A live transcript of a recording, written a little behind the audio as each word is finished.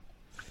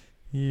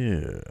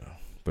Yeah,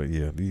 but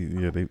yeah,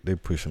 they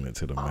pushing it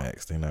to the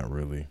max. They're not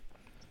really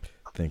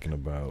thinking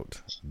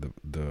about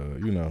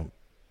the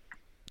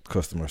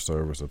customer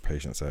service or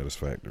patient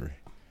satisfactory.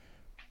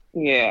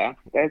 Yeah,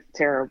 that's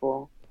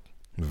terrible.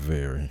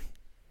 Very.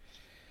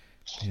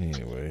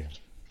 Anyway,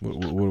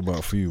 what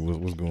about for you?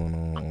 What's going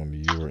on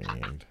your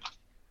end?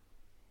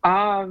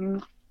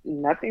 Um,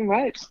 Nothing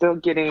much. Still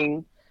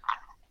getting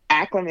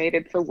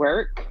acclimated to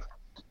work.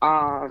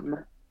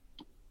 Um,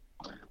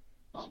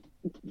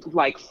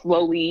 like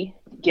slowly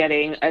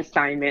getting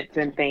assignments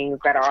and things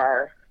that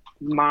are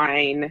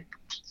mine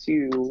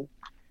to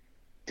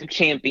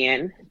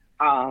champion.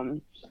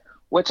 Um,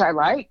 which I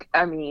like.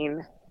 I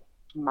mean,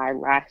 my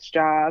last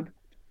job,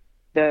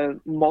 the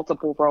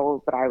multiple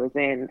roles that I was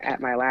in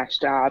at my last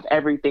job,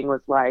 everything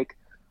was like,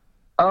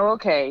 oh,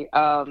 okay,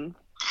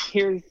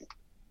 here's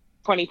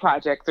 20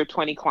 projects or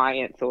 20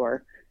 clients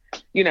or,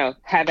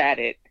 have at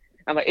it.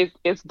 I'm like,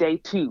 it's day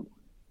two.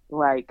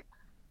 Like,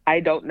 I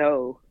don't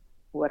know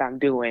what I'm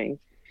doing.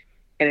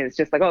 And it's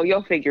just like, oh,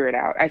 you'll figure it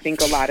out. I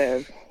think a lot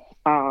of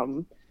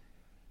um,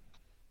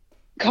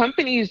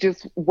 companies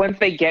just, once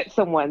they get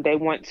someone, they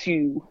want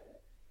to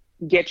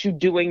get you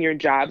doing your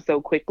job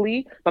so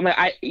quickly. I'm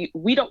like,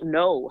 we don't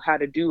know how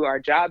to do our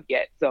job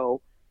yet.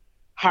 So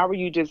how are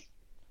you just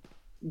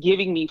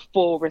giving me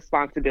full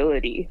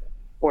responsibility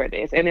for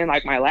this? And then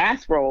like my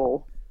last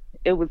role,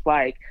 it was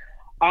like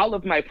all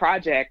of my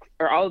projects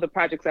or all of the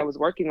projects I was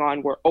working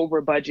on were over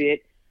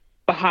budget,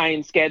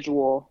 behind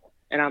schedule.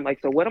 And I'm like,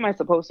 so what am I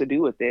supposed to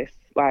do with this?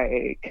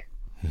 Like,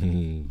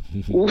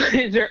 what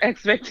is your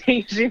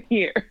expectation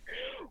here?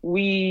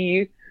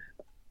 We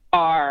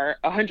are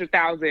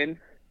 100,000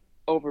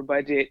 over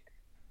budget,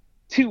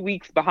 2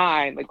 weeks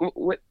behind. Like,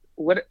 what,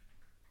 what,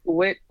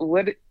 what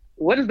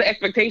is the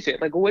expectation?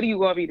 Like, what do you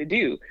want me to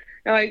do?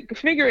 And like,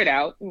 figure it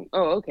out.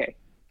 Oh, okay.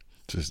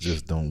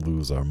 Just don't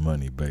lose our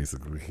money,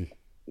 basically.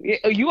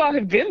 You all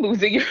have been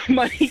losing your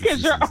money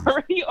because you're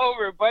already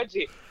over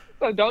budget.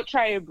 So don't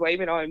try and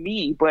blame it on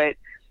me, but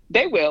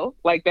they will.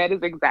 Like, that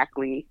is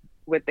exactly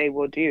what they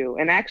will do.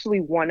 And actually,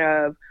 one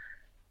of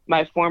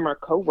my former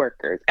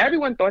coworkers,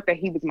 everyone thought that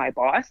he was my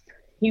boss.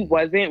 He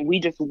wasn't. We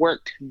just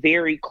worked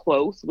very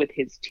close with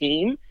his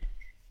team.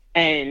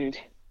 And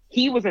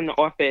he was in the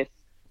office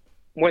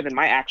more than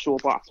my actual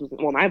boss was.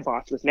 Well, my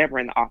boss was never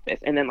in the office.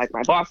 And then, like,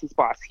 my boss's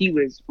boss, he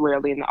was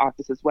rarely in the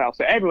office as well.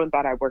 So everyone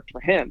thought I worked for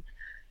him.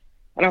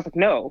 And I was like,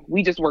 no,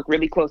 we just work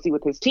really closely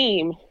with his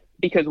team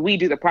because we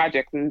do the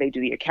projects and they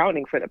do the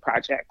accounting for the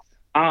projects.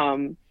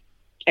 And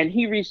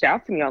he reached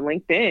out to me on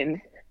LinkedIn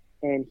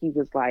and he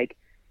was like,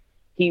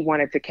 he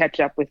wanted to catch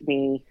up with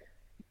me.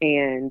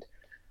 And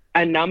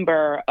a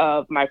number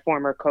of my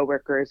former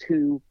coworkers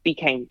who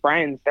became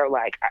friends, they're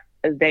like,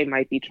 they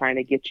might be trying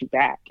to get you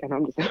back. And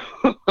I'm just,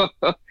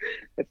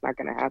 it's not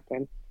going to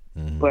happen.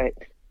 Mm-hmm. But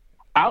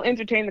I'll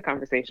entertain the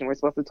conversation. We're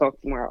supposed to talk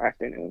tomorrow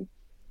afternoon.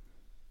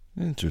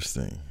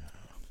 Interesting.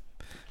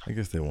 I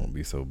guess they won't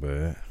be so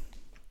bad.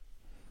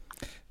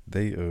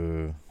 They I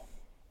don't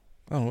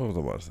know what was I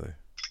about to say.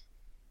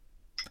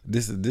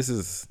 This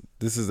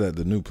is at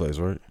the new place,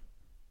 right?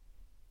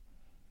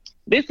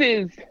 This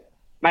is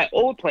my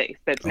old place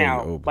that's Oh, your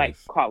now old like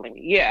place. calling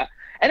me. Yeah.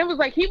 And it was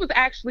like he was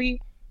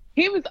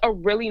a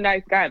really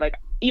nice guy. Like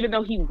even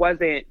though he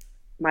wasn't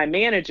my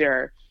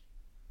manager,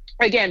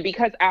 again,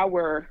 because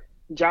our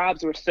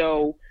jobs were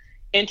so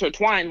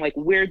intertwined, like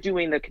we're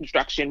doing the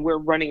construction, we're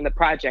running the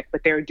project,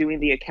 but they're doing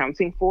the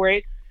accounting for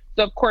it.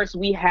 So of course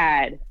we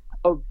had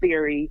a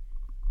very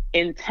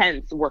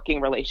intense working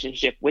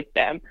relationship with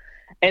them.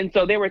 And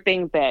so there were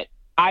things that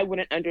I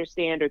wouldn't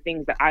understand or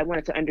things that I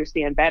wanted to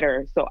understand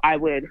better. So I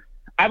would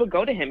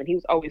go to him and he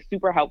was always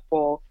super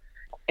helpful.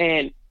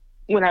 And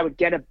when I would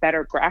get a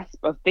better grasp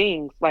of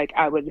things, like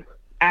I would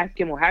ask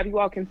him, well, have you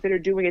all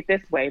considered doing it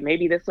this way?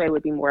 Maybe this way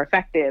would be more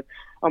effective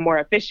or more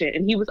efficient.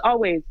 And he was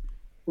always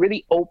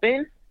really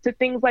open to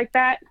things like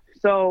that.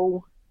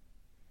 So,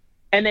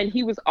 and then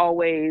he was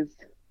always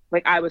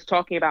like, I was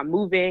talking about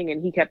moving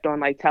and he kept on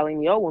like telling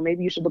me, oh, well,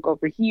 maybe you should look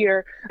over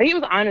here. Like, he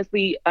was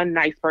honestly a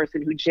nice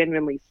person who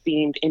genuinely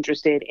seemed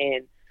interested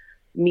in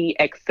me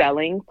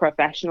excelling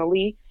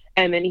professionally.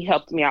 And then he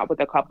helped me out with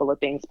a couple of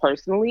things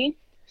personally.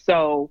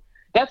 So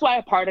that's why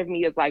a part of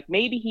me is like,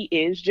 maybe he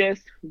is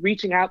just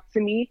reaching out to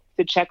me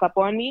to check up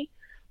on me.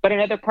 But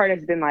another part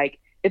has been like,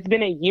 it's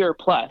been a year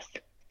plus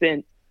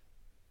since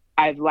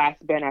I've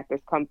last been at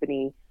this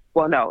company.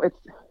 Well, no,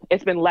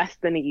 it's been less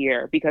than a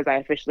year because I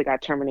officially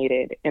got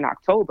terminated in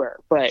October.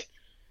 But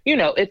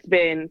it's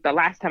been the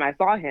last time I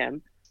saw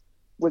him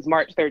was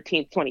March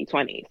 13th,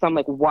 2020. So I'm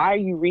like, why are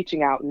you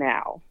reaching out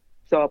now?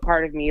 So a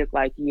part of me is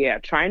like, yeah,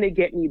 trying to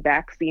get me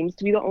back seems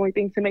to be the only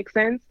thing to make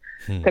sense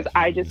because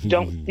I just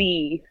don't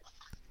see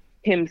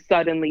him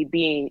suddenly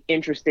being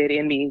interested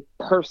in me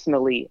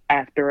personally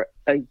after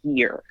a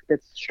year.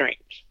 That's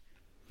strange.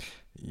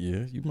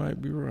 Yeah, you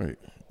might be right.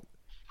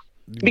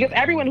 You Because might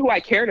be everyone right. who I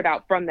cared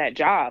about from that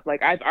job,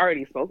 like I've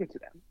already spoken to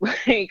them.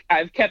 Like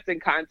I've kept in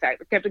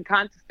contact, I've kept in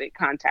constant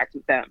contact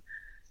with them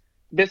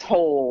this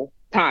whole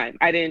time.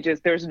 I didn't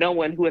just, there's no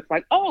one who it's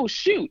like, oh,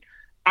 shoot,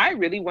 I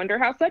really wonder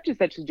how such and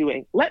such is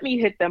doing. Let me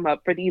hit them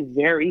up for the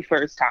very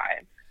first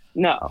time.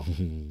 No.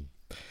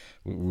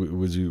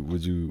 Would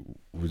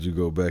you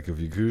go back if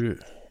you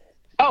could?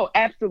 Oh,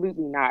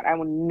 absolutely not. I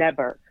will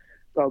never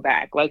go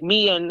back. Like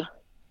me and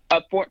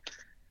a for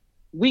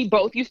we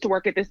both used to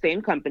work at the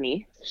same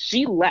company.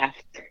 She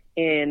left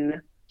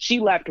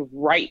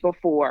right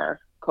before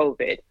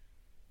COVID.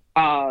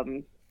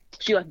 Um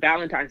she left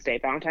Valentine's Day.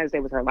 Valentine's Day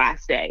was her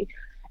last day.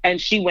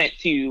 And she went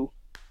to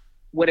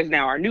what is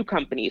now our new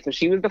company. So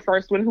she was the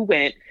first one who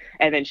went.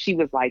 And then she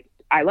was like,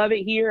 I love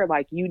it here.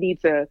 Like, you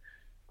need to,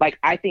 like,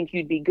 I think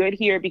you'd be good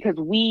here, because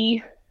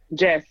we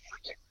just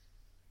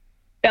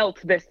felt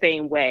the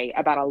same way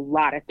about a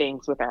lot of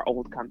things with our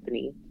old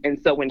company.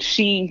 And so when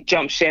she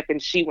jumped ship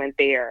and she went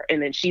there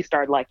and then she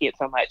started liking it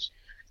so much,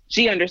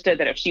 she understood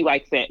that if she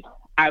likes it,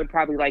 I would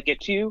probably like it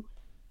too.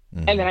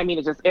 And then, I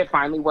mean, it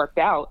finally worked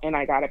out and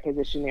I got a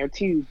position there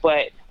too.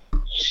 But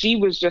she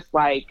was just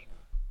like,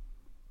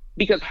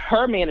 because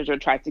her manager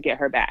tried to get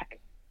her back.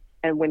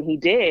 And when he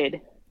did,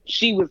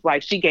 she was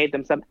like, she gave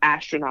them some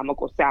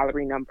astronomical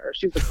salary number.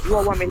 She was like, you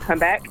all want me to come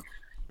back?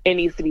 It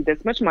needs to be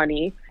this much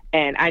money.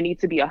 And I need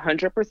to be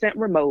 100%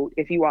 remote.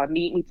 If you all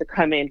need me to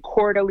come in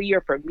quarterly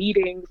or for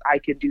meetings, I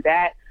can do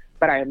that.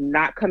 But I am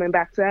not coming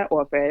back to that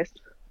office.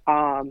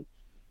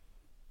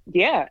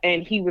 Yeah.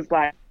 And he was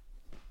like,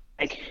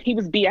 he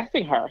was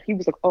BSing her. He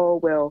was like, oh,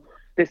 well,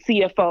 the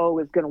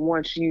CFO is going to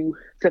want you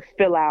to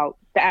fill out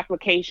the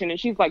application. And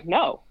she's like,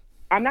 no,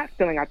 I'm not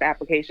filling out the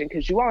application,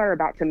 because you are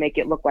about to make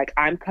it look like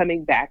I'm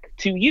coming back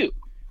to you.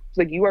 It's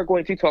like, you are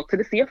going to talk to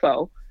the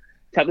CFO,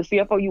 tell the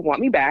CFO you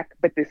want me back,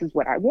 but this is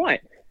what I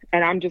want.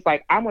 And I'm just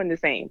like, I'm on the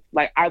same.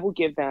 Like, I will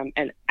give them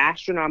an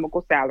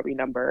astronomical salary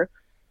number.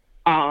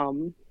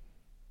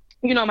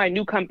 My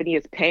new company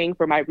is paying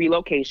for my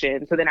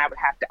relocation. So then I would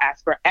have to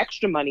ask for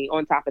extra money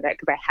on top of that,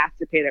 because I have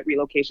to pay that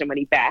relocation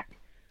money back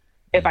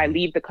if I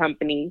leave the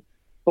company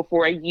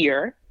before a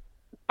year.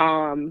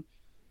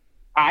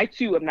 I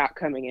too am not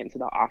coming into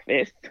the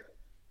office.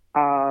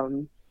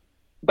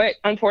 But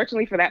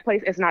unfortunately for that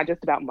place, it's not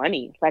just about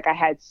money. Like, I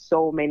had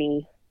so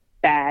many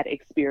bad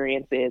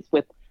experiences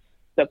with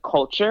the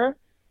culture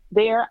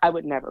there. I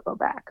would never go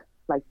back.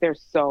 Like, they're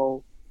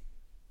so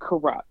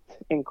corrupt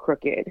and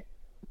crooked.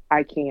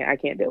 I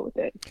can't deal with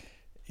it.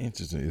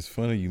 Interesting. It's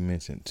funny you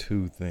mentioned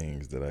two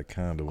things that I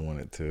kind of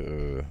wanted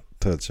to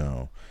touch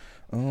on.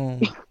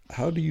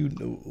 How do you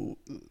know?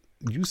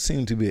 You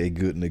seem to be a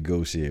good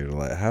negotiator.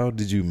 Like, how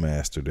did you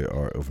master the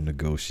art of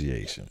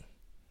negotiation?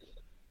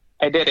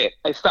 I did it.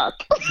 I suck.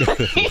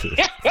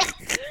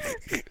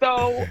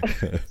 So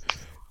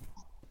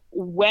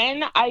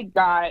when I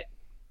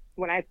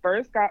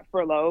first got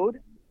furloughed,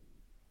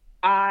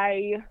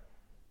 I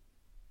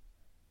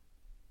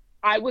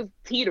was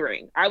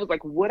teetering. I was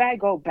like, would I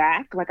go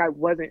back? Like, I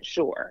wasn't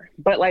sure.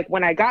 But like,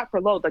 when I got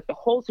furloughed, like, the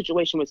whole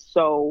situation was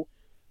so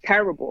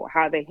terrible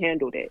how they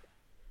handled it.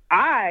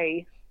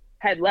 I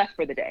had left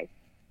for the day.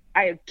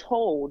 I had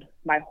told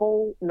not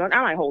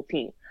my whole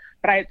team,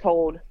 but I had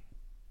told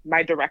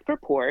my direct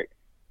report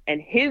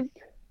and his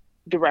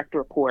direct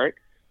report.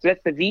 So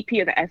that's the VP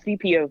and the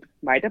SVP of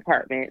my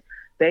department.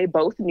 They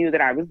both knew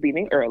that I was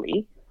leaving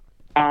early.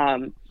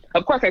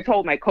 Of course, I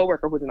told my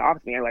coworker who was in the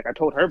office manager, like, I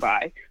told her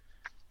bye.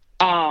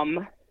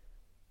 And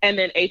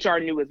then HR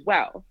knew as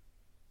well.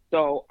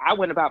 So I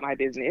went about my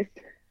business.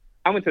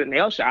 I went to the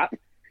nail shop,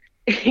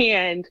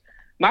 and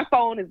my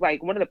phone is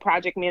like, one of the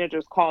project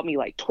managers called me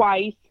like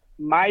twice.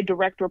 My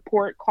direct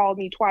report called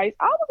me twice.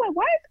 I was like,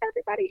 why is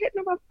everybody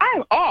hitting them up? I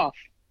am off.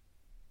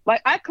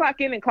 Like, I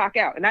clock in and clock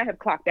out, and I have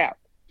clocked out.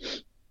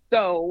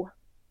 So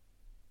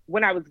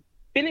when I was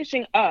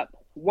finishing up,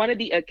 one of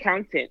the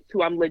accountants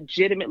who I'm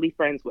legitimately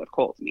friends with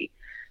calls me.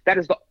 That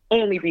is the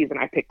only reason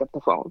I picked up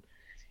the phone.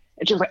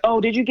 And she was like, oh,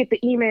 did you get the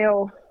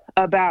email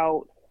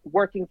about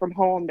working from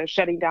home? They're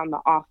shutting down the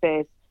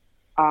office.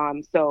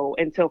 So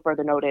until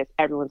further notice,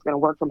 everyone's going to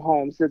work from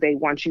home. So they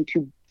want you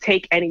to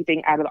take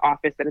anything out of the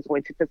office that is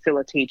going to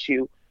facilitate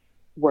you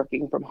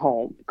working from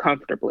home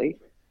comfortably.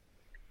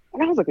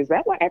 And I was like, is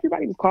that why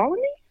everybody was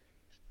calling me?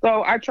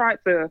 So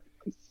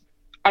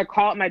I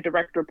called my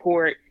direct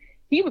report.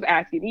 He was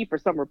asking me for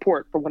some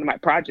report for one of my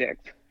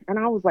projects. And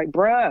I was like,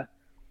 bruh,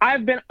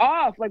 I've been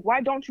off. Like,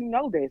 why don't you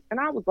know this? And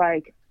I was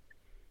like,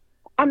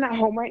 I'm not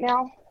home right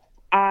now.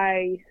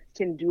 I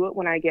can do it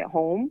when I get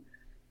home.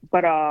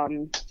 But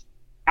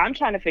I'm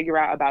trying to figure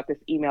out about this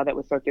email that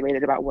was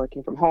circulated about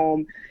working from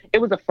home. It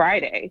was a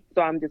Friday.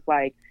 So I'm just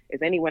like,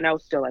 is anyone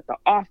else still at the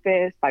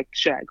office? Like,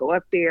 should I go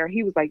up there?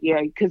 He was like,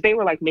 yeah, because they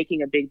were like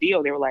making a big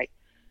deal. They were like,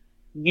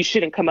 you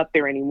shouldn't come up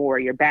there anymore.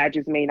 Your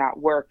badges may not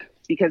work,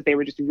 because they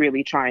were just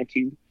really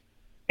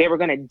they were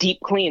going to deep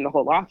clean the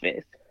whole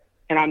office.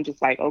 And I'm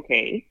just like,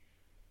 okay.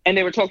 And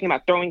they were talking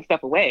about throwing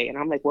stuff away. And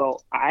I'm like,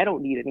 well, I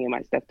don't need any of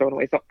my stuff thrown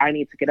away, so I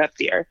need to get up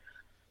there.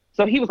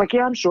 So he was like,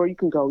 yeah, I'm sure you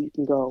can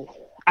go.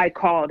 I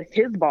called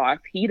his boss.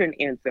 He didn't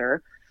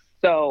answer.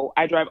 So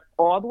I drive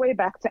all the way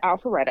back to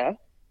Alpharetta,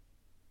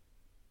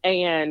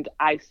 and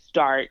I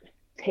start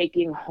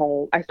packing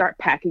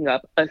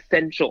up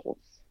essentials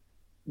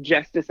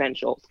just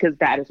essentials, because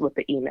that is what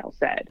the email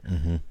said.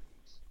 Mm-hmm.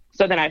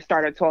 So then I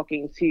started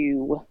talking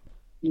to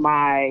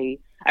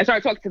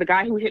the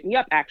guy who hit me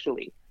up,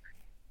 actually.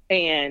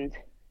 And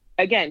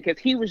again, because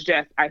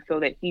I feel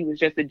that he was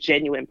just a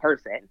genuine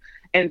person.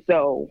 And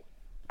so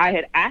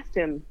I asked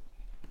him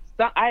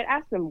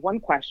one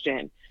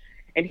question,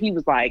 and he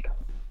was like,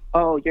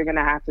 "Oh, you're going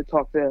to have to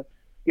talk to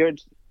your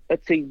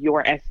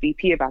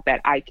SVP about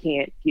that. I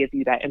can't give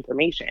you that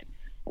information."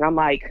 And I'm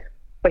like,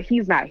 "But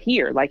he's not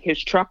here. Like,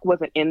 his truck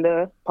wasn't in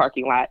the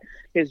parking lot.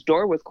 His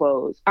door was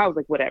closed." I was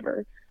like,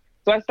 "Whatever."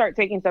 So I start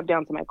taking stuff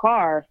down to my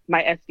car.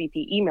 My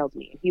SVP emails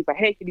me, and he's like,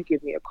 "Hey, can you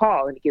give me a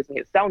call?" And he gives me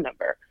his cell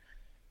number.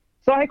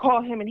 So I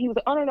call him, and he was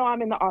like, "Oh, no,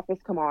 I'm in the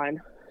office. Come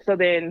on." So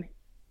then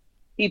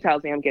he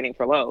tells me I'm getting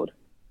furloughed.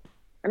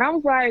 And I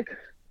was like,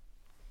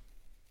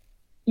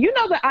 "You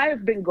know that I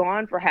have been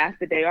gone for half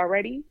the day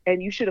already,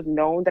 and you should have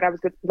known that I was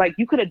good. Like,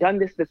 you could have done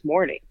this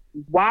morning.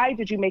 Why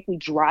did you make me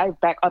drive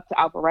back up to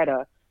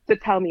Alpharetta to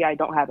tell me I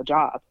don't have a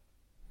job?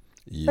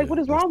 Yeah, like, what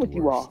is wrong with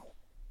you all?"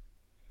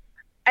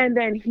 And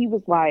then he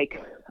was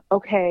like,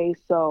 "Okay,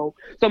 so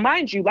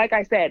mind you, like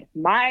I said,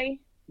 my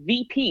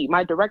VP,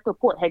 my direct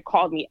report, had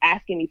called me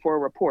asking me for a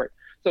report.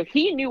 So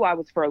he knew I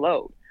was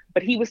furloughed,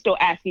 but he was still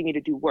asking me to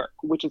do work,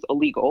 which is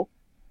illegal.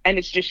 And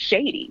it's just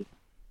shady."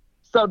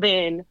 So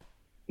then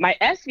my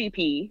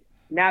SVP,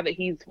 now that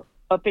he's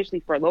officially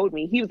furloughed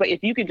me, he was like,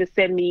 "If you could just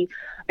send me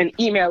an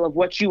email of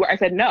what you were." I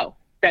said, "No,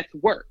 that's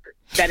work.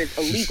 That is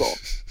illegal.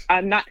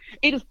 I'm not."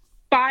 It is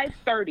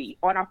 5:30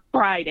 on a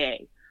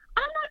Friday.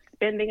 I'm not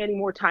spending any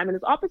more time in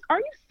his office. Are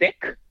you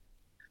sick?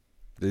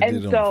 They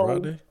did it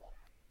on Friday?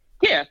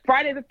 Yeah,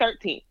 Friday the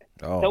 13th.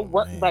 Oh, so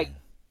work, man. like,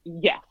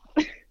 yes.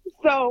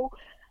 So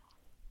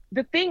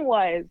the thing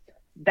was,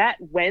 that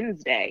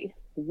Wednesday,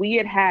 we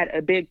had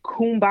a big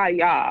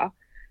kumbaya.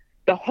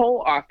 The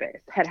whole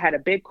office had a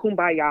big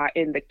kumbaya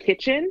in the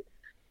kitchen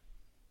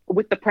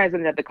with the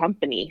president of the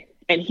company.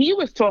 And he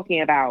was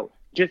talking about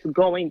just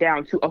going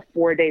down to a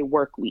 4-day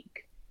work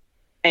week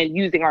and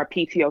using our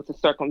PTO to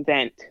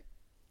circumvent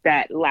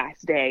that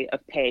last day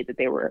of pay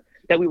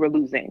that we were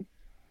losing.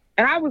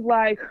 And I was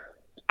like,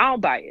 I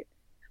don't buy it.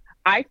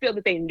 I feel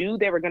that they knew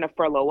they were going to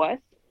furlough us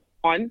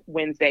on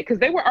Wednesday, because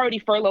they were already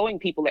furloughing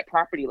people at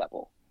property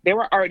level. They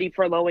were already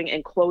furloughing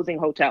and closing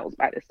hotels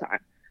by this time.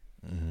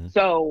 Mm-hmm.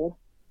 So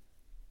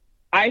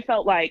I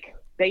felt like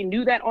they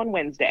knew that on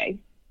Wednesday,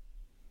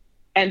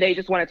 and they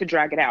just wanted to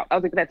drag it out. I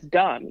was like, that's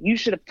dumb. You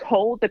should have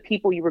told the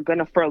people you were going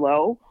to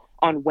furlough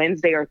on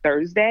Wednesday or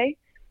Thursday.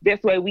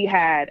 This way we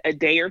had a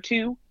day or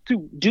two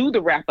to do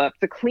the wrap up,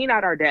 to clean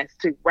out our desks,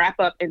 to wrap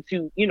up, and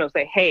to,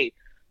 say, "Hey,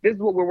 this is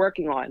what we're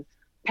working on,"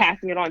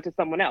 passing it on to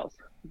someone else.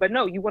 But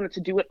no, you wanted to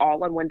do it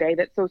all on one day.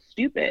 That's so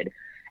stupid.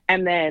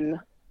 And then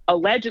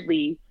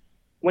allegedly,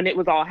 when it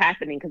was all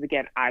happening, because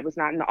again, I was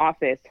not in the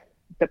office,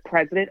 the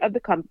president of the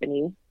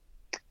company,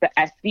 the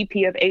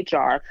SVP of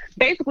HR,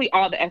 basically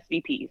all the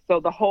SVPs, so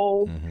the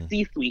whole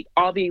C-suite,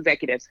 all the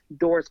executives,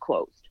 doors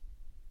closed,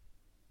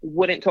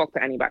 wouldn't talk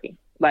to anybody.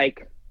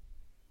 Like,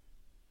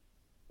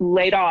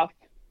 laid off,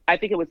 I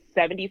think it was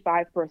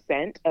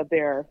 75% of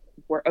their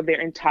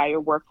entire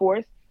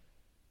workforce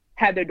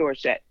had their doors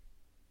shut.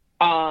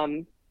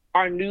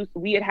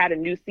 We had a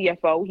new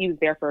CFO. He was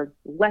there for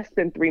less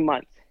than 3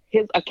 months.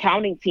 His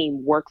accounting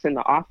team works in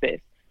the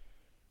office.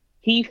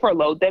 He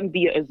furloughed them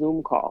via a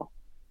Zoom call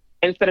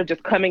instead of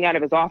just coming out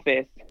of his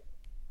office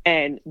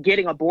and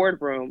getting a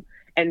boardroom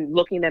and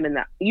looking them in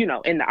the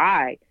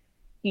eye.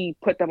 He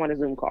put them on a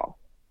Zoom call.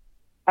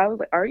 I was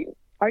like, "Are you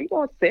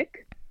all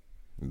sick?"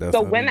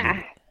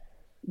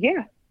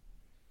 Yeah.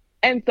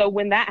 And so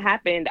when that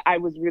happened, I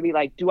was really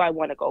like, do I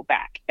want to go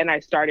back? And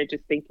I started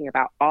just thinking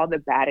about all the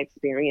bad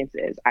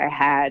experiences I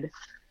had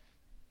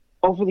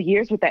over the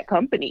years with that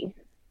company.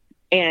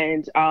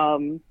 And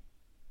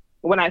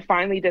when I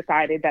finally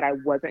decided that I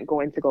wasn't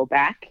going to go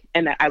back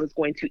and that I was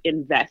going to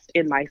invest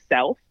in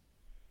myself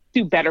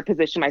to better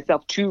position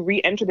myself to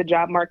re-enter the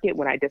job market,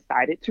 when I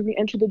decided to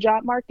re-enter the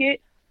job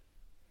market,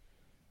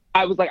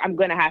 I was like, I'm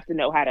going to have to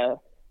know how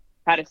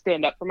to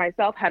stand up for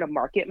myself, how to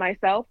market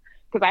myself,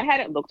 because I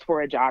hadn't looked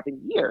for a job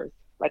in years.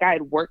 Like, I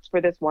had worked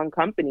for this one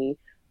company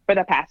for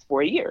the past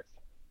 4 years.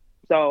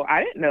 So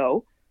I didn't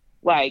know.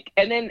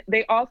 And then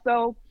they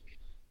also,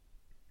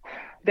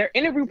 their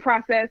interview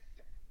process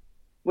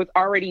was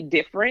already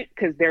different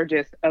because they're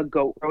just a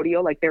goat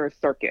rodeo. Like, they're a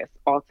circus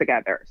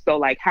altogether.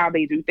 So how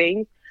they do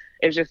things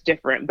is just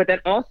different. But then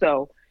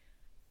also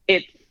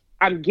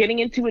I'm getting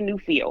into a new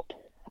field.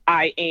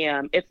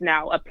 It's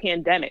now a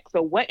pandemic.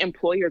 So what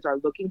employers are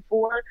looking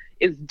for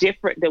is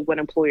different than what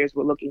employers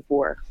were looking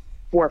for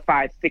 4,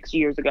 5, 6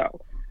 years ago.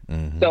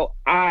 Mm-hmm. So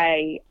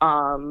I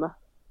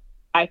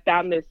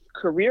found this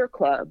career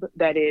club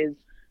that is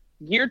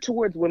geared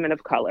towards women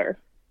of color.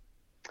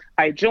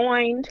 I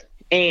joined,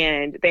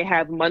 and they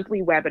have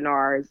monthly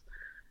webinars.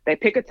 They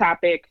pick a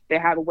topic, they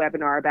have a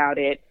webinar about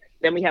it.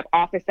 Then we have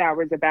office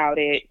hours about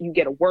it. You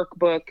get a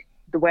workbook.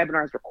 The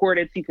webinar is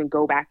recorded, so you can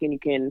go back and you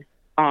can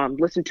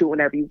listen to it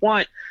whenever you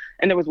want.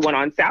 And there was one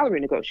on salary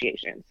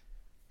negotiations.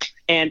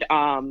 And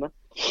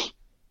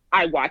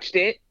I watched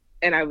it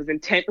and I was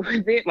intent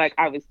with it. Like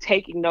I was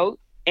taking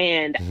notes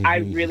and I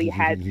really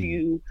had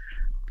to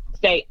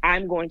say,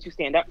 I'm going to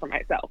stand up for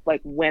myself.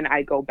 Like when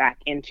I go back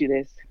into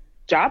this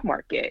job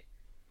market,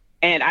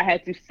 and I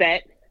had to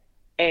set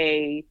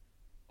a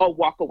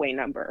walk away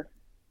number.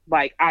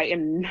 Like I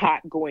am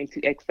not going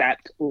to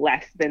accept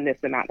less than this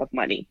amount of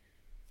money,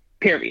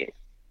 period.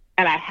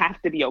 And I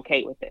have to be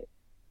okay with it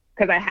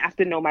because I have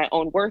to know my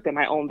own worth and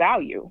my own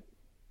value.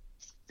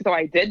 So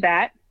I did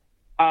that.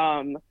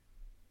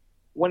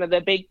 One of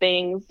the big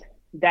things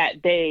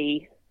that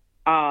they,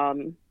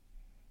 to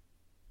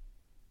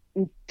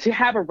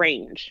have a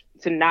range,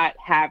 to not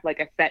have like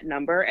a set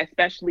number,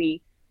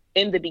 especially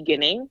in the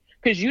beginning,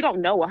 because you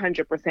don't know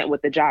 100%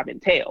 what the job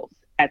entails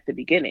at the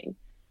beginning.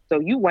 So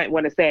you might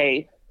want to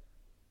say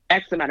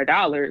X amount of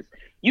dollars.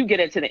 You get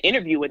into the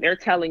interview and they're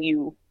telling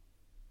you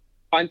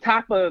on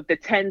top of the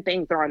 10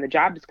 things that are on the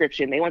job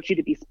description, they want you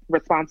to be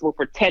responsible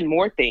for 10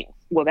 more things.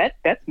 Well,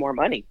 that's more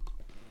money.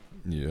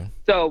 Yeah.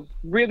 So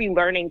really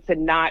learning to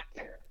not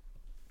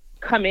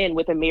come in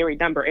with a married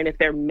number. And if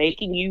they're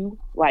making you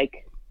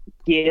like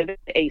give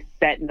a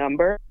set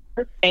number,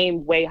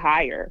 aim way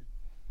higher,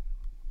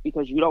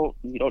 because you don't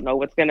know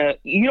what's gonna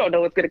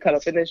come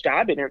up in this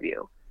job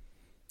interview.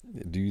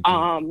 Do you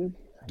think,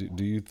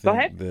 do you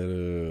think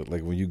that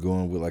like when you go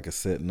in with like a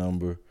set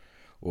number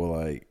or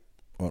like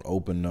an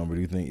open number,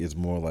 do you think it's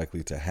more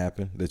likely to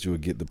happen that you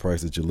would get the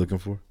price that you're looking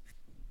for?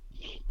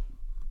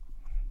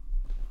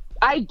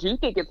 I do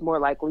think it's more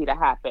likely to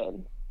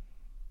happen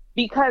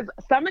because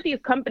some of these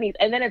companies,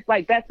 and then it's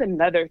like, that's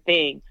another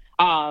thing,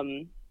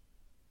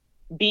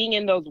 being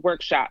in those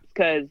workshops,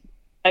 because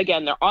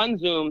again, they're on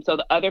Zoom. So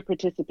the other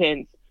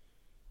participants,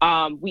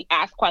 we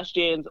ask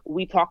questions,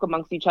 we talk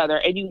amongst each other,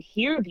 and you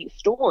hear these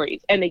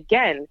stories. And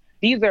again,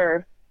 these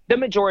are the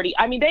majority.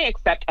 I mean, they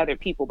accept other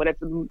people, but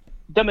it's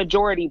the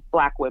majority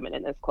Black women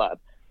in this club.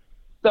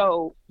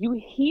 So you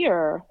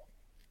hear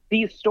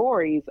these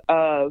stories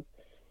of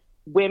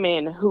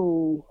women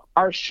who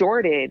are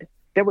shorted.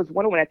 There was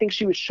one woman, I think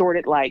she was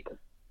shorted like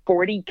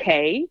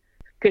 $40K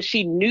because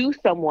she knew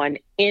someone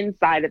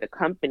inside of the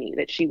company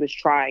that she was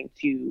trying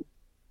to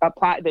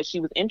apply, that she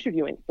was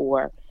interviewing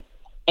for.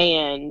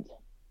 And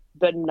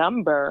the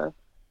number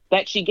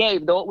that she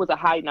gave, though it was a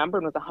high number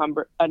and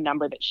was a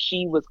number that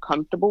she was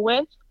comfortable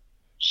with,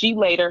 she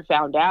later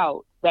found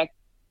out that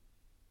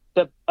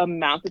the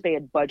amount that they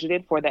had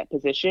budgeted for that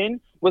position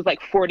was like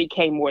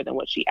 $40K more than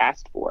what she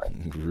asked for.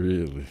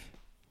 Really?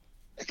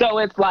 So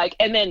it's like,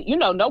 and then,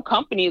 no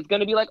company is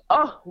going to be like,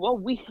 oh,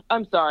 well,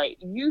 I'm sorry,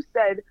 you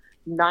said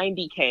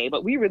 90K,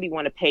 but we really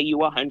want to pay you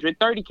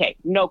 130K.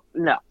 No,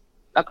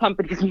 a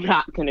company's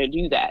not going to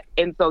do that.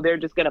 And so they're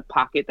just going to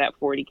pocket that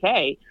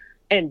 40K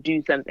and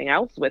do something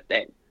else with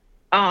it.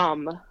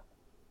 So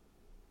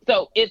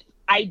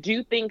I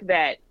do think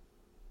that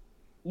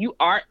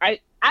I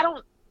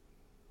don't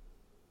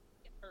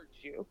urge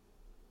you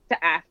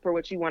to ask for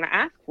what you want to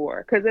ask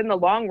for. Because in the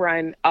long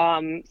run,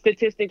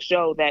 statistics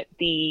show that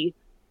the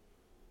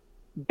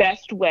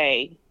best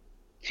way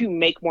to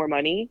make more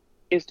money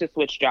is to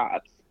switch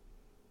jobs.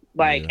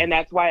 And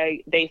that's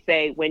why they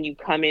say when you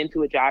come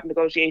into a job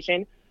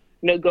negotiation,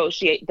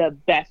 negotiate the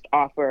best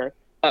offer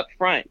up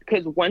front.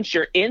 Because once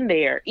you're in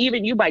there,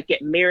 even you might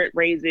get merit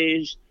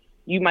raises,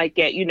 you might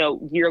get,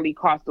 yearly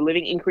cost of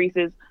living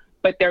increases,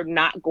 but they're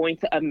not going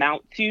to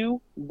amount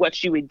to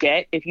what you would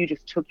get if you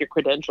just took your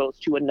credentials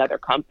to another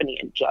company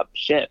and jumped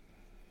ship.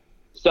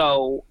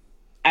 So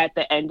at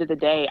the end of the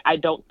day, I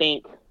don't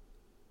think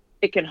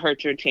it can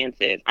hurt your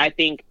chances. I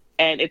think,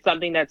 and it's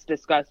something that's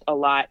discussed a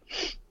lot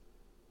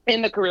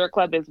in the career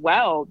club as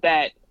well,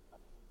 that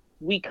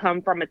we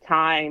come from a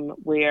time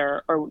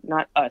where, or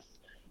not us,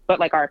 but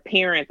like our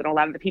parents and a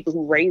lot of the people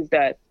who raised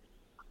us,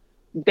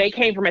 they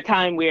came from a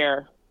time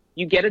where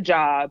you get a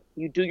job,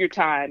 you do your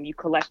time, you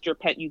collect your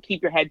you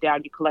keep your head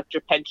down, you collect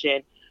your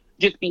pension,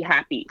 just be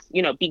happy,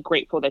 be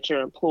grateful that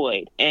you're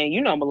employed. And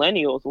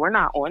millennials, we're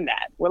not on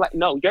that. We're like,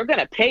 no, you're going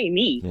to pay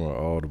me. You want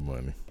all the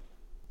money.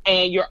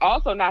 And you're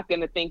also not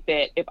going to think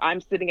that if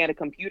I'm sitting at a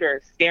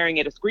computer staring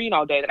at a screen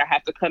all day that I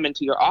have to come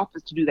into your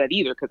office to do that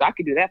either, because I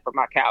could do that from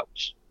my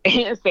couch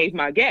and save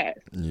my gas.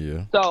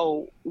 Yeah.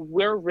 So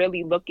we're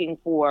really looking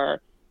for,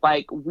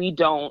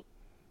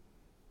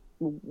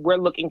 we're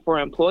looking for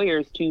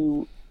employers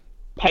to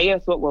pay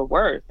us what we're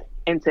worth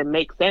and to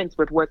make sense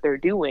with what they're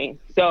doing.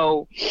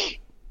 So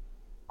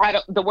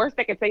the worst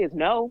they can say is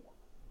no.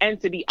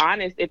 And to be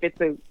honest, if it's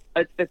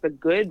a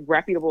good,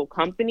 reputable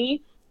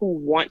company who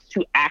wants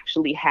to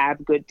actually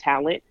have good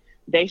talent,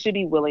 they should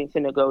be willing to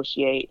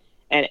negotiate.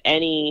 And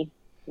any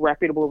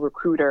reputable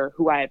recruiter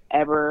who I've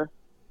ever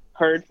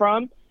heard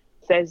from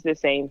says the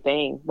same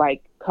thing.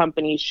 Like,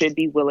 companies should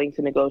be willing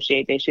to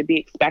negotiate. They should be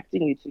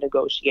expecting you to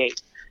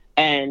negotiate.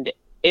 And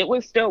it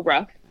was still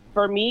rough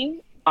for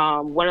me.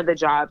 One of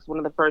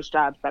the first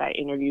jobs that I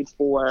interviewed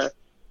for,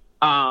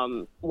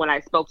 when I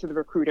spoke to the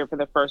recruiter for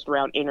the first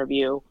round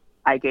interview,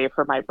 I gave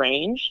her my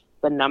range.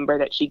 The number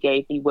that she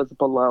gave me was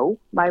below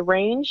my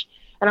range.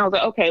 And I was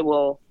like, okay,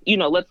 well,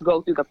 let's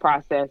go through the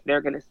process.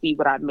 They're going to see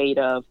what I'm made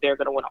of. They're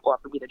going to want to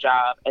offer me the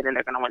job, and then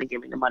they're going to want to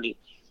give me the money.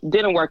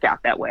 Didn't work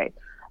out that way.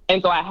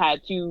 And so I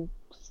had to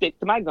stick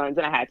to my guns,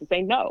 and I had to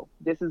say, no,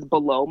 this is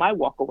below my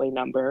walkaway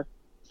number.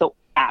 So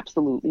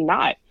absolutely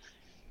not.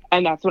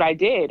 And that's what I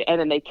did. And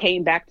then they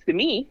came back to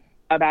me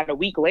about a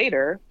week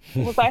later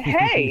and was like,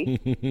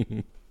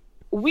 hey,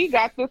 we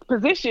got this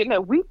position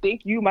that we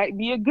think you might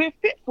be a good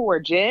fit for,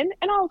 Jen.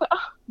 And I was like,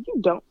 oh, you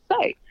don't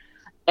say.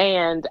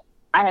 And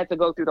I had to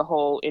go through the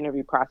whole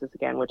interview process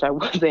again, which I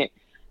wasn't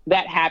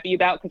that happy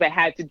about because I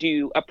had to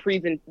do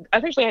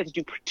essentially I had to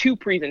do 2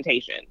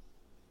 presentations.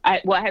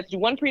 I had to do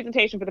 1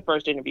 presentation for the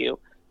first interview.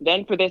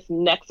 Then for this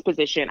next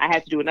position, I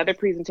had to do another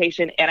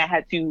presentation, and I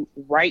had to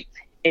write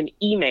an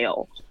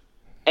email.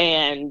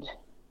 And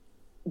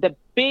the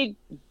big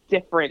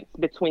difference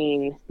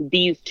between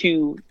these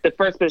 2, the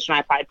first position I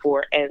applied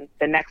for and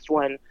the next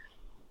one,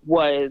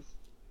 was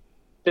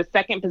the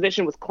second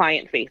position was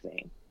client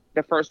facing.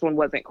 The first one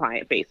wasn't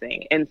client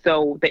facing. And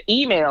so the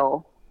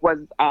email was,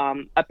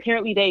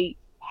 apparently they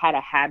had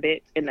a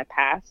habit in the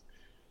past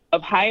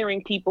of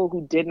hiring people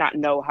who did not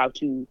know how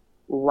to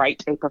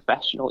write a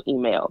professional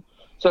email.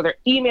 So they're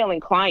emailing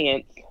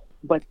clients,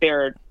 but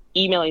they're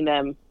emailing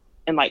them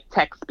in like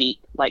tech speak,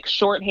 like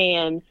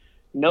shorthand,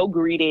 no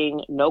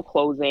greeting, no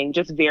closing,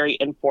 just very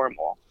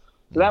informal.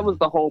 So that was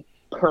the whole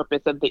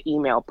purpose of the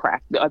email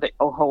the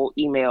whole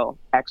email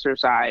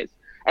exercise.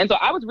 And so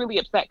I was really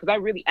upset because I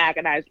really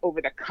agonized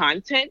over the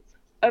content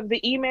of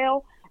the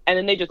email. And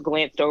then they just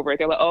glanced over it.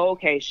 They're like, oh,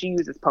 okay, she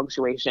uses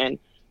punctuation.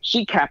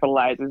 She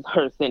capitalizes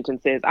her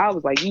sentences. I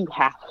was like, you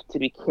have to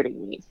be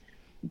kidding me.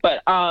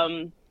 But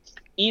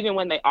even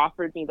when they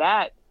offered me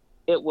that,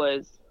 it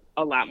was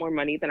a lot more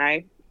money than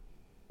I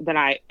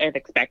had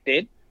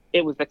expected.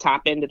 It was the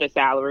top end of the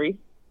salary.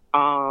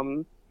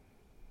 But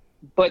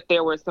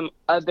there were some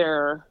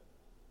other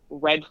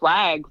red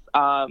flags.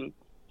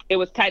 It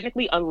was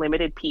technically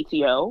unlimited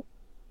PTO,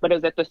 but it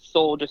was at the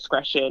sole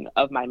discretion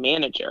of my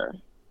manager.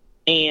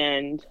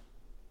 And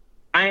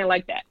I didn't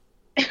like that.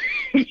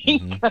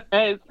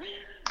 Because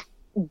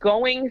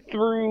going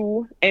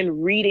through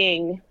and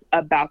reading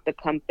about the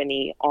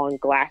company on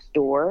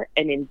Glassdoor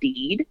and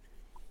Indeed,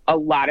 a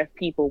lot of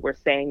people were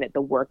saying that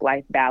the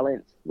work-life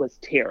balance was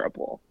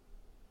terrible.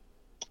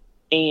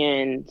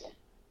 And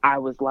I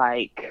was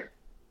like,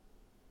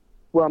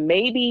 well,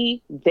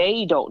 maybe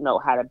they don't know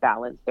how to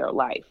balance their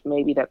life.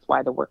 Maybe that's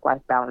why the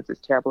work-life balance is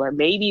terrible. Or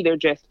maybe they're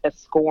just a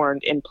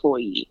scorned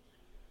employee.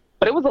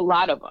 But it was a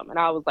lot of them. And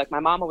I was like,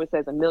 my mom always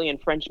says a million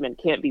Frenchmen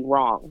can't be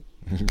wrong.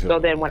 So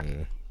then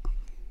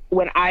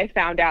when I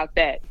found out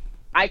that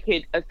I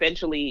could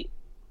essentially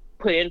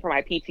put in for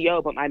my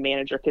PTO, but my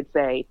manager could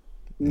say,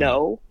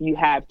 no, you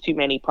have too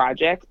many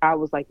projects, I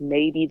was like,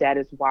 maybe that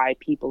is why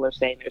people are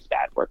saying there's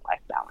bad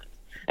work-life balance.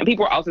 And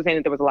people were also saying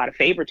that there was a lot of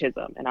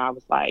favoritism. And I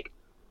was like,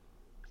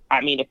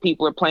 I mean, if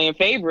people are playing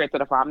favorites,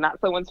 and if I'm not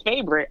someone's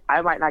favorite,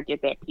 I might not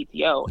get that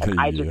PTO. And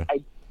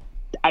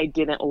I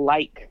didn't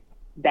like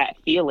that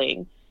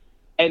feeling.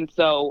 And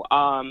so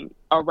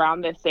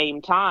around the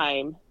same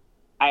time,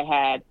 I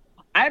had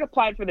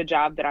applied for the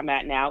job that I'm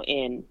at now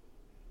in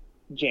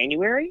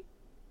January,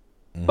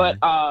 but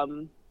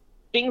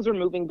things were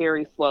moving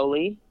very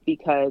slowly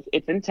because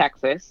it's in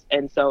Texas.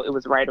 And so it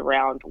was right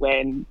around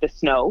when the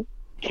snow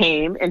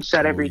came and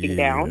shut everything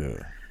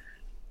down.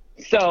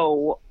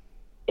 So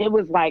it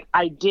was like,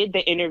 I did the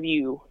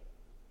interview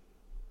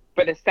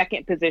for the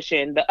second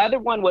position. The other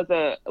one was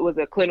a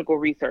clinical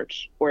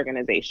research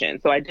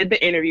organization. So I did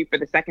the interview for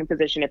the second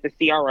position at the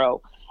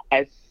CRO.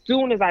 As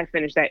soon as I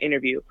finished that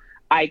interview,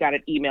 I got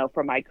an email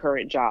from my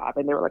current job,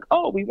 and they were like,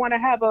 oh, we want to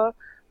have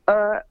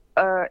a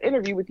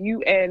interview with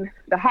you and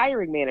the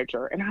hiring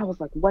manager. And I was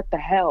like, what the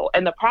hell?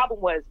 And the problem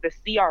was the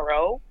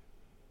CRO,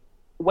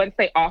 once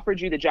they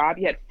offered you the job,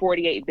 you had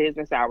 48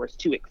 business hours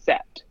to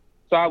accept.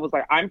 So I was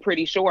like, I'm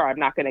pretty sure I'm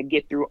not going to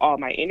get through all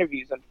my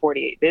interviews in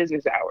 48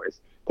 business hours.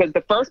 Because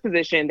the first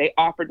position, they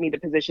offered me the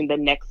position the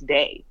next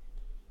day.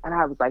 And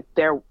I was like,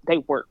 they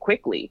work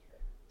quickly.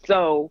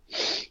 So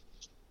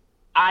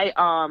I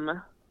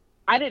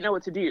didn't know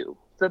what to do.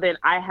 So then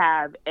I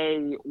have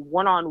a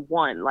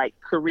one-on-one like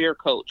career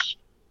coach.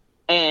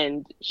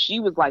 And she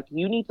was like,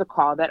 you need to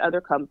call that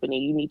other company.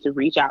 You need to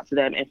reach out to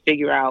them and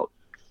figure out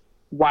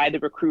why the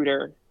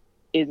recruiter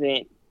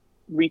isn't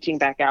reaching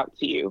back out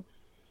to you.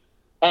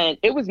 And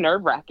it was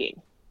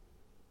nerve-wracking.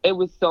 It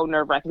was so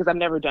nerve-wracking because I've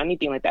never done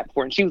anything like that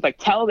before. And she was like,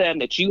 tell them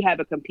that you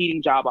have a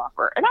competing job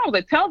offer. And I was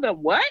like, tell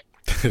them what?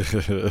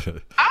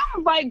 I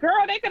was like, girl,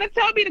 they're going to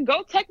tell me to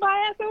go take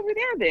my ass over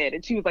there then.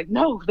 And she was like,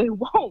 no, they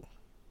won't.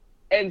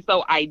 And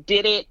so I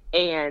did it.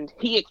 And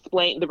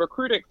the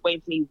recruiter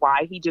explained to me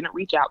why he didn't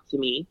reach out to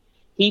me.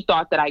 He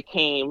thought that I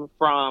came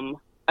from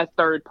a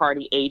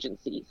third-party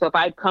agency. So if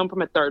I'd come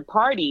from a third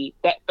party,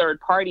 that third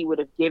party would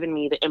have given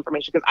me the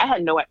information.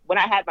 Because when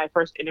I had my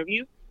first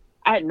interview,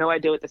 I had no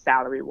idea what the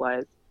salary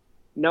was.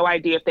 No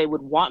idea if they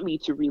would want me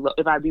to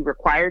if I'd be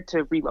required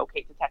to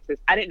relocate to Texas.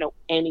 I didn't know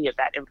any of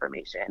that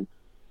information.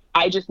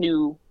 I just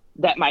knew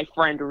that my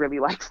friend really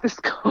likes this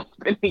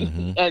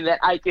company and that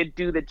I could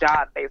do the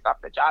job based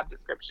off the job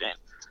description.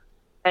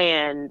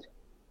 And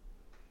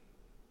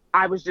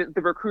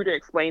the recruiter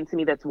explained to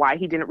me that's why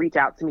he didn't reach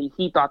out to me.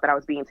 He thought that I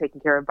was being taken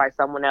care of by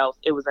someone else.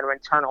 It was an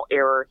internal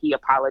error. He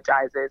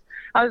apologizes.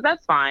 I was,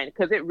 that's fine.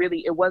 Because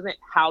it wasn't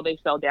how they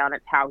fell down.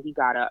 It's how he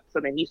got up. So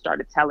then he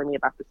started telling me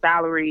about the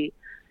salary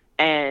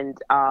and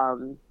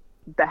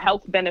the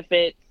health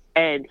benefits.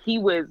 And he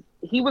was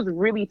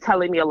really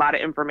telling me a lot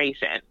of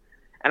information.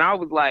 And I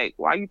was like,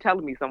 why are you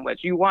telling me so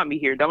much? You want me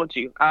here, don't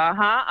you? And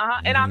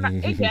I'm not,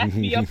 it gassed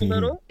me up a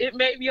little. It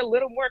made me a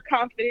little more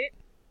confident.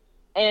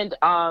 And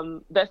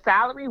the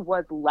salary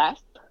was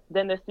less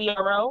than the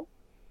CRO.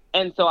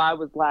 And so I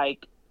was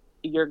like,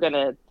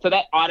 so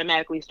that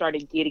automatically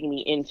started getting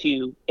me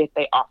into, if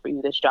they offer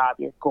you this job,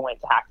 you're going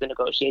to have to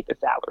negotiate the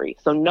salary.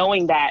 So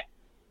knowing that,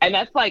 and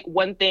that's like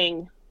one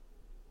thing,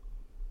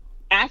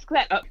 ask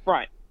that up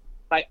front.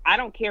 Like, I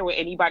don't care what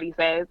anybody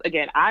says.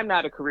 Again, I'm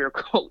not a career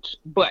coach,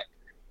 but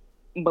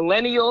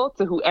millennial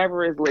to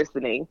whoever is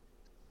listening,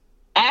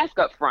 ask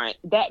up front.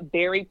 That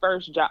very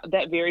first job,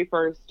 that very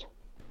first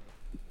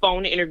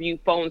phone interview,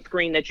 phone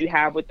screen that you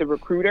have with the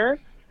recruiter,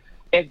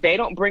 if they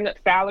don't bring up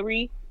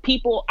salary,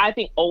 people, I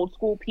think old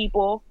school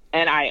people,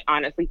 and I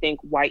honestly think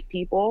white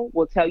people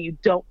will tell you,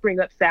 don't bring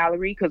up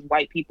salary because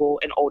white people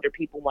and older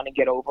people want to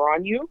get over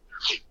on you.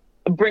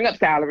 Bring up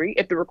salary.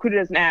 If the recruiter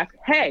doesn't ask,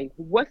 hey,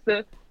 what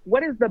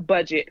is the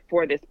budget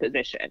for this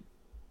position?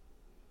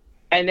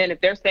 And then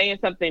if they're saying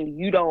something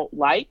you don't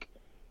like,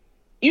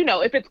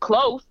 if it's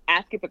close,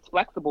 ask if it's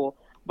flexible.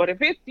 But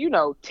if it's,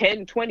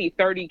 10, 20,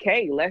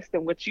 30K less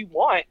than what you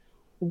want,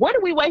 what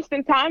are we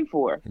wasting time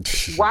for?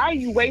 Why are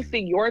you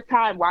wasting your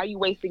time? Why are you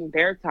wasting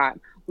their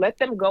time? Let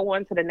them go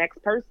on to the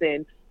next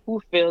person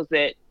who feels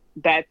that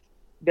that's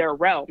their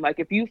realm. Like,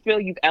 if you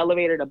feel you've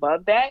elevated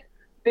above that,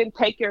 then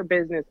take your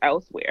business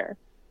elsewhere.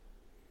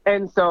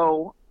 And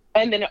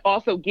then it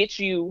also gets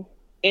you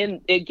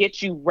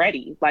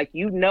ready. Like,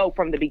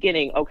 from the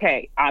beginning,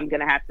 okay, I'm going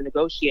to have to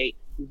negotiate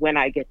when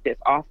I get this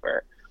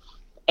offer.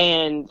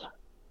 And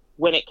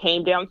when it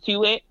came down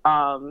to it,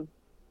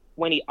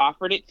 when he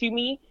offered it to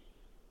me,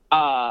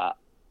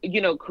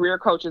 career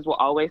coaches will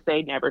always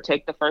say, never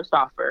take the first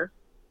offer.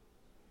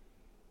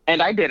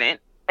 And I didn't.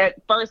 At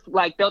first,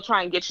 like, they'll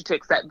try and get you to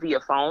accept via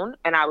phone.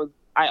 And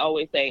I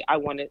always say, I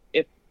want it,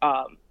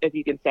 if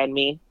you can send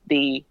me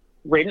the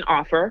written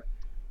offer,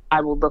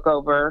 I will look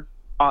over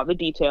all the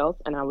details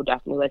and I will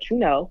definitely let you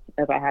know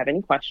if I have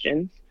any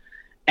questions.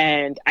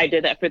 And I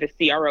did that for the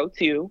CRO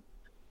too.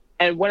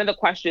 And one of the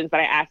questions that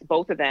I asked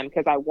both of them,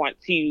 because I want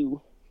to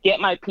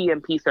get my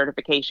PMP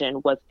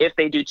certification, was if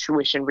they do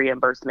tuition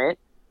reimbursement.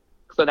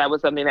 So that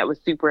was something that was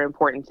super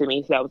important to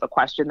me. So that was a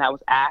question that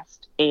was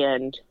asked.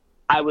 And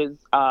I was,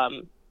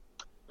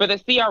 for the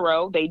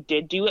CRO, they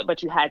did do it,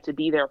 but you had to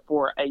be there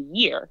for a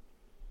year.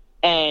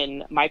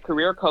 And my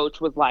career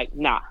coach was like,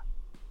 nah.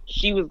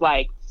 She was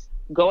like,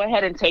 go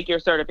ahead and take your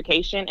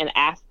certification and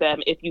ask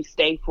them, if you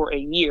stay for a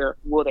year,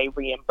 will they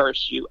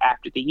reimburse you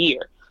after the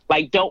year?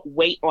 Like, don't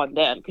wait on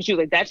them. Because she was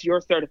like, that's your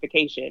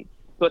certification.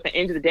 So at the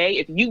end of the day,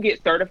 if you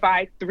get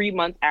certified 3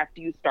 months after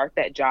you start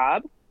that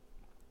job,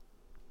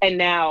 and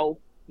now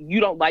you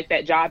don't like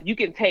that job, you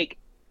can take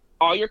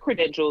all your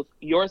credentials,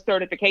 your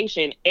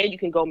certification, and you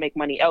can go make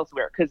money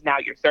elsewhere because now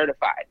you're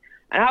certified.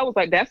 And I was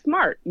like, that's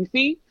smart. You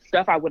see,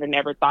 stuff I would have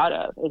never thought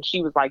of. And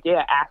she was like,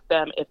 yeah, ask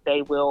them if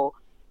they will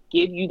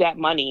give you that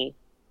money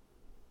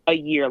a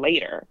year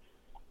later.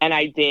 And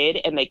I did,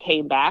 and they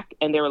came back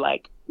and they were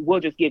like, we'll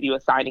just give you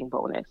a signing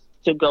bonus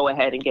to go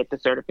ahead and get the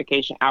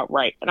certification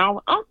outright. And I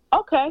was, oh,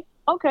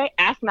 okay.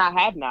 Ask not,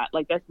 have not.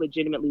 Like, that's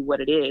legitimately what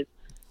it is.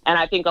 And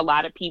I think a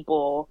lot of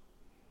people,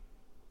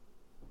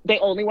 they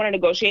only want to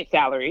negotiate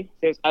salary.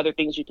 There's other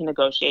things you can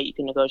negotiate. You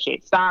can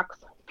negotiate stocks,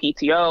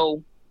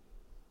 PTO,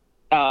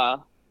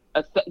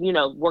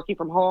 working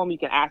from home. You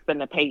can ask them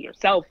to pay your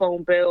cell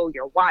phone bill,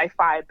 your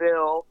Wi-Fi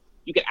bill.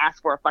 You can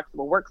ask for a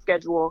flexible work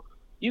schedule.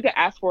 You can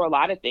ask for a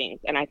lot of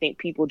things. And I think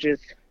people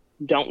just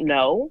don't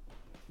know.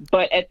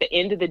 But at the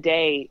end of the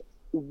day,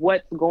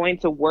 what's going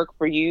to work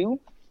for you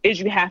is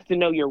you have to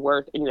know your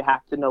worth and you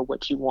have to know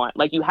what you want.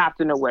 Like, you have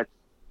to know what's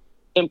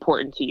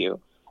important to you.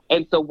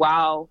 And so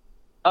while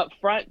up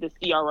front, the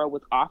CRO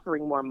was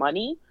offering more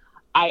money,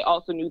 I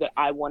also knew that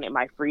I wanted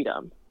my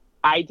freedom.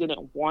 I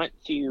didn't want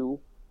to,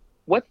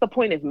 what's the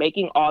point of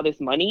making all this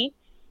money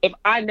if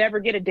I never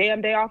get a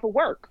damn day off of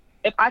work?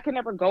 If I can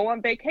never go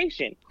on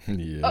vacation?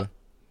 Yeah.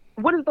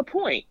 What is the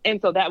point?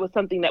 And so that was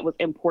something that was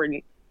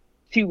important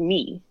to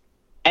me.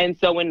 And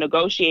so in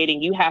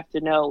negotiating, you have to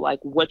know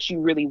like what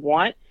you really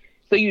want.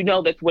 So you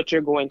know that's what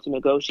you're going to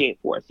negotiate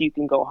for. So you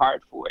can go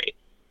hard for it.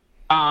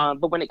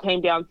 But when it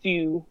came down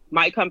to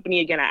my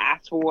company, again, I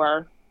asked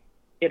for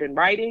it in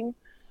writing.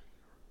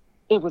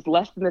 It was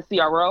less than the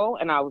CRO.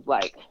 And I was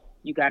like,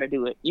 you got to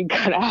do it. You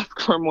got to ask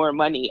for more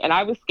money. And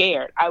I was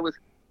scared. I was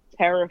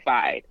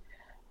terrified.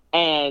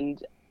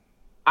 And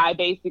I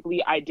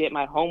did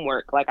my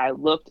homework. Like, I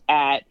looked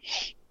at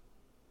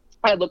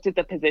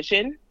the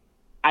position.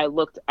 I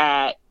looked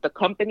at the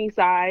company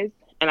size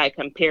and I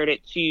compared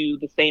it to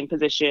the same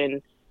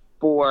position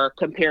for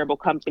comparable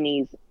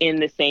companies in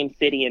the same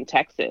city in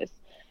Texas.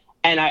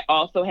 And I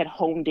also had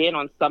honed in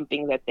on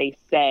something that they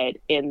said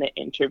in the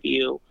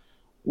interview.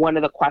 One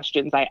of the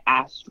questions I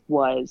asked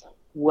was,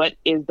 what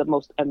is the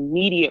most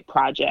immediate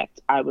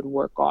project I would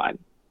work on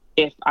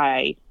if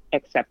I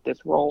accept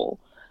this role?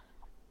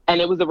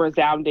 And it was a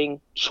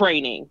resounding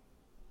training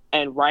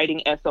and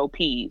writing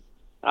SOPs.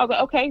 I was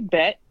like, okay,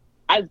 bet.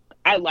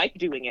 I like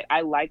doing it.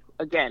 I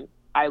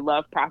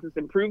love process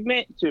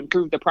improvement. To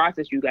improve the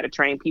process, you got to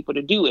train people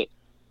to do it.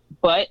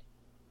 But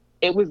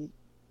it was,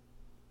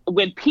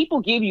 when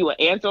people give you an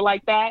answer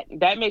like that,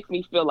 that makes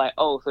me feel like,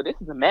 oh, so this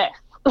is a mess.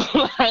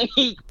 Like,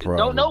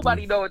 don't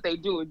nobody know what they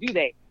do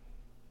they?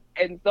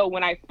 And so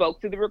when I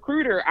spoke to the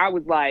recruiter, I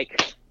was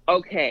like,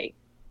 okay,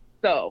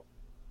 so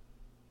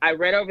I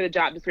read over the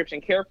job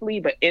description carefully,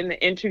 but in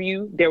the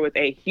interview, there was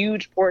a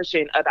huge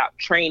portion about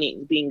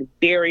training being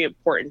very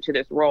important to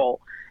this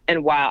role.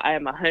 And while I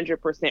am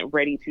 100%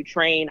 ready to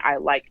train, I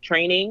like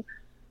training,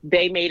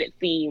 they made it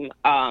seem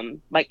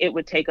like it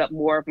would take up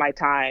more of my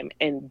time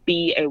and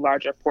be a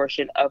larger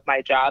portion of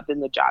my job than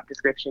the job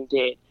description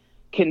did.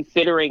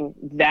 Considering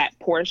that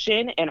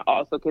portion and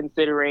also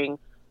considering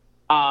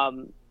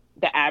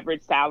the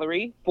average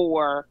salary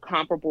for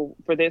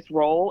this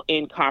role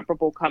in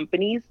comparable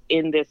companies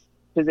in this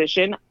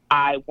position,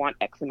 I want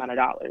X amount of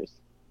dollars.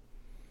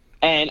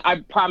 And I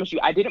promise you,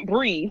 I didn't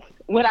breathe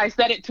when I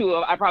said it to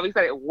him. I probably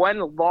said it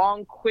one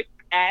long, quick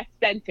ass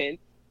sentence.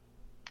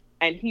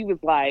 And he was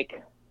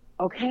like,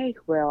 okay,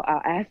 well,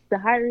 I'll ask the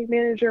hiring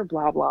manager,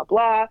 blah, blah,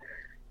 blah.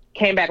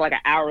 Came back like an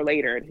hour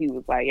later and he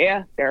was like,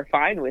 yeah, they're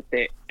fine with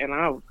it. And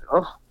I was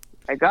like, oh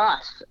my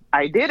gosh,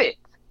 I did it.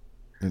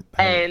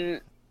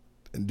 And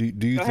do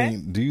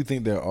you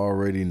think they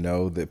already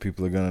know that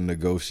people are going to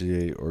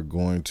negotiate or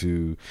going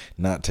to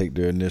not take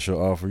their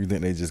initial offer? You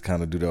think they just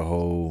kind of do the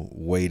whole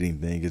waiting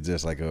thing? It's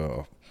just like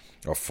a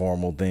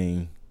formal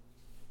thing?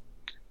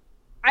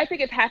 I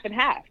think it's half and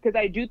half, because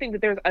I do think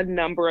that there's a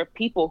number of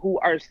people who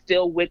are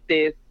still with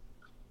this.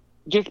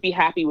 Just be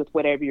happy with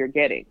whatever you're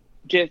getting.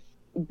 Just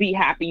be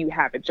happy you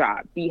have a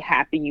job. Be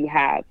happy you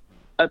have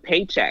a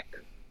paycheck.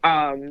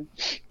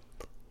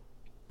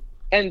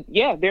 And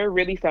yeah, there are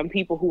really some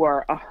people who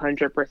are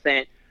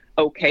 100%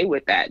 okay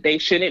with that. They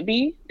shouldn't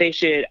be. They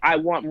should. I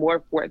want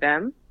more for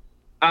them.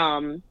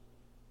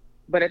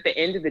 But at the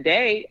end of the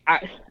day,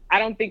 I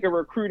don't think a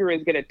recruiter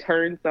is going to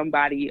turn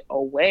somebody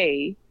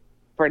away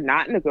for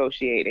not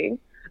negotiating.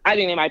 I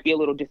think they might be a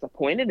little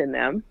disappointed in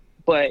them,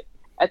 but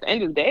at the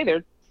end of the day,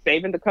 they're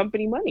saving the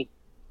company money.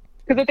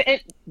 Because at the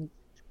end,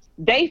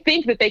 they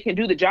think that they can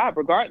do the job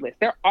regardless.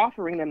 They're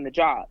offering them the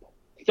job.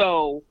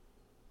 So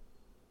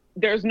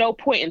there's no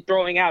point in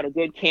throwing out a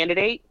good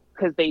candidate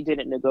because they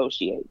didn't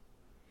negotiate.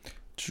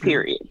 True.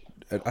 Period.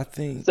 I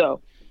think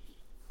so.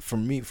 For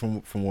me,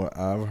 from what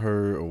I've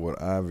heard or what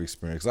I've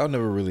experienced, I've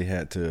never really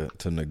had to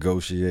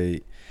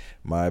negotiate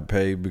my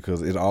pay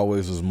because it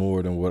always was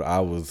more than what I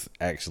was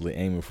actually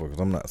aiming for. Because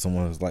I'm not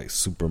someone who's like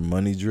super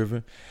money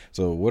driven.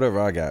 So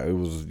whatever I got, it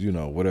was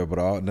whatever.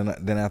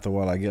 But then after a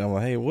while, I'm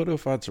like, hey, what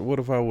if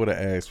I would have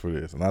asked for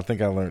this? And I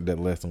think I learned that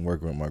lesson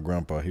working with my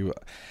grandpa.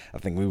 I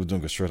think we were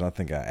doing construction. I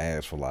think I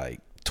asked for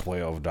like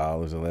 $12,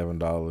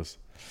 $11,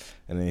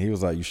 and then he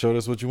was like, "You sure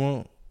that's what you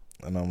want?"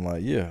 And I'm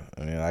like, yeah.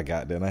 And I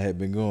got that and I had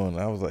been going.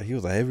 He was like, have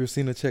you ever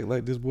seen a check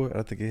like this, boy?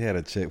 I think he had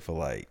a check for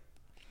like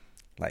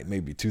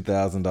maybe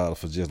 $2,000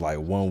 for just like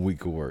 1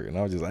 week of work. And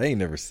I was just like, I ain't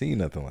never seen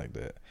nothing like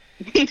that.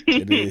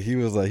 And then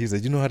he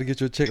said, you know how to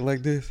get your check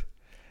like this?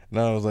 And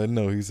I was like,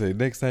 no. He said,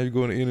 next time you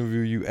go in an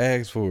interview, you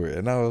ask for it.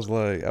 And I was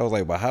like,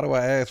 but how do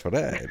I ask for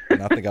that?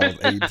 And I think I was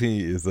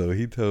 18. And so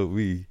he told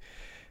me.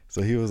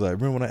 So he was like,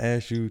 remember when I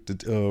asked you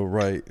to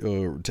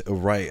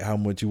write how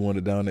much you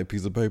wanted down that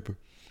piece of paper?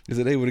 He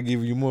said, they would have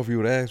given you more if you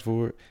would have asked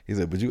for it. He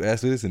said, but you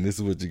asked for this and this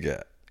is what you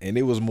got. And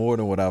it was more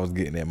than what I was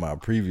getting at my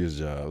previous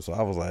job. So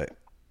I was like,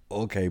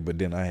 okay, but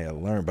then I had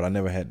learned, but I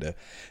never had to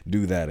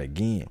do that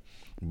again.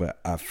 But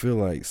I feel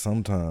like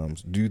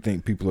sometimes, do you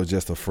think people are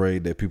just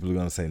afraid that people are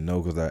going to say no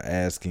because they're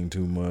asking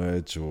too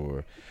much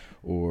or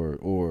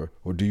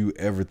do you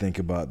ever think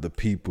about the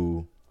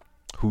people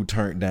who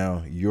turned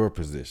down your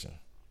position?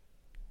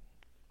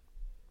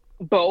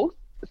 Both.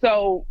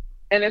 So,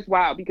 and it's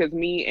wild because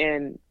me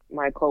and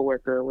my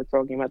coworker were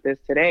talking about this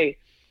today.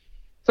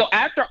 So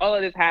after all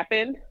of this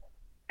happened,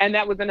 and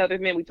that was another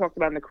thing we talked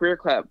about in the career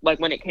club, like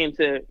when it came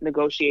to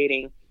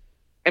negotiating,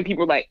 and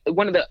people were like,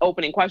 one of the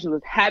opening questions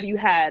was, have you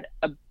had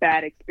a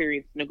bad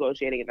experience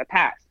negotiating in the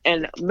past?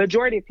 And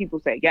majority of people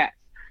say yes.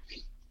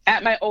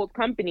 At my old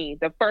company,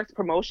 the first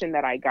promotion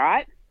that I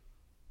got,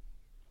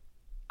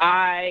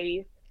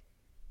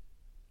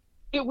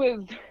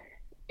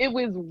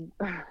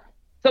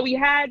 so we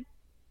had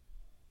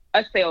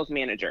a sales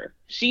manager.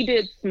 She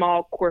did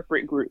small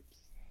corporate groups.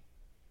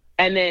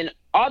 And then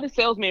all the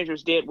sales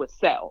managers did was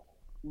sell.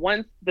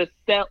 Once the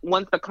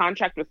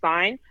contract was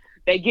signed,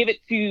 they give it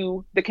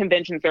to the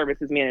convention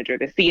services manager,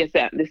 the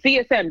CSM. The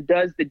CSM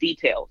does the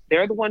details.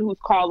 They're the one who's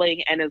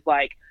calling and is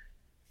like,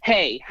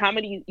 hey, how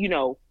many,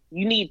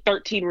 You need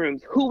 13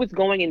 rooms. Who is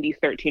going in these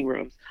 13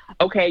 rooms?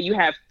 Okay, you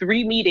have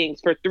 3 meetings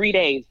for 3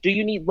 days. Do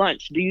you need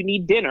lunch? Do you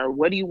need dinner?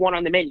 What do you want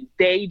on the menu?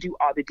 They do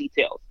all the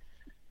details.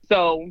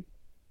 So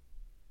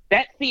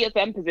that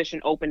CSM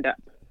position opened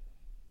up,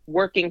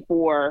 working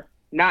for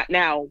not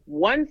now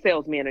one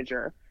sales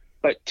manager,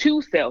 but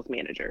two sales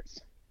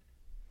managers.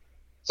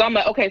 So I'm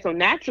like, okay, so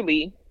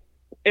naturally,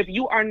 if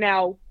you are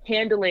now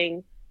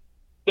handling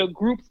the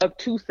groups of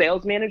two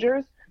sales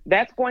managers,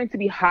 that's going to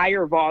be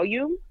higher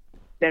volume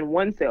than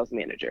one sales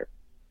manager.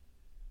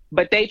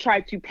 But they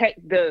tried to pay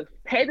the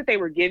pay that they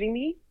were giving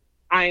me,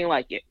 I ain't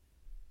like it.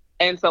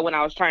 And so when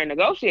I was trying to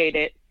negotiate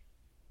it,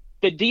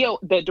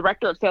 the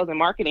director of sales and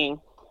marketing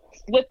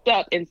slipped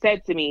up and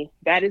said to me,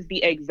 that is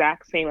the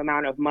exact same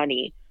amount of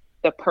money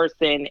the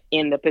person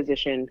in the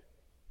position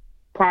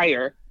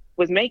prior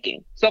was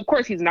making. So of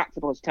course he's not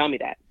supposed to tell me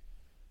that.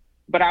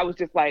 But I was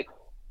just like,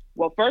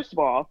 well, first of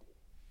all,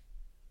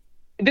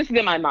 this is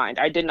in my mind.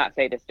 I did not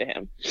say this to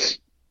him.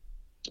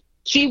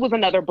 She was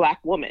another Black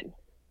woman.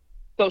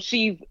 So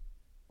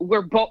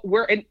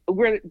we're in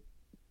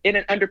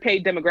an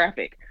underpaid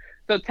demographic.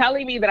 So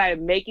telling me that I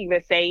am making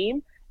the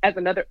same as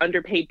another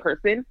underpaid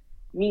person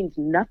means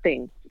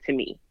nothing to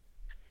me.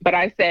 But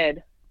I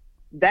said,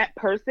 that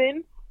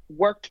person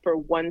worked for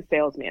one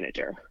sales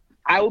manager.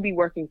 I will be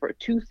working for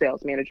two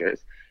sales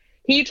managers.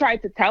 He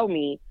tried to tell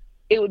me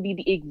it would be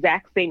the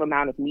exact same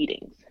amount of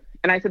meetings.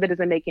 And I said, that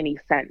doesn't make any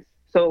sense.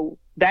 So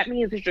that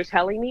means that you're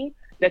telling me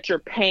that you're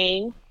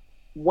paying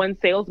one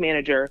sales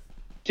manager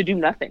to do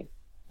nothing.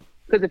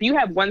 Because if you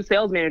have one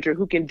sales manager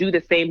who can do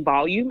the same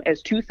volume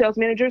as two sales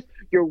managers,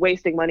 you're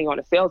wasting money on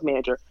a sales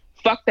manager.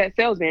 Fuck that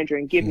sales manager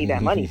and give me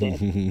that money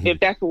then, if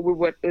that's what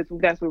we're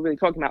really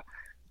talking about.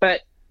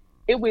 But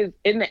it was,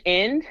 in the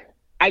end,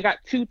 I got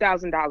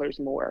 $2,000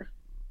 more.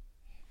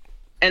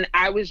 And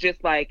I was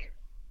just like,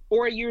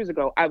 4 years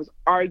ago, I was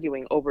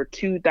arguing over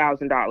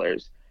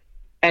 $2,000.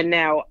 And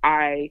now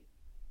I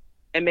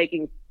am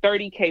making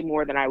 $30K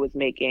more than I was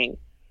making.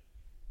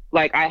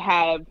 Like, I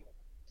have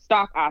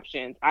stock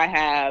options. I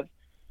have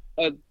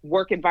a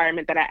work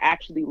environment that I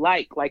actually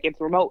like it's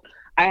remote.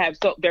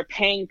 So they're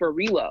paying for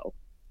reload.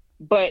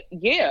 But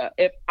yeah,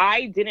 if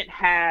I didn't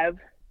have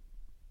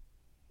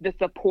the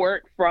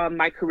support from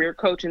my career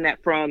coach and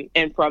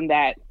from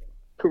that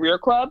career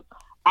club,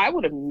 I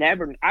wouldn't have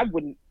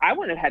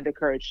had the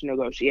courage to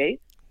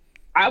negotiate.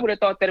 I would have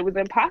thought that it was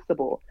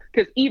impossible.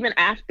 Because even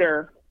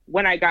after,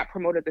 when I got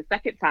promoted the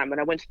second time, when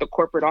I went to the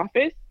corporate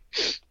office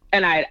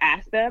and I had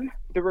asked them,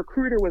 the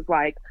recruiter was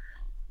like,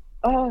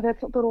 oh,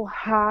 that's a little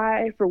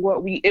high for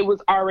it was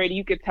already,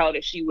 you could tell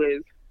that she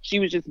was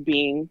just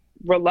being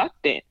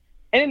reluctant.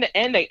 And in the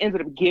end, they ended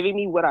up giving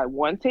me what I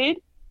wanted.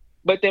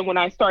 But then when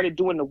I started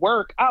doing the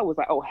work, I was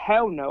like, oh,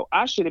 hell no,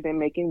 I should have been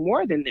making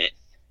more than this.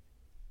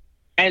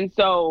 And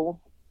so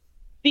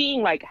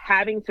seeing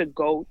having to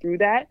go through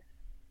that,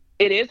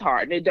 it is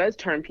hard. And it does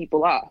turn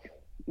people off,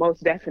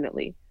 most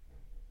definitely.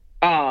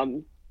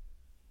 But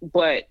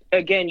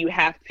again, you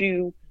have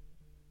to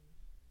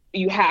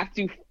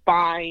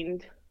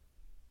find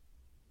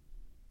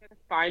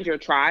your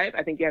tribe.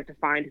 I think you have to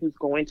find who's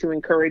going to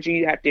encourage you.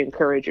 You have to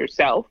encourage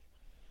yourself,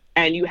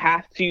 and you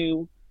have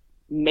to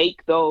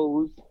make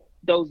those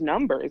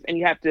numbers, and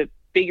you have to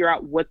figure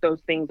out what those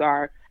things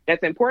are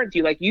that's important to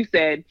you. Like you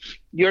said,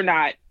 you're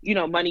not,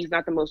 money's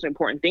not the most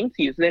important thing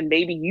to you. So then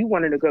maybe you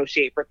want to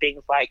negotiate for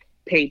things like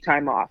paid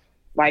time off,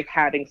 like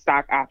having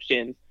stock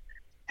options,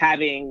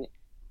 having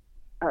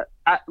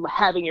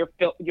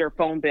your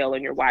phone bill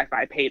and your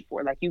Wi-Fi paid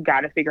for. Like, you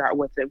got to figure out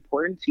what's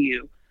important to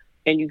you,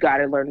 and you got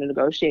to learn to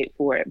negotiate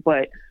for it.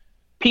 But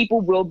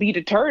people will be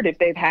deterred if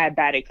they've had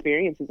bad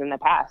experiences in the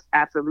past.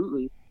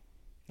 Absolutely.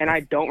 And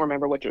I don't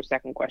remember what your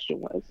second question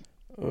was.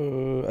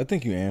 I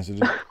think you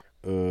answered it.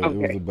 Okay.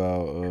 It was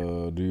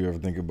about, do you ever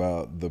think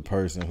about the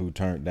person who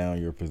turned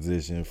down your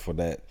position for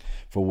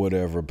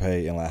whatever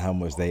pay, and how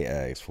much they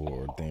asked for,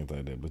 or things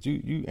like that. But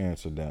you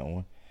answered that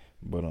one.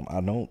 But I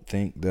don't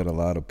think that a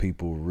lot of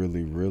people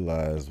really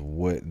realize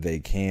what they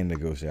can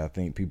negotiate. I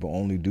think people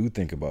only do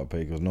think about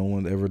pay because no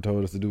one ever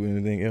told us to do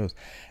anything else.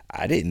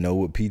 I didn't know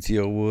what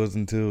PTO was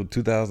until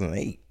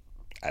 2008.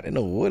 I didn't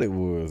know what it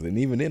was. And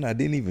even then, I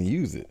didn't even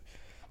use it.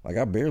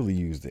 I barely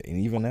used it. And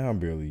even now, I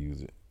barely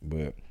use it.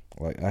 But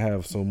I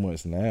have so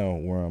much now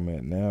where I'm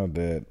at now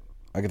that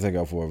I can take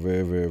out for a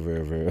very, very,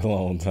 very, very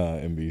long time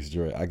and be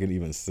straight. I can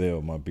even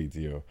sell my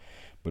PTO.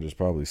 But it's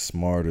probably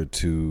smarter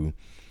to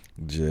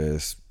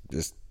just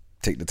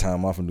take the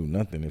time off and do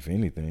nothing, if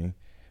anything.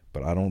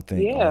 But I don't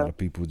think a lot of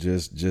people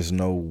just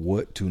know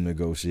what to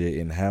negotiate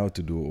and how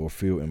to do it, or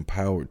feel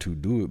empowered to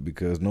do it,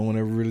 because no one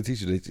ever really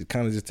teaches you. They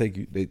kind of just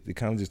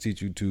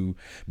teach you to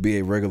be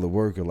a regular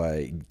worker,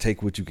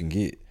 take what you can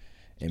get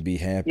and be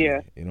happy.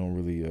 Yeah. They don't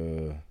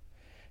really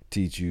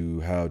teach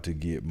you how to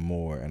get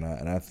more. And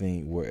I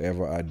think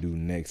wherever I do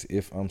next,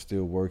 if I'm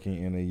still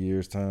working in a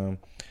year's time,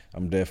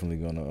 I'm definitely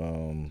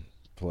gonna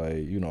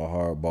play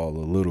hardball a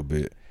little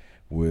bit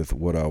with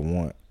what I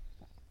want,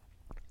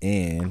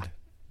 and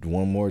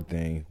one more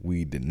thing.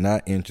 We did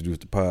not introduce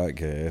the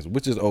podcast,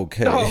 which is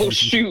okay. Oh,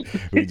 shoot.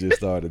 We just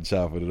started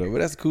chopping it up. But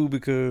that's cool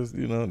because,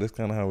 that's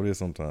kind of how it is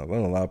sometimes. I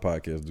know a lot of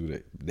podcasts do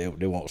that.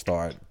 They won't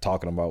start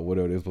talking about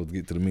whatever they're supposed to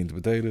get to the meat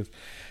and potatoes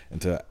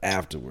until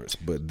afterwards.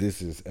 But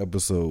this is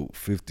episode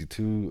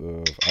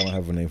 52 of I Don't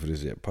Have a Name for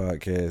This Yet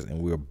podcast.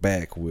 And we're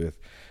back with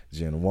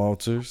Jen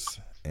Walters.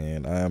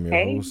 And I am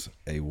your host,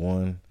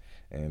 A1.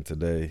 And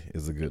today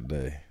is a good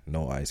day.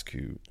 No Ice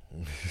Cube.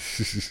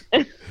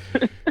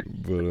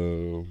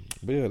 but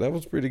yeah, that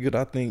was pretty good.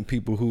 I think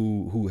people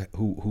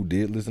who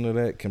did listen to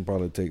that can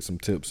probably take some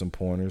tips and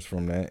pointers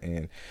from that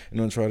and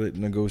try to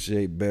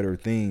negotiate better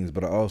things.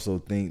 But I also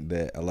think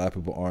that a lot of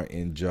people aren't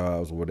in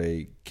jobs where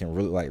they can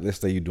really, like, let's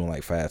say you're doing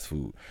like fast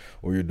food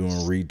or you're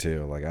doing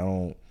retail. Like, I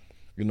don't,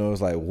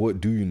 it's like,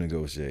 what do you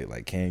negotiate?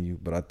 Like, can you?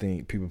 But I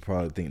think people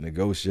probably think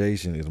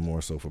negotiation is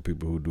more so for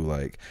people who do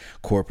like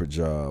corporate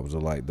jobs or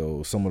like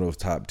some of those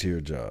top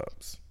tier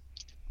jobs.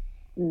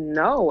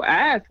 No,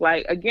 ask.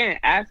 Like, again,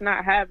 ask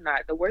not, have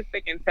not. The worst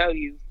they can tell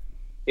you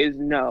is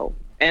no.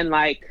 And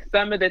like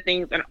some of the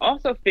things, and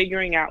also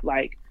figuring out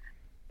like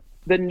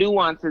the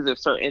nuances of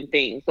certain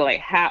things. So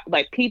like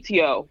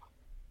PTO,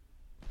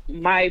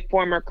 my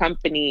former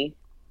company,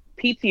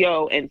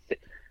 PTO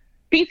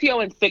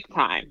and sick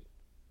time.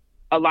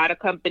 A lot of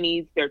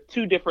companies, they're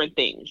two different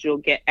things. You'll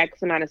get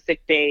X amount of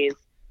sick days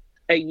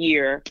a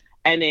year,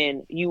 and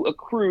then you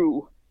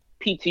accrue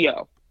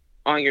PTO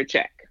on your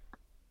check.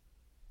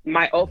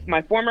 My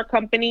former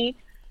company,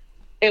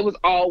 it was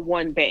all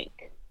one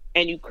bank,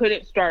 and you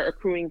couldn't start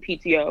accruing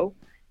PTO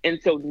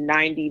until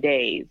 90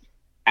 days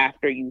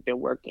after you've been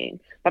working.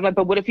 I'm like,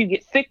 but what if you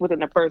get sick within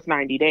the first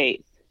 90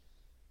 days?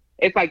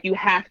 It's like you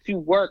have to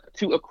work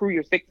to accrue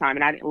your sick time,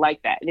 and I didn't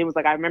like that. And it was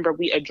like, I remember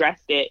we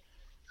addressed it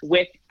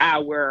with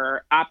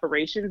our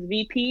operations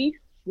VP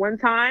one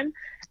time,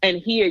 and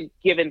he had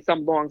given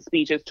some long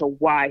speech as to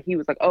why. He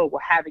was like, oh,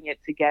 well, having it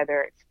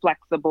together, it's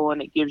flexible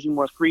and it gives you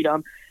more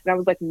freedom. And I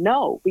was like,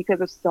 no, because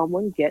if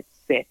someone gets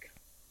sick,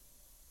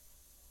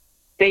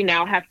 they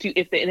now have to,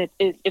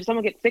 if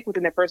someone gets sick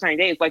within their first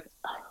 90 days, like,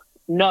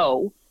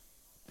 no,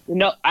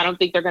 I don't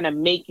think they're going to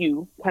make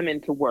you come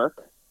into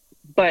work,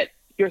 but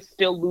you're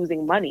still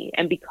losing money.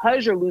 And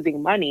because you're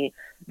losing money,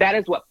 that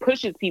is what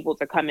pushes people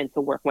to come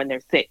into work when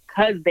they're sick,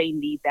 because they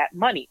need that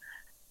money.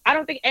 I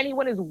don't think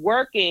anyone is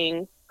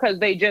working because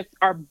they just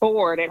are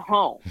bored at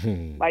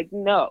home. Like,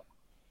 no.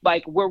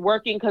 Like, we're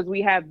working because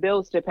we have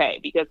bills to pay,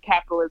 because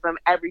capitalism,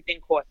 everything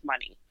costs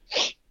money.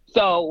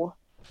 So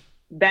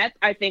that's,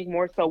 I think,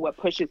 more so what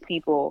pushes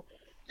people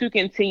to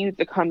continue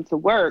to come to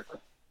work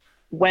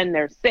when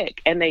they're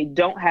sick and they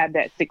don't have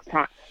that sick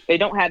time. They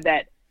don't have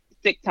that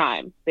sick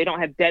time. They don't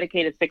have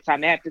dedicated sick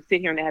time. They have to sit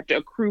here and they have to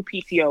accrue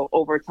PTO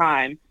over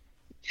time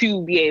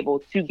to be able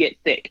to get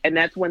sick. And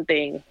that's one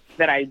thing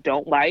that I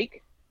don't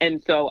like.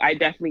 And so I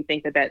definitely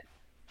think that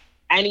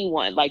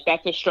anyone, like,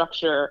 that's a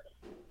structure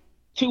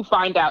to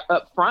find out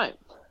up front.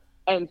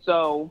 And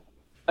so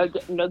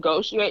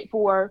negotiate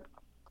for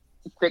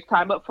sick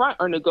time up front,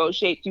 or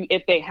negotiate to,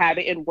 if they have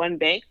it in one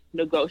bank,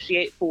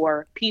 negotiate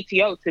for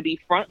PTO to be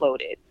front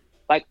loaded.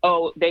 Like,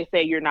 oh, they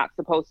say you're not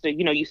supposed to,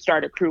 you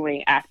start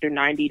accruing after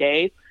 90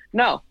 days.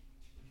 No,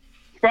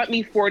 front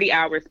me 40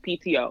 hours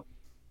PTO.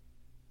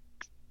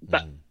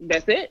 But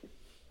that's it.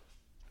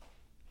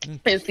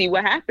 And see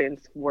what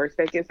happens. Worst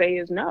they can say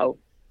is no.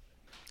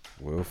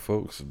 Well,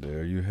 folks,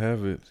 there you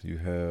have it. You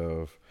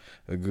have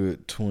a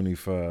good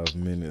 25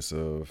 minutes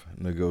of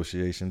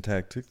negotiation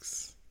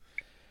tactics.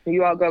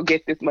 You all go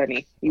get this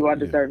money. You all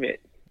deserve it.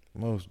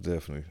 Most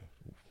definitely.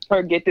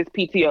 Or get this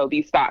PTO,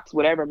 these stocks,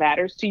 whatever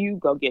matters to you,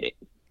 go get it.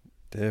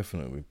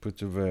 Definitely.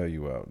 Put your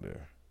value out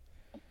there.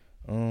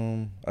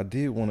 I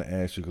did want to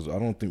ask you, because I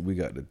don't think we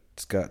got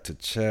to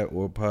chat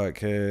or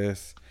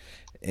podcast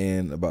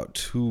in about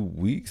 2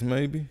 weeks,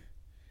 maybe.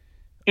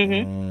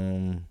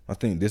 I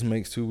think this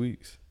makes 2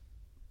 weeks.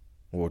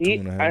 Or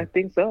 2.5. I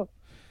think so.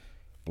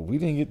 But we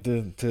didn't get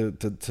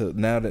to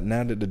now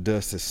that the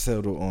dust has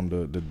settled on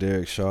the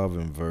Derek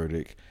Chauvin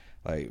verdict,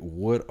 like,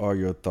 what are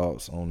your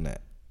thoughts on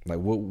that? Like,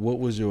 what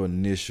was your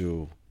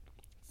initial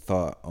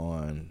thought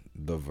on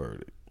the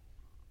verdict?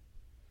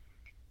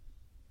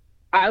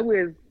 I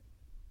was,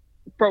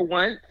 for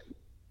once,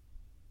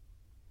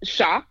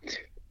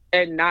 shocked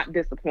and not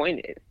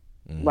disappointed.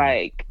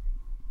 Like,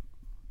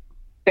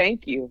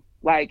 thank you.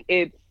 Like,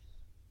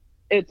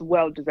 it's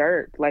well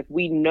deserved. Like,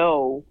 we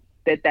know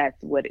that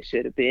that's what it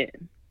should have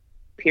been.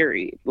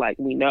 Period. Like,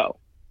 we know.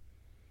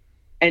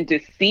 And to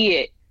see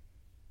it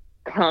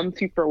come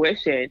to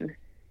fruition,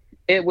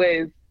 it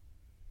was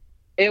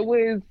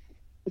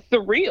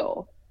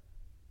surreal,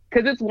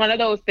 because it's one of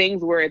those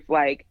things where it's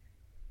like,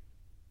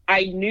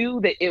 I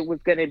knew that it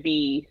was going to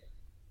be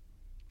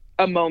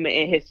a moment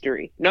in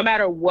history, no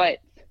matter what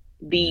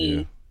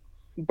the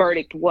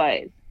verdict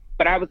was.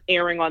 But I was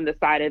erring on the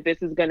side of,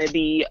 this is going to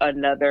be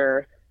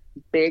another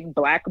big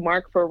black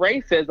mark for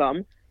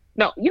racism.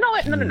 No, you know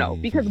what? No.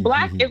 Because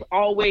black is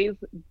always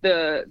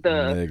the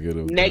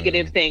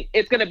negative thing.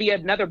 It's going to be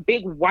another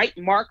big white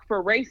mark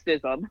for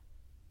racism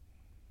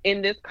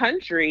in this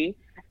country.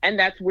 And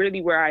that's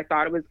really where I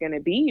thought it was going to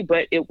be,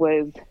 but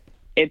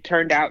it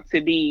turned out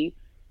to be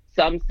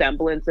some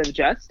semblance of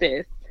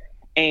justice.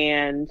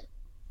 And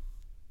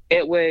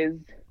it was,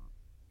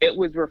 it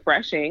was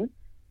refreshing.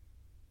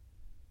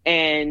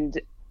 And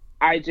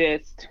I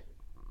just,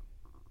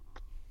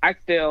 I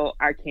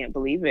can't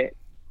believe it.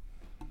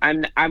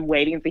 I'm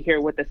waiting to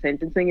hear what the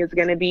sentencing is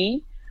going to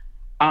be.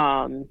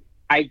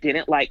 I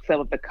didn't like some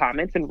of the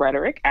comments and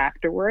rhetoric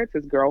afterwards.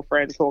 His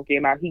girlfriend told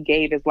him out he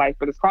gave his life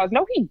for this cause.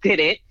 No, he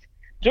didn't.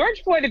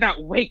 George Floyd did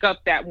not wake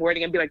up that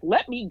morning and be like,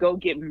 let me go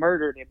get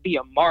murdered and be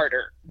a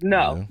martyr.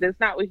 No, Yeah. that's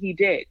not what he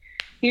did.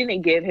 He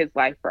didn't give his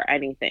life for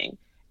anything.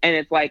 And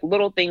it's like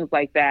little things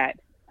like that,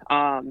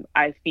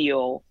 I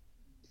feel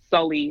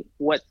sully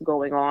what's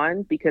going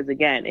on, because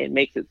again, it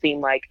makes it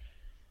seem like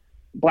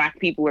Black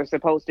people are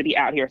supposed to be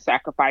out here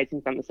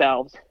sacrificing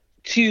themselves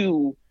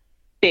to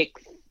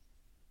fix,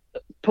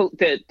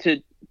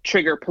 to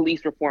trigger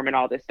police reform and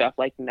all this stuff.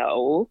 Like,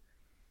 no,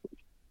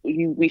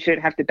 we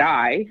shouldn't have to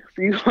die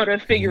for you to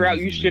figure out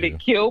you Yeah.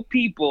 shouldn't kill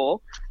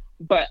people.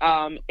 But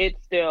it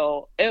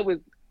was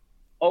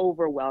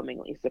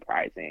overwhelmingly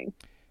surprising.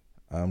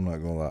 I'm not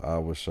gonna lie, I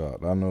was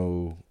shocked.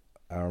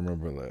 I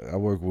remember, like, I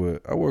work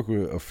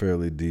with a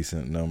fairly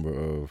decent number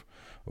of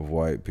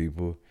white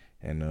people,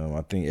 and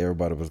I think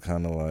everybody was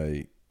kind of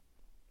like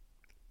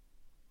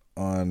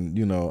on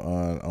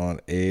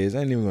edge.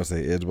 I ain't even gonna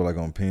say edge, but like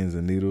on pins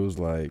and needles.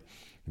 Like,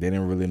 they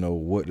didn't really know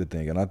what to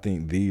think. And I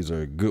think these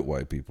are good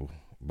white people,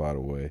 by the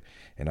way.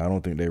 And I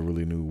don't think they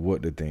really knew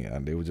what to think.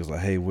 And they were just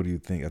like, "Hey, what do you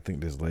think?" I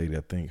think this lady,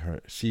 I think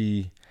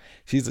she's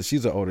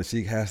an older.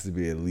 She has to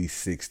be at least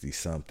 60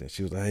 something.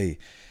 She was like,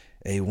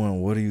 "Hey,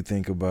 one, what do you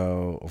think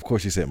about?" Of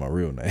course, she said my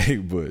real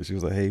name, but she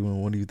was like, "Hey,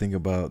 one, what do you think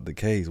about the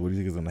case? What do you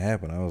think is gonna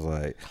happen?" I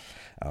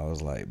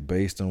was like,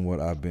 based on what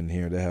I've been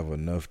hearing, they have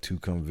enough to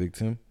convict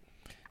him,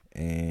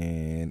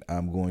 and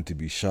I'm going to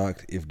be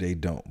shocked if they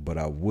don't, but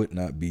I would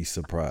not be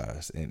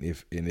surprised. And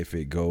if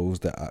it goes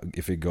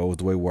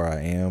the way where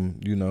I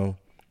am,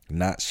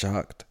 not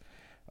shocked,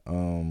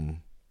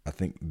 I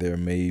think there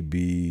may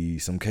be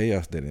some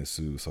chaos that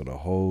ensues. So the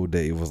whole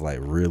day it was like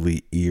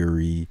really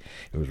eerie.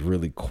 It was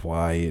really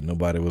quiet.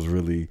 Nobody was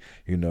really,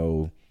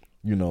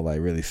 like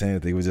really saying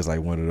anything. It was just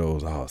like one of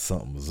those, oh,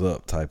 something was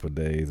up type of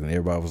days. And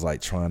everybody was like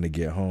trying to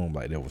get home.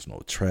 Like, there was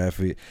no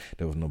traffic.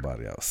 There was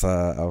nobody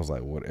outside. I was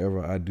like,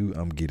 whatever I do,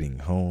 I'm getting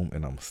home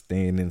and I'm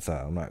staying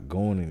inside. I'm not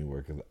going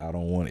anywhere, because I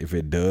don't want, if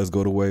it does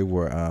go the way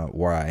where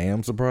I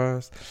am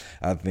surprised,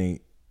 I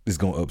think it's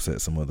going to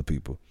upset some other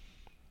people.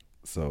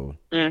 So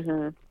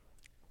I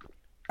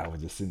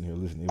was just sitting here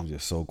listening. It was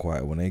just so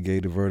quiet. When they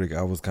gave the verdict,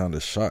 I was kind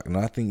of shocked. And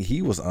I think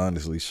he was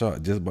honestly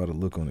shocked just by the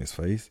look on his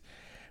face.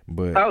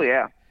 But Oh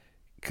yeah.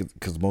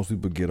 because most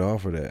people get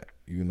off of that,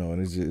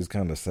 and it's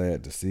kind of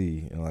sad to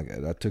see. And like,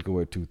 I took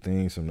away two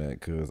things from that,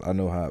 because I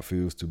know how it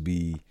feels to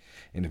be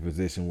in a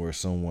position where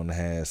someone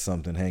has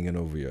something hanging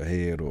over your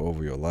head or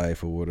over your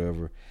life or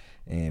whatever.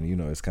 And,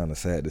 it's kind of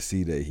sad to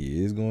see that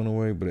he is going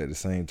away. But at the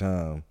same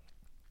time,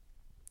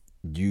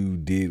 you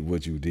did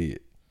what you did.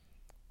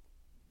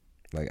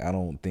 Like, I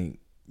don't think,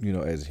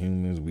 as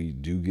humans, we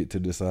do get to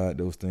decide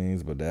those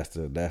things, but that's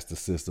the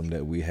system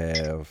that we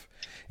have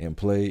in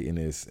play, and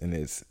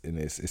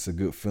it's a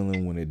good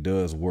feeling when it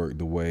does work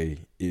the way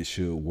it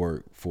should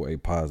work for a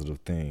positive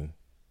thing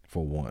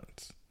for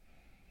once.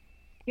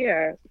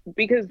 Yeah,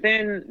 because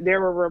then there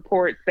were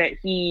reports that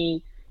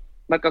he,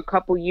 like a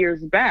couple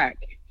years back,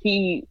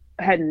 he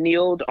had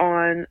kneeled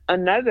on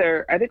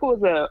another. I think it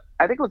was a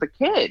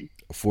kid.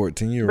 A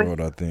 14-year-old But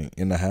old, I think,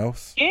 in the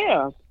house.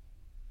 yeah,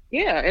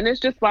 yeah, and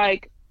it's just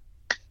like,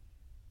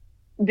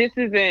 this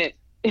isn't.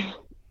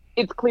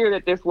 It's clear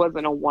that this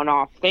wasn't a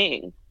one-off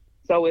thing.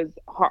 So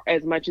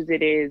as much as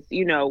it is,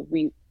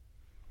 we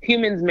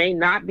humans may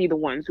not be the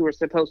ones who are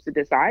supposed to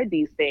decide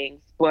these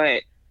things,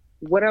 but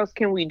what else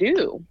can we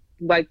do?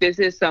 Like, this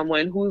is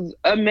someone who's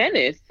a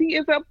menace. He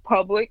is a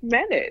public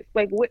menace.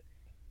 Like, what?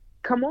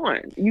 Come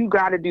on, you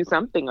got to do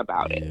something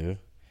about it. Yeah,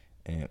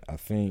 and I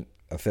think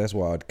that's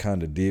why I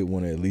kind of did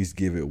want to at least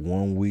give it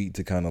 1 week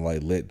to kind of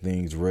like let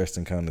things rest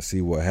and kind of see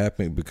what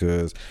happened,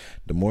 because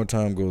the more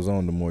time goes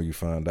on, the more you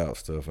find out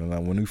stuff. And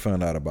like, when you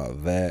find out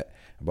about the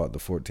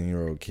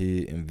 14-year-old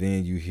kid, and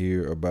then you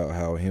hear about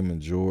how him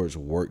and George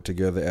worked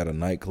together at a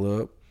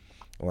nightclub,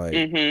 like,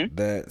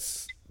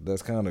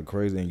 that's kind of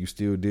crazy. And you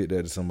still did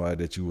that to somebody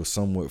that you were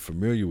somewhat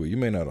familiar with. You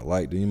may not have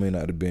liked him, you may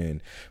not have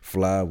been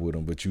fly with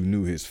him, but you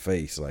knew his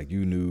face. Like,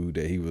 you knew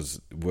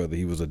that whether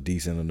he was a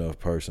decent enough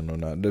person or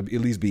not, to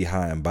at least be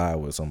high and by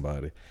with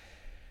somebody.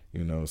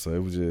 So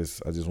it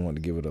was I just wanted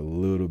to give it a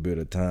little bit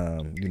of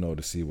time,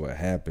 to see what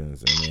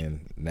happens. And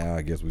then now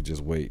I guess we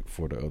just wait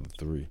for the other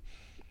three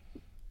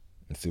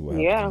and see what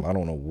happens. Yeah, I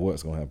don't know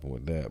what's going to happen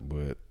with that,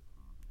 but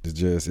it's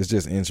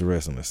just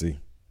interesting to see.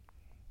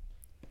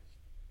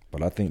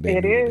 But I think they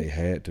it knew that is. they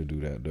had to do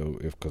that, though.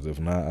 Because if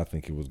not, I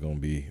think it was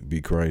going to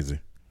be crazy.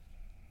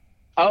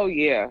 Oh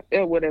yeah,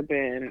 it would have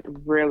been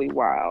really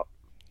wild.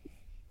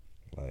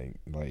 Like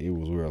it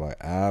was weird.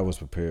 Like, I was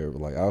prepared.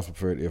 Like, I was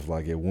prepared if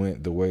like it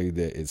went the way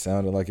that it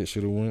sounded like it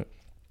should have went,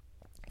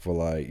 for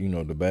like, you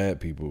know, the bad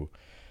people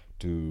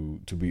to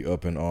be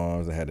up in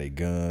arms and have their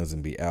guns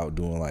and be out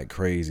doing like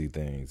crazy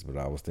things. But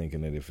I was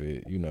thinking that if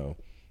it, you know,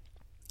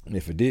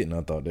 if it didn't,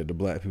 I thought that the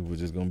black people were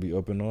just gonna be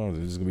up in arms.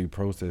 They're just gonna be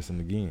protesting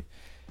again.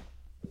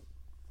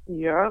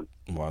 Yep.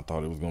 Well, I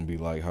thought it was gonna be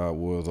like how it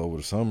was over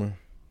the summer.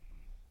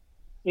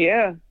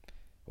 Yeah.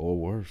 Or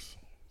worse.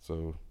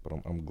 So, but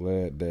I'm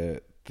glad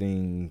that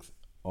things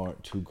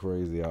aren't too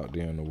crazy out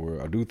there in the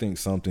world. I do think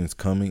something's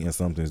coming and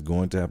something's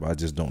going to happen. I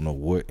just don't know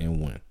what and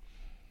when.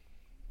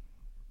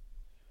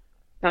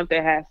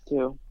 Something has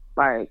to.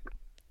 Like,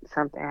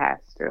 something has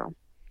to.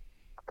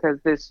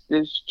 Because this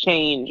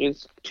change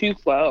is too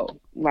slow.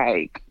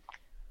 Like,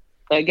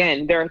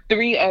 again, there are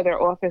 3 other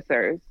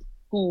officers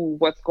who,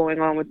 what's going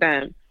on with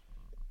them?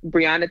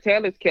 Breonna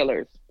Taylor's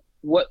killers.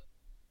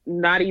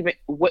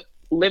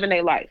 Living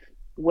their life.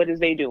 What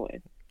is they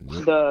doing?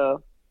 The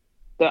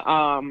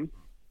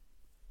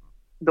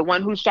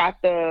one who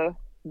shot the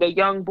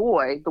young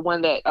boy, the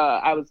one that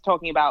I was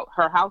talking about,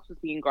 her house was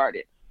being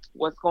guarded.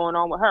 What's going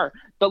on with her?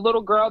 The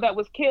little girl that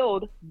was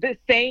killed the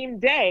same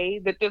day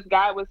that this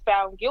guy was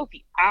found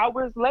guilty,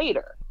 hours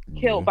later,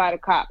 killed by the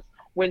cops,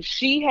 when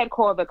she had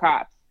called the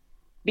cops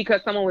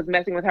because someone was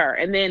messing with her.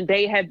 And then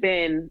they had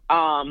been,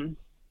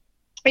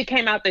 it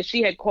came out that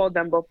she had called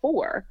them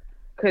before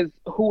because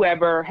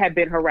whoever had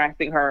been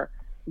harassing her,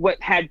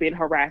 had been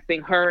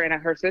harassing her and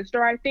her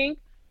sister, I think,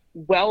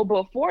 well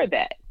before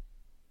that.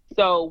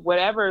 So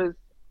whatever's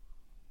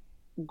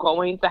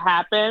going to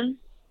happen,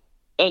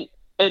 and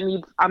it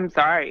needs, I'm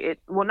sorry.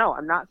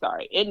 I'm not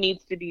sorry. It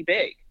needs to be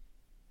big.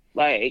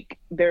 Like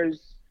they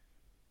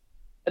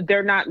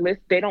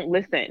don't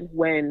listen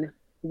when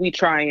we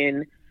try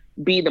and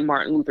be the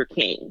Martin Luther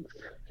Kings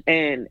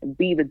and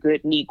be the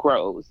good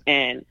Negroes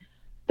and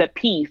the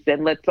peace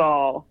and let's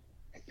all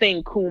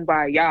sing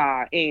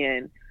Kumbaya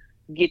and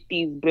get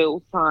these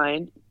bills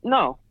signed.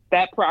 No,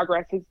 that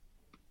progress has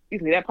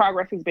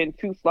been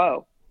too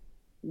slow.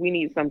 We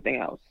need something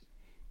else.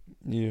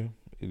 Yeah.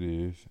 It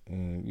is,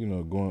 and you know,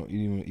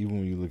 even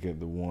when you look at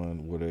the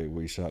one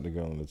where he shot the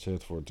girl in the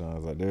chest 4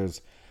 times, like there's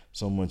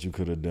so much you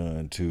could have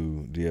done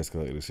to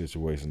de-escalate the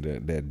situation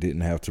that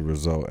didn't have to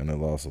result in a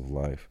loss of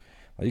life.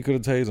 Like you could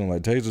have tased them.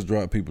 Like tasers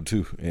drop people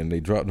too, and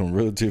they dropped them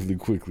relatively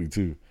quickly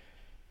too.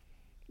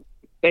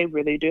 They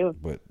really do.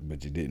 But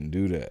you didn't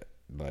do that.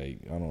 Like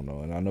I don't know,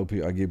 and I know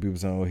I get people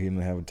saying, "Oh, he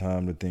didn't have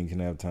time to think, he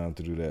didn't have time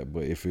to do that."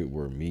 But if it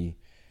were me,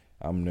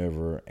 I'm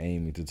never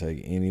aiming to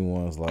take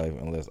anyone's life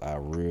unless I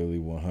really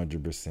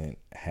 100%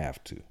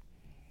 have to.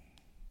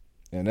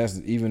 And that's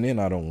even then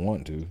I don't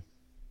want to.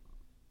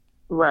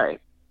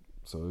 Right.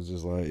 So it's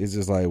just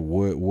like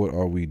what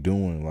are we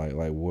doing? Like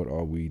what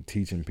are we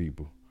teaching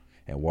people?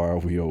 And why are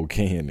we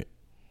okaying it?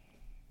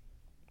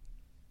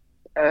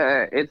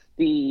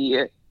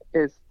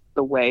 It's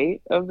the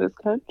way of this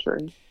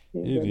country.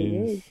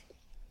 It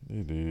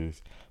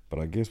is. But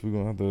I guess we're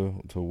going to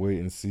have to wait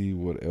and see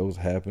what else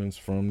happens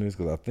from this,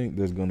 because I think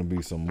there's going to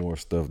be some more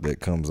stuff that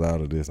comes out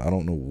of this. I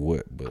don't know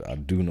what, but I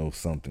do know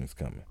something's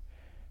coming.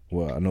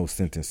 Well, I know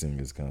sentencing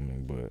is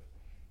coming, but...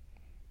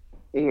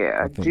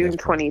 Yeah, June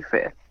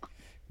 25th.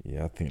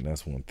 Yeah, I think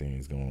that's one thing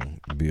is going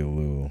to be a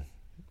little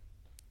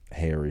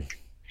hairy.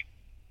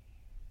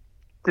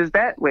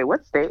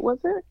 What state was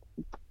it?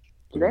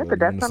 Do they have the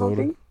death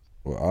penalty?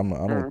 Well, I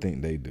don't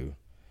think they do.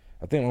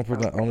 I think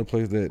the only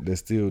place that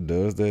still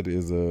does that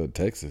is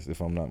Texas,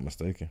 if I'm not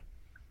mistaken.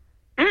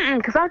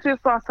 Because I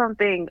just saw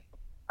something,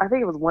 I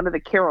think it was one of the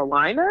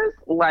Carolinas,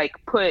 like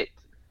put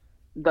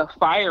the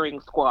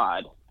firing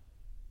squad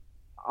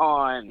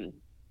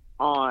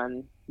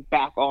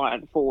back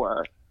on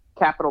for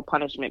capital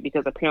punishment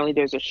because apparently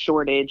there's a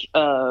shortage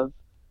of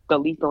the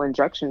lethal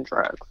injection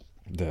drugs.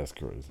 That's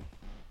crazy.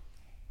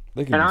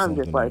 And I'm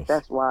just like,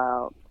 that's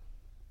wild.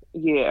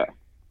 Yeah.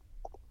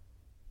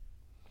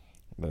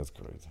 That's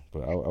crazy, but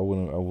I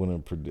wouldn't,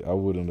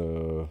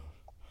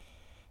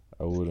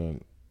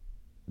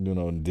 you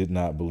know, did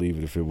not believe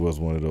it if it was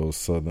one of those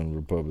Southern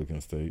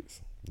Republican states,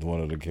 one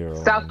of the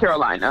Carolinas. South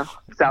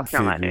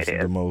Carolina it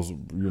is. The most,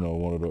 you know,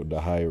 one of the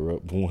higher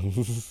up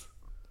ones.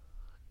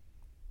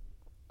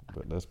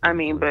 But that's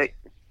crazy. But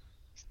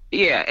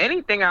yeah,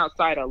 anything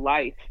outside of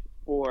life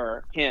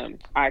for him,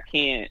 I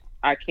can't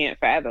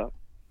fathom.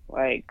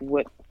 Like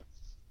what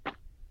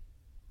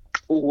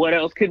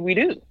else could we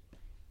do?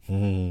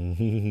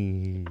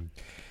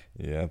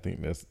 Yeah, I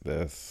think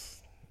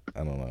that's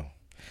I don't know,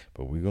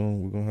 but we're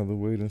gonna have to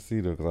wait and see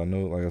though, because I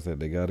know, like I said,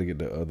 they got to get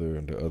the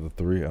other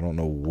 3. I don't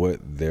know what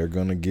they're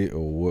gonna get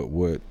or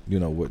what you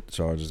know what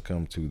charges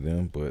come to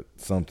them, but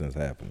something's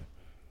happening,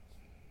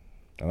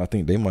 and I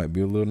think they might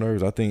be a little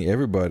nervous. I think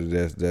everybody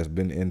that's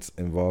been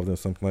involved in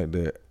something like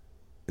that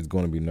is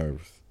going to be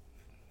nervous.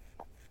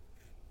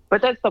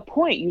 But that's the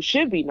point. You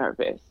should be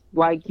nervous.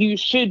 Like you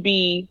should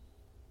be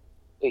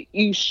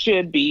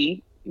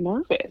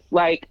nervous.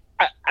 Like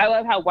I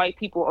love how white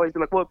people always be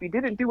like, well, if you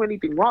didn't do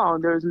anything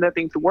wrong, there's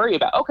nothing to worry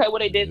about. Okay, well,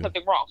 they did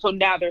something wrong, so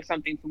now there's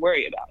something to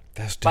worry about.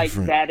 That's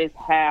different. Like that is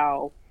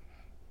how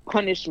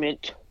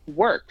punishment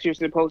works. You're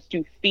supposed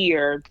to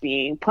fear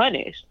being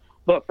punished.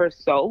 But for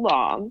so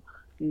long,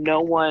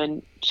 no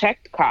one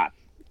checked cops.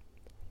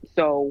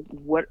 So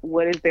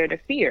what is there to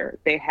fear?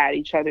 They had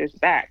each other's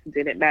back.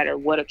 Didn't matter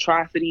what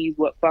atrocities,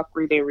 what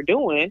fuckery they were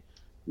doing,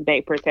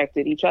 they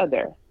protected each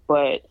other.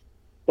 But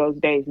those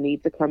days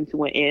need to come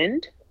to an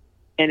end.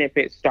 And if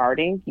it's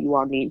starting, you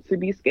all need to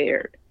be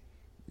scared.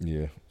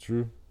 Yeah,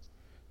 true.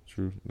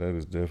 True. That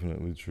is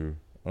definitely true.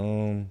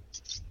 What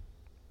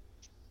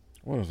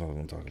else I was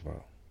gonna talk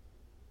about?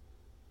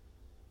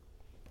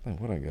 I think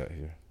what I got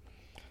here.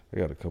 I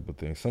got a couple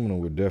things. Some of them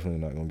we're definitely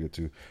not gonna get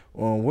to.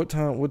 What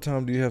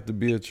time do you have to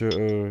be at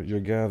your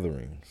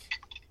gatherings?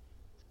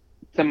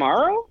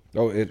 Tomorrow?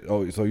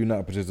 So you're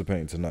not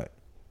participating tonight?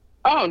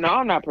 Oh no,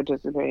 I'm not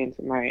participating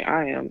tonight.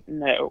 I am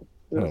no.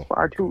 It's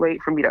far too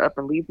late for me to up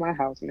and leave my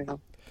house now.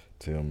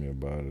 Tell me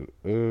about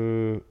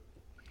it.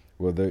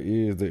 Well, there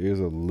is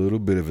a little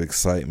bit of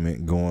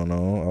excitement going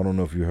on. I don't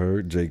know if you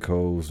heard, J.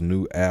 Cole's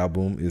new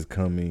album is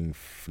coming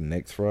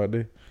next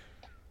Friday.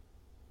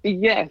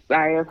 Yes,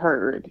 I have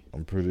heard.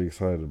 I'm pretty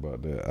excited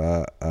about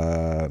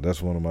that. That's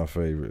one of my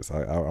favorites.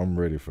 I'm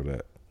ready for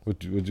that.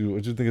 What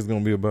you think it's gonna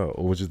be about,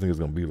 or what you think it's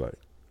gonna be like?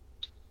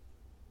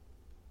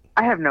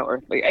 I have no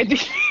earthly idea.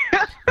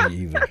 Me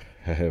either.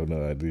 I have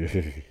no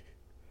idea.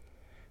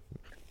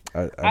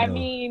 I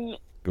mean,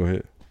 go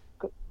ahead.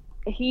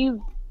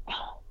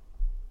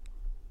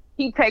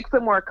 He takes a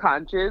more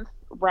conscious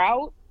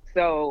route,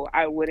 so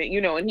I wouldn't,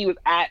 and he was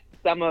at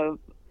some of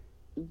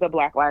the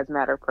Black Lives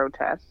Matter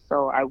protests,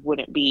 so I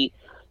wouldn't be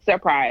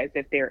surprised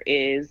if there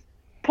is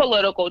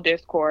political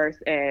discourse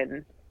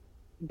and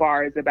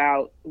bars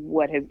about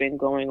what has been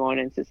going on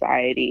in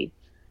society.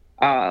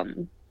 But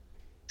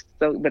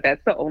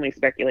that's the only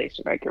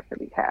speculation I could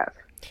really have.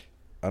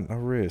 I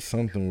read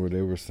something where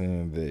they were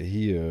saying that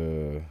he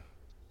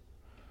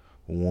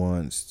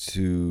wants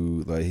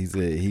to, like, he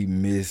said he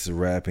missed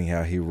rapping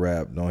how he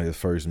rapped on his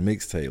first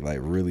mixtape, like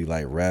really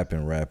like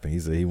rapping. He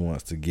said he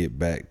wants to get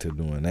back to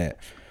doing that.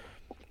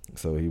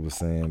 So he was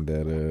saying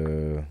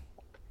that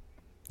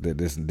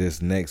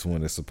this next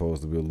one is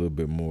supposed to be a little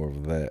bit more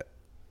of that,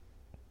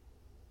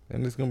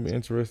 and it's gonna be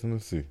interesting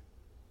to see.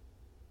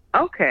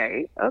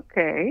 Okay.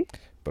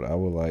 But I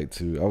would like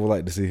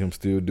to see him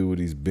still do what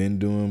he's been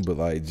doing, but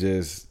like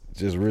just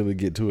really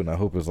get to it. And I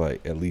hope it's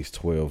like at least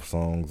 12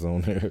 songs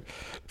on there,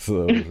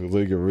 so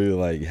we can really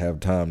like have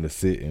time to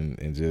sit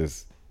and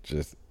just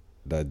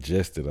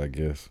digest it, I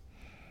guess.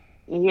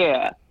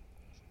 Yeah.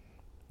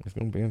 It's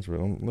gonna be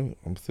interesting.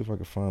 I'm see if I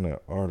can find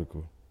that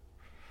article.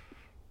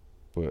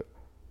 But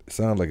it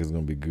sounds like it's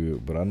gonna be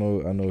good. But I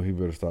know he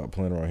better stop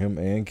playing around. Him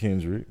and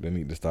Kendrick, they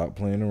need to stop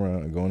playing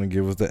around and going and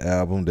give us the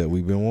album that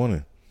we've been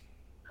wanting.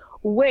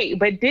 Wait,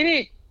 but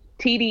didn't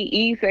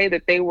TDE say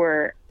that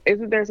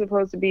isn't there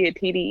supposed to be a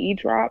TDE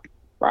drop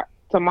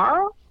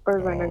tomorrow? Or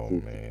is that next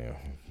week? Man.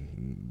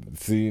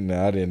 See,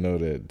 now I didn't know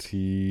that.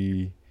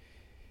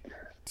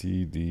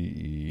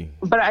 TDE.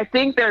 But I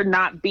think they're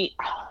not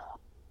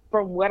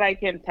from what I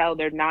can tell,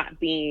 they're not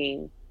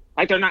saying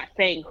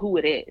who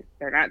it is.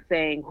 They're not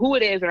saying who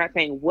it is. They're not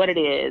saying what it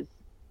is.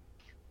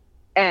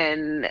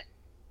 And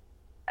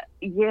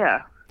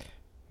yeah.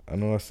 I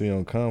know I see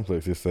on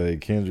Complex it say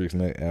Kendrick's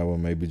next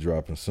album may be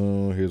dropping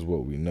soon. Here's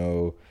what we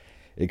know.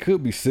 It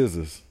could be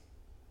Scissors.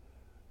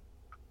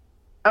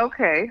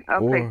 Okay,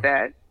 I'll take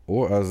that.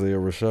 Or Isaiah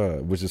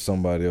Rashad, which is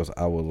somebody else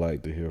I would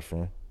like to hear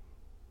from.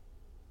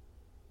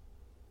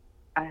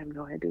 I have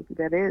no idea who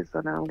that is,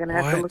 so now I'm gonna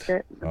have to look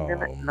at.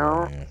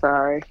 Man.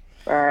 Sorry.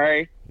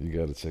 You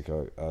got to check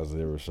out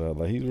Isaiah Rashad.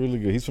 Like, he's really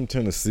good. He's from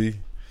Tennessee,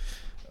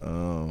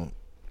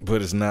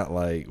 but it's not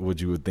like what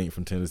you would think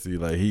from Tennessee.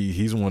 Like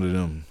he's one of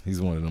them.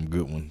 He's one of them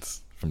good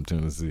ones from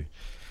Tennessee.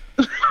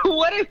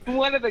 What is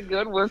one of the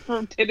good ones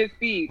from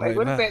Tennessee? Like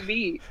what does that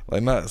mean?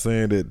 Like, not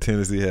saying that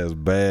Tennessee has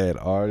bad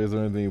artists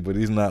or anything, but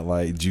he's not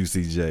like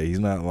Juicy J. He's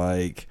not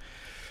like.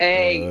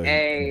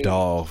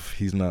 Dolph.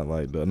 He's not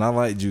like that. Not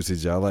like Juicy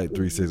J. I like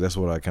 3 6. That's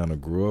what I kind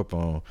of grew up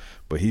on.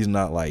 But he's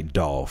not like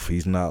Dolph.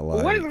 He's not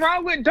like. What is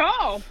wrong with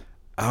Dolph?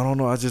 I don't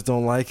know. I just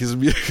don't like his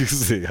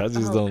music. I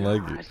just don't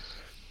like it.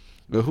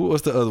 But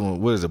what's the other one?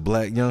 What is it?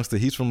 Black Youngster.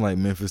 He's from like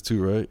Memphis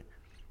too, right?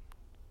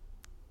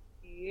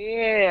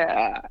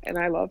 Yeah, and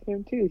I love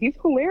him too. He's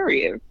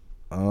hilarious.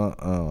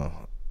 I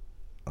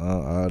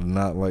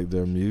not like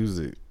their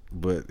music.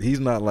 But he's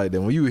not like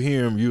that. When you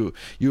hear him, you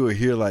will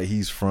hear like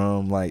he's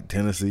from like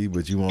Tennessee,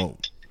 but you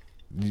won't.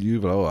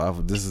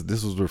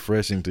 This was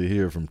refreshing to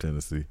hear from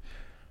Tennessee.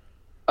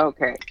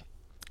 Okay,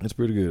 it's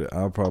pretty good.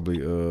 I'll probably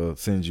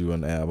send you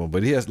an album.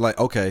 But he has like,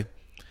 okay,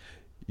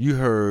 you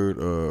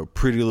heard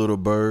 "Pretty Little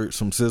Bird"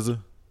 from SZA?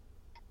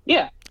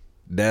 Yeah,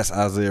 that's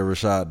Isaiah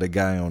Rashad, the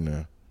guy on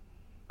there.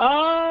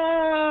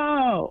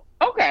 Oh,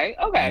 okay.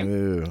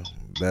 Yeah.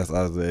 That's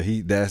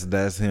Isaiah.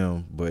 That's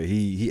him, but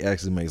he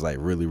actually makes like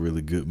really,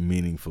 really good,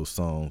 meaningful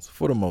songs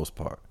for the most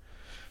part.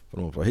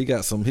 He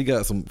got some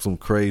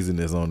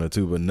craziness on there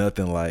too, but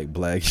nothing like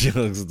Black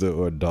Youngster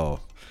or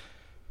Dolph.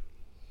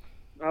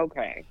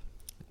 Okay.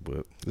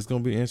 But it's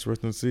gonna be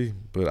interesting to see.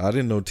 But I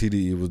didn't know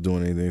TDE was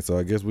doing anything, so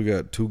I guess we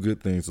got two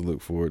good things to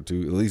look forward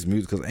to, at least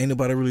music, because ain't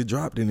nobody really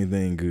dropped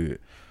anything good.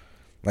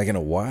 Like in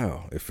a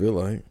while, it feel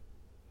like.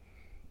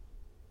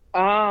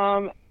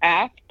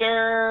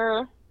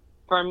 After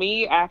for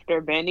me,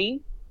 after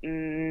Benny,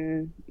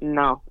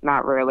 no,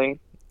 not really.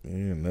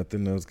 Yeah,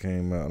 nothing else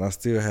came out, and I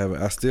still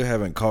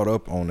haven't caught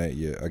up on that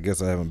yet. I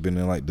guess I haven't been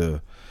in like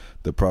the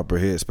proper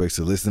headspace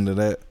to listen to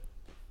that.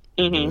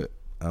 Hmm. But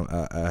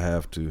I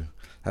have to.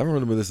 I haven't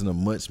really been listening to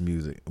much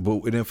music,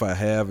 but if I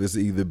have, it's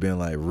either been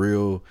like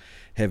real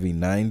heavy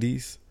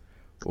 '90s,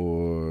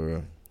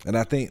 or and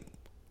I think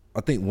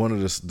one of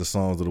the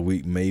songs of the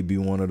week may be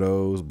one of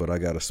those, but I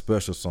got a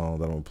special song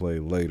that I'm gonna play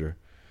later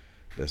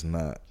that's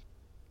not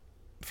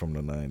from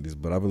the '90s.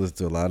 But I've been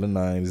listening to a lot of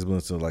 '90s, been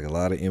listening to like a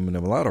lot of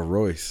Eminem, a lot of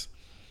Royce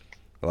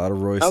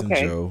and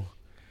Okay. Joe,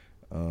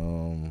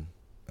 and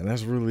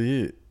that's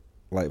really it.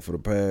 Like for the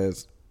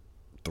past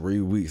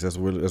 3 weeks, that's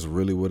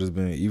really what it's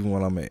been. Even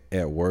when I'm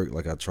at work,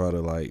 like I try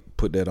to like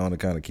put that on to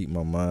kind of keep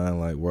my mind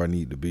like where I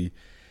need to be.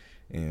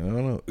 And I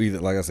don't know, either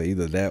like I say,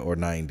 either that or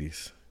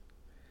 '90s.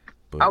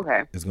 But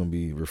Okay. it's gonna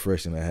be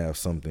refreshing to have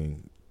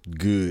something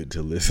good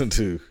to listen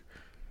to.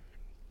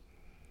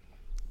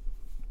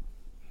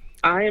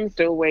 I am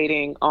still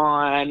waiting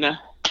on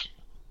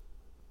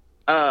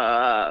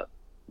uh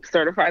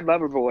Certified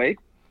Lover Boy.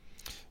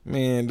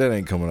 Man, that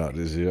ain't coming out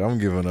this year. I'm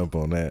giving up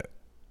on that.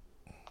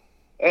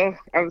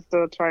 I'm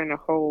still trying to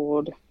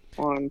hold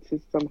on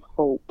to some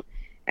hope.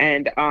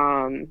 And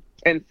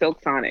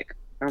Silk Sonic.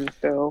 I'm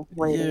still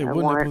waiting. Yeah, I wasn't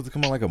that want supposed to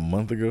come out like a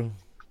month ago?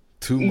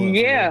 2 months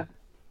Yeah. ago?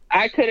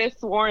 I could have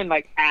sworn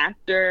like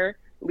after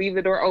Leave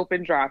the Door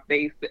Open drop,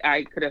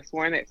 I could have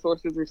sworn that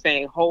sources were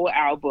saying whole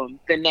album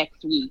the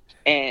next week,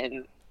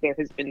 and there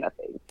has been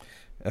nothing.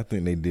 I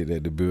think they did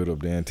that to build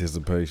up the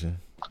anticipation.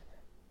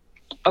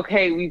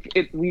 Okay,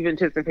 we've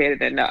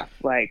anticipated enough.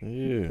 Like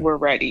Yeah. we're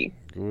ready.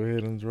 Go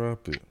ahead and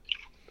drop it.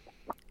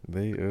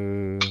 They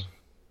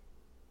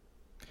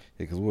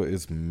because what,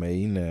 it's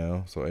May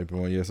now, so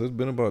April 1, yeah, so it's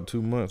been about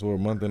 2 months or a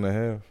month and a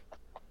half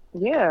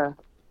Yeah.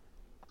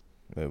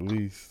 at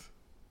least.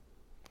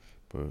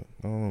 But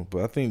I don't know.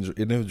 But I think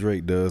if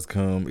Drake does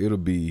come, it'll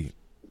be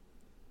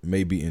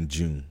maybe in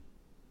June.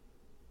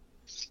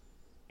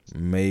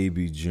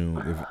 Maybe June,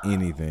 if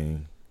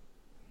anything.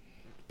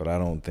 But I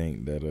don't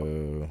think that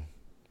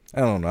I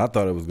don't know. I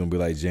thought it was gonna be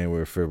like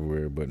January,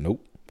 February, but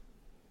nope.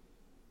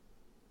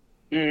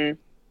 Mm.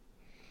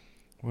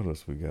 What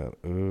else we got?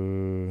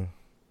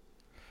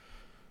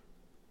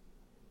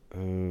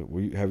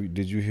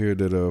 Did you hear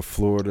that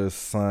Florida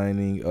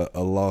signing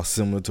a law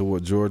similar to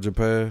what Georgia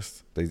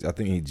passed? I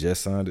think he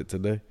just signed it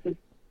today.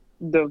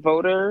 The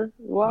voter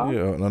law?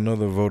 Yeah,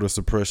 another voter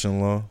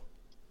suppression law.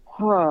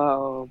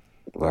 Oh,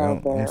 Like I'm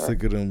brother.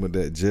 sick of them with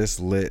that. Just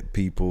let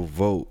people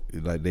vote.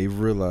 Like they've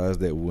realized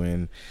that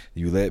when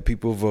you let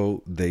people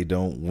vote, they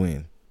don't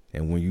win,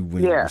 and when you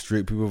Yeah.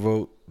 restrict people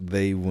vote,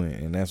 they win,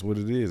 and that's what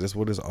it is. That's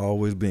what it's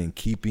always been: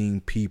 keeping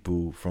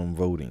people from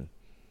voting.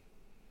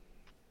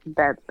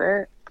 That's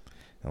it.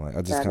 And like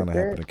I just That kind of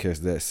is happened to it. catch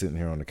that sitting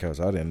here on the couch.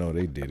 I didn't know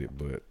they did it,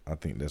 but I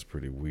think that's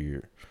pretty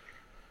weird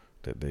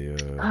that they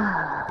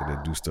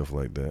do stuff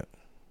like that.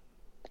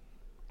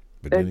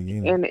 But then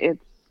again, And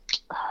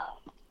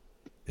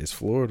it's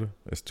Florida.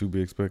 It's to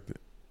be expected.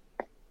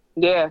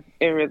 yeah,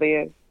 it really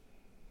is.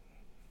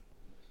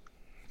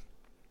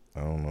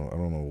 I don't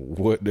know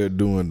what they're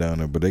doing down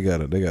there, but they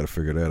gotta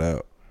figure that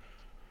out.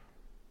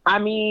 I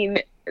mean,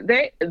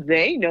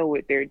 they know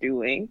what they're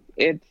doing.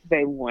 It's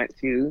they want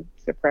to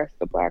suppress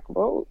the black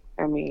vote.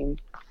 I mean,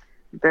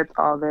 that's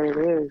all that it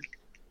is.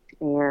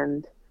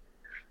 And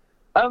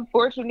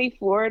unfortunately,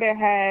 Florida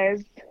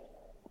has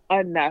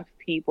enough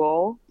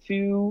people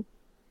to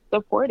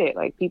support it.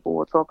 Like people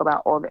will talk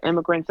about all the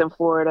immigrants in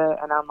Florida,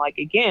 and I'm like,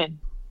 again,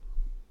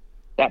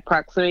 that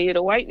proximity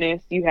to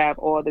whiteness. You have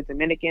all the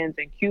Dominicans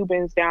and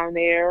Cubans down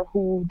there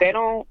who they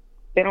don't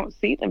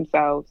see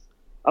themselves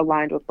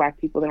aligned with black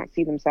people. They don't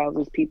see themselves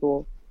as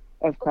people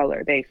of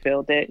color. They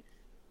feel that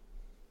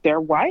they're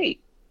white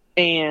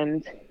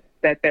and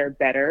that they're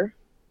better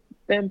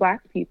than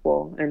black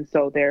people, and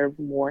so they're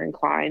more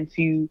inclined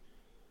to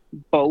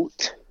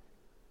vote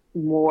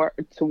more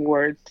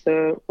towards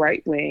the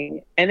right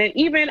wing. And then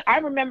even I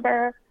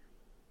remember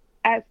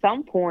at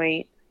some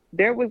point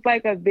there was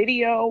like a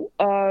video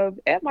of,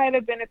 it might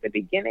have been at the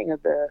beginning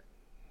of the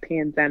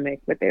pandemic,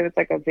 but there was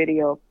like a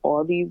video of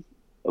all these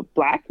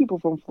black people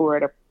from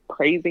Florida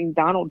praising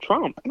Donald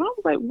Trump. And I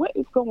was like, what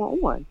is going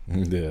on?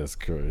 That's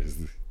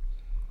crazy.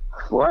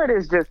 Florida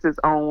is just its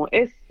own.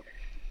 It's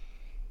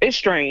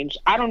strange.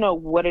 I don't know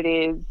what it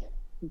is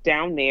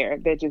down there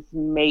that just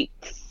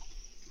makes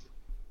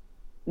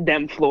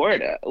them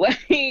Florida. Like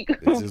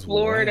It's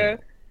Florida. wild.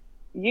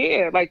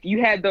 Yeah, like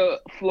you had the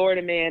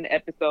Florida Man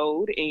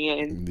episode,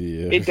 and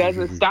Yeah. it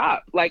doesn't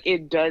stop. Like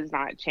it does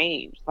not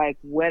change. Like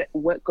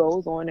what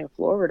goes on in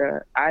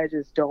Florida, I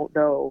just don't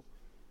know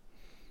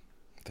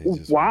They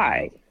just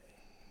why.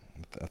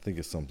 I think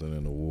it's something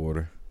in the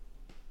water.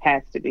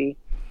 Has to be.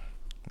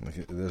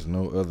 Like, there's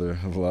no other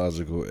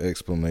logical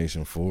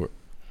explanation for it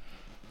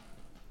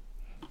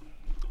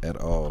at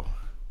all.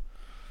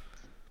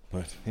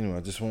 But anyway,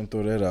 I just want to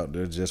throw that out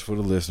there just for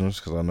the listeners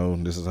because I know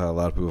this is how a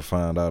lot of people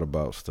find out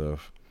about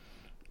stuff.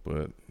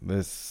 But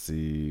let's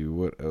see,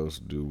 what else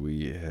do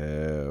we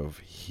have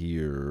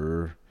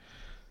here?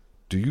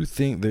 Do you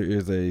think there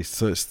is a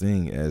such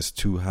thing as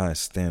too high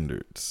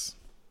standards?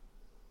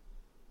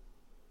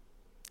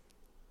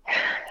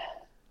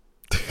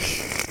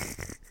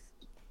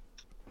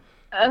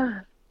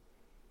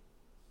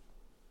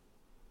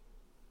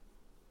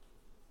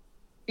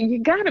 You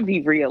gotta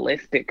be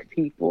realistic,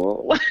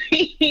 people.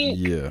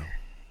 Yeah.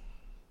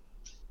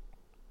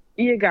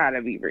 You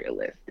gotta be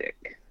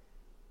realistic.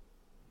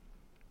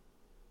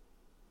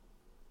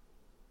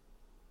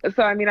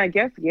 So I mean, I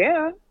guess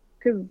yeah,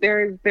 because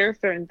there's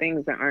certain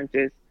things that aren't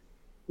just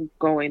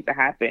going to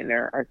happen.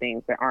 There are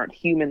things that aren't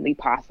humanly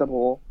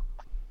possible.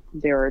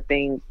 There are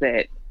things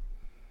that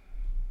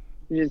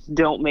just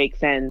don't make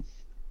sense.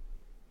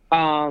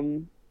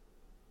 Um,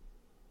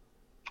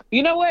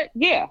 you know what?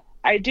 Yeah,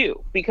 I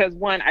do. Because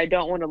one, I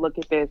don't want to look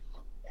at this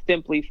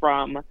simply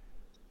from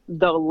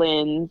the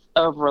lens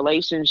of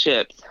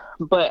relationships,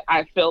 but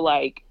I feel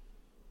like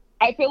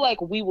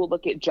we will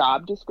look at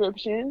job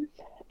descriptions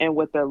and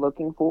what they're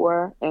looking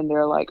for, and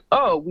they're like,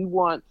 oh, we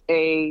want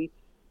a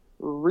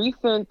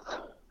recent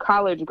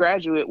college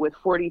graduate with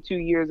 42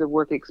 years of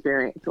work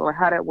experience. Or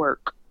how'd that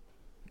work?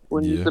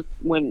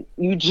 When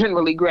you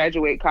generally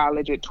graduate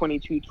college at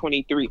 22,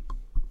 23.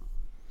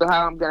 So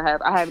how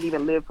I haven't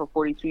even lived for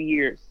 42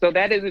 years. So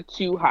that is a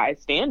too high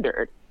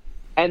standard.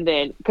 And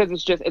then,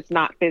 because it's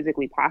not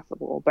physically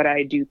possible. But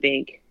I do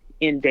think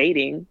in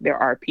dating, there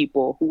are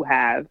people who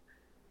have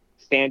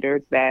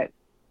standards that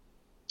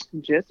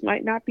just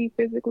might not be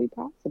physically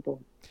possible.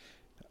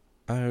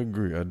 I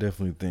agree. I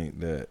definitely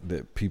think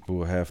that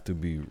people have to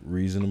be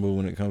reasonable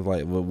when it comes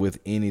with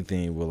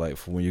anything. But like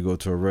when you go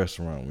to a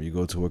restaurant, when you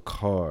go to a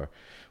car,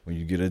 when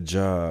you get a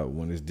job,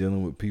 when it's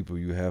dealing with people,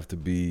 you have to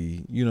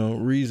be,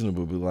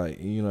 reasonable. But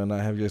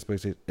not have your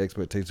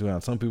expectations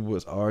around. Some people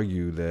would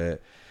argue that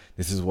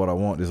this is what I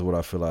want. This is what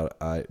I feel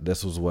like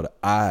this was what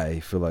I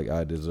feel like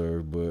I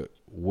deserve. But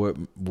what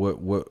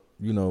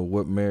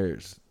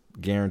marriage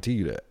guarantee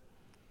you that?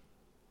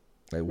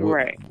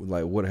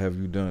 What have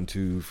you done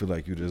to feel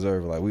like you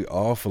deserve? Like, we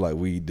all feel like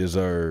we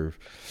deserve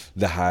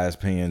the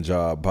highest paying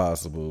job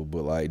possible,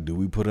 but like, do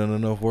we put in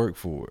enough work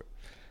for it?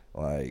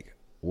 Like,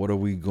 what are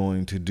we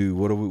going to do?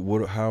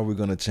 How are we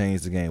going to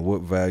change the game?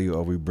 What value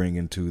are we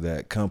bringing to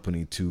that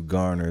company to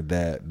garner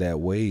that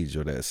wage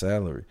or that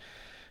salary?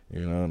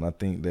 And I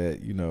think that,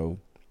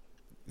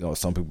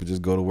 some people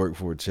just go to work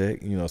for a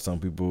check. Some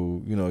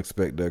people,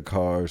 expect their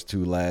cars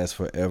to last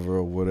forever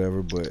or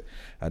whatever, but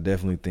I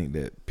definitely think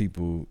that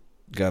people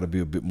got to be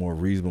a bit more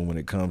reasonable when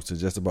it comes to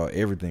just about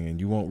everything, and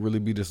you won't really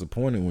be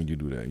disappointed when you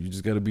do that. You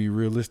just got to be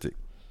realistic.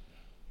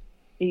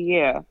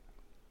 Yeah,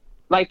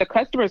 like the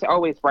customer's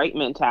always right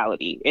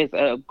mentality is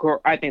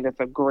I think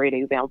that's a great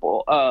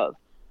example of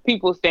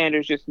people's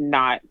standards just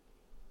not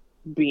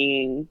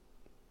being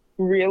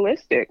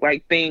realistic.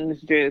 Like, things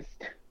just,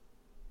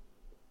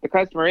 the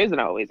customer isn't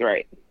always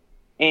right.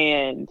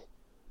 And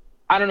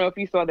I don't know if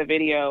you saw the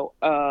video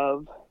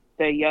of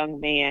the young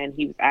man.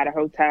 He was at a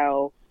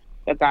hotel.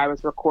 The guy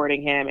was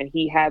recording him, and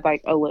he had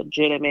like a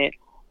legitimate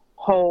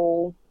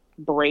whole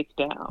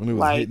breakdown. When he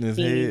was hitting his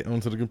head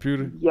onto the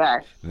computer?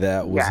 Yes.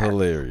 That was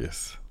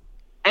hilarious.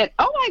 And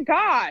oh my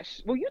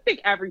gosh. Well, you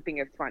think everything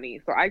is funny,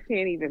 so I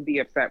can't even be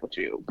upset with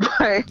you.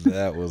 But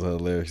that was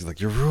hilarious. He's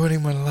like, you're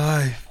ruining my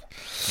life.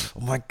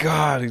 Oh my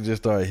God. He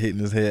just started hitting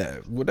his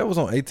head. Well, that was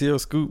on ATL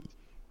Scoop.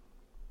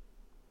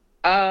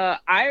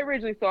 I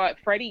originally thought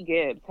Freddie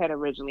Gibbs had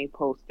originally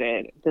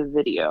posted the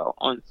video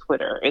on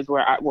Twitter. That's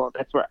where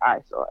I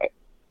saw it.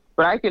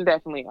 But I can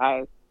definitely,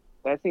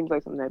 that seems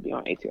like something that'd be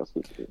on ATL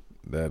Scoop too.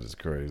 That is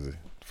crazy.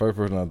 First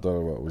person I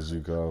thought about was you,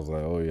 because I was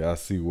like, oh yeah, I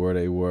see where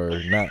they were.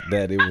 Not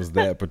that it was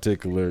that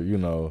particular,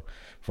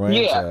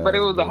 franchise. Yeah, but it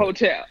was a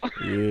hotel.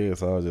 Yeah,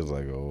 so I was just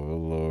like, oh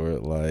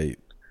Lord, like,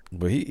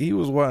 but he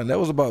was wild. That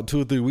was about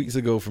 2 or 3 weeks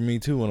ago for me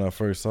too when I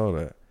first saw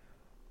that.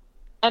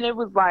 And it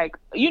was like,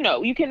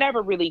 you can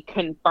never really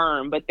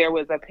confirm, but there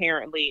was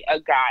apparently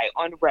a guy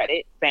on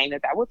Reddit saying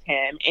that was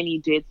him. And he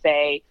did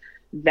say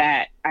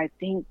that, I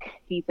think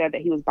he said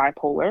that he was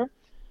bipolar.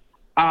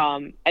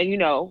 And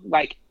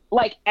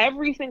like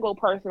every single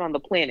person on the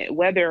planet,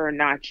 whether or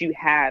not you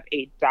have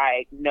a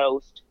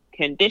diagnosed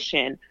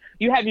condition,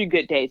 you have your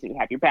good days and you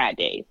have your bad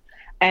days.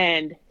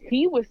 And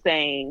he was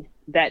saying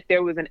that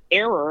there was an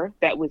error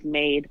that was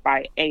made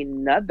by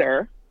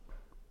another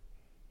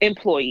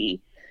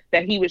employee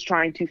that he was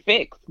trying to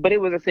fix, but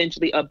it was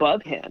essentially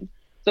above him.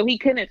 So he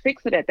couldn't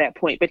fix it at that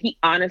point, but he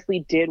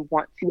honestly did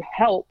want to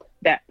help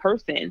that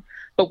person.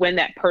 But when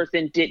that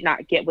person did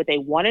not get what they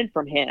wanted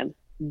from him,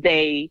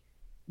 they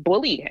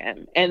bullied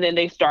him. And then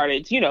they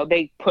started,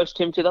 they pushed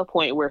him to the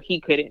point where he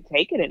couldn't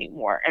take it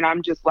anymore. And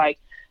I'm just like,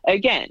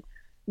 again,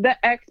 the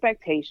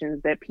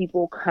expectations that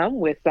people come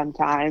with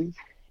sometimes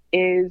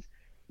is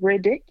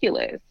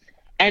ridiculous.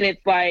 And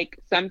it's like,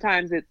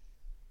 sometimes it's,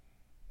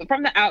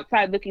 from the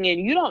outside looking in,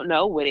 you don't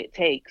know what it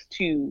takes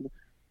to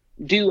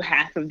do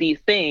half of these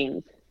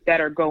things that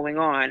are going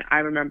on. I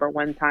remember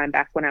one time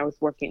back when I was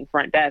working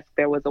front desk,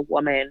 there was a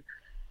woman,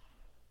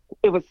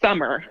 it was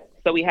summer,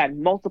 so we had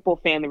multiple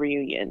family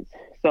reunions.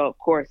 So of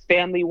course,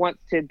 family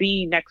wants to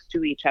be next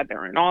to each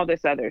other and all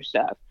this other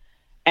stuff.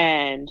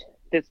 And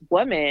this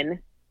woman,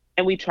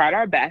 and we tried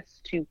our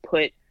best to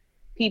put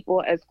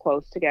people as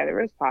close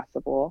together as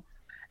possible.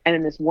 And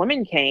then this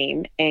woman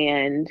came,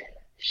 and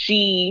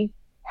she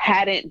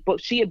had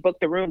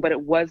booked the room, but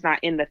it was not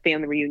in the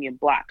family reunion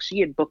block. She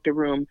had booked a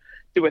room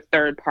through a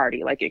third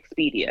party like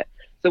Expedia.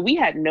 So we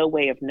had no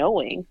way of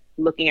knowing,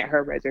 looking at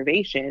her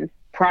reservation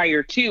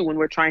prior to when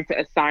we're trying to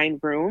assign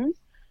rooms,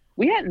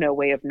 we had no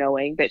way of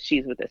knowing that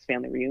she's with this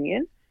family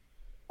reunion.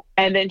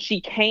 And then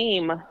she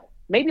came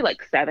maybe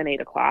like 7,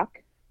 8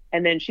 o'clock.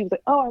 And then she was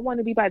like, oh, I want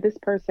to be by this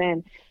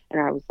person.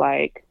 And I was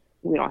like,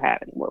 we don't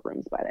have any more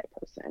rooms by that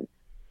person.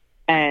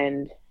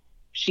 And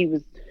she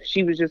was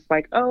just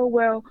like, oh,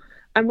 well,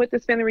 I'm with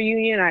this family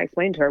reunion. I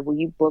explained to her, well,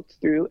 you booked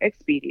through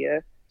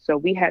Expedia. So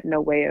we had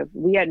no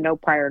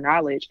prior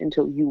knowledge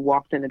until you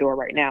walked in the door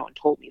right now and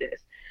told me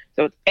this.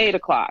 So it's 8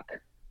 o'clock.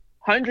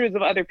 Hundreds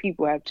of other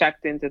people have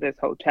checked into this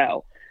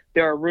hotel.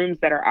 There are rooms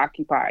that are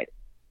occupied.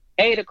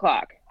 8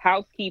 o'clock.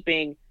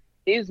 Housekeeping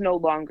is no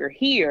longer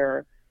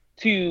here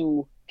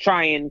to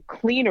try and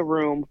clean a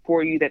room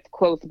for you that's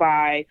close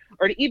by,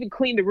 or to even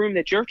clean the room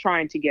that you're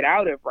trying to get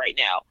out of right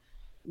now.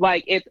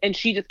 And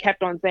she just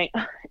kept on saying,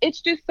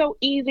 it's just so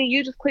easy.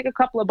 You just click a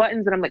couple of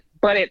buttons. And I'm like,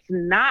 but it's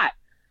not.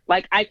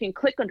 Like, I can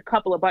click a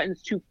couple of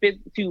buttons to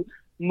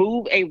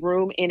move a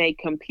room in a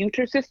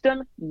computer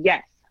system.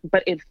 Yes.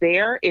 But if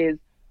there is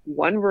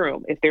one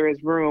room, if there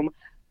is room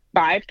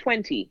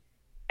 520,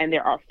 and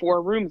there are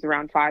 4 rooms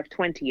around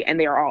 520, and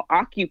they are all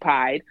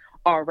occupied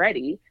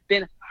already,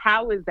 then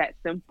how is that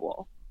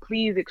simple?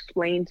 Please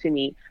explain to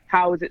me,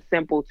 how is it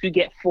simple to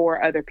get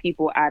 4 other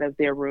people out of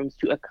their rooms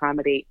to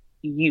accommodate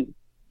you?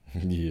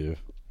 Yeah.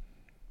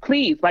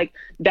 Please, like,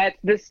 that's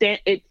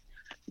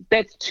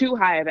too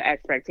high of an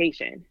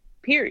expectation,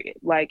 period.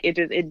 Like,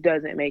 it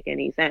doesn't make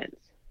any sense.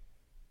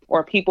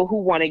 Or people who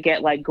want to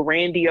get like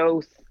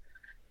grandiose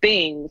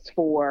things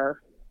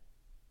for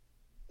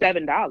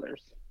 $7.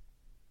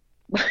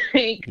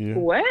 Like, yeah.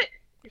 What?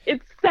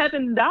 It's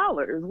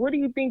 $7. What do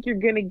you think you're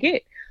gonna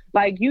get?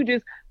 Like, you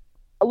just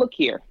look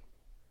here.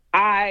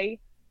 2-hour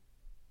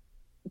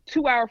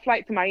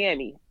flight to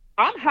Miami.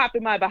 I'm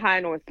hopping my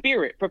behind on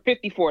Spirit for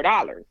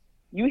 $54.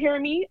 You hear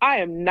me? I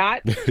am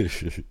not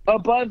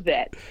above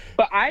that.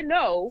 But I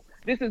know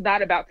this is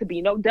not about to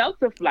be no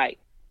Delta flight.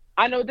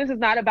 I know this is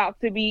not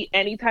about to be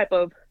any type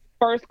of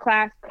first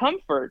class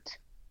comfort.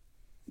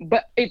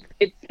 But it's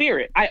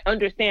Spirit. I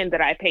understand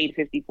that I paid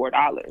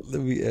 $54.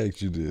 Let me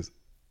ask you this,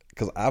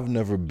 because I've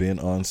never been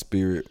on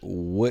Spirit.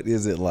 What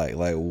is it like?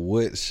 Like,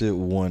 what should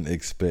one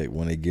expect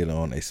when they get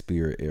on a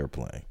Spirit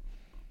airplane?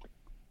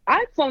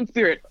 I've flown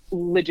Spirit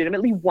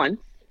legitimately once.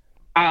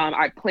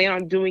 I plan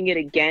on doing it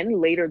again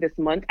later this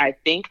month. I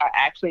think I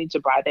actually need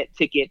to buy that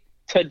ticket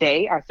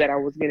today. I said I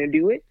was going to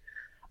do it.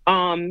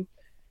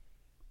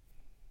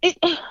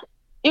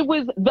 It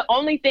was the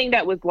only thing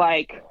that was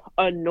like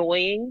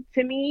annoying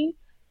to me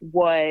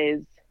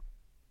was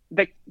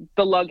the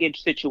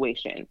luggage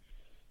situation.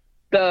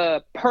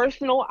 The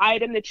personal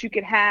item that you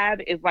could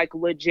have is like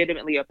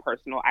legitimately a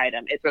personal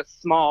item. It's a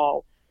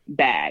small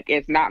bag.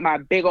 It's not my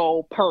big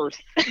old purse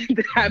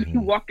that I be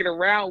walking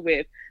around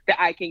with that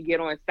I can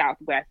get on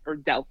Southwest or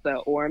Delta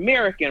or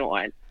American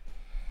on.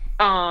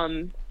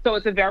 So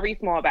it's a very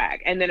small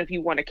bag. And then if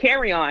you want to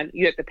carry on,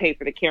 you have to pay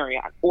for the carry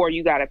on, or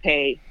you got to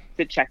pay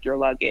to check your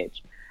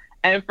luggage.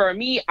 And for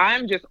me,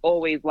 I'm just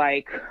always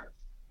like,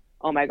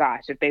 oh my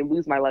gosh, if they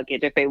lose my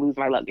luggage, that's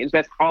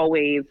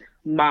always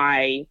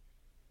my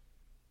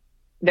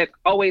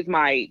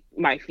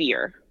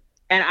fear.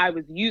 And I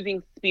was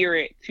using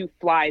Spirit to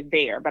fly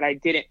there, but I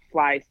didn't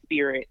fly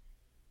Spirit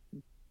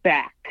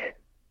back.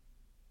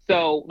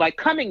 So like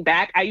coming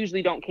back, I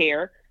usually don't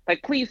care.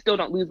 Like, please still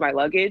don't lose my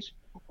luggage,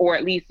 or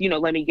at least,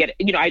 let me get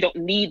it. I don't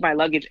need my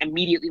luggage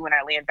immediately when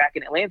I land back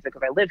in Atlanta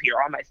because I live here.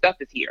 All my stuff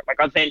is here. Like,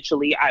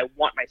 eventually I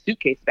want my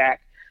suitcase back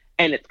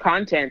and its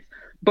contents,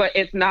 but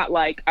it's not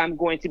like I'm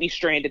going to be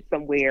stranded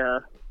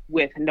somewhere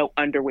with no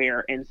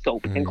underwear and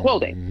soap and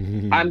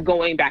clothing. I'm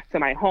going back to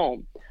my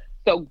home.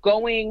 So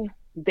going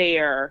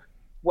there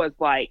was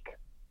like,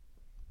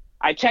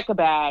 I check a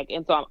bag,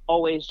 and so I'm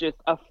always just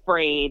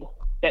afraid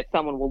that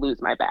someone will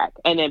lose my bag.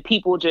 And then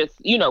people just,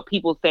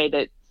 people say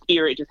that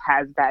Spirit just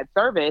has bad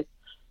service.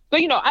 So,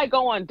 I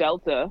go on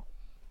Delta.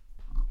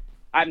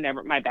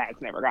 My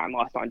bag's never gotten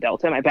lost on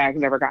Delta. My bag's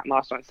never gotten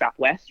lost on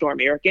Southwest or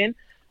American.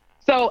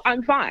 So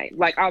I'm fine.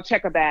 Like, I'll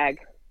check a bag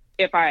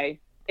if I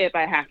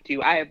have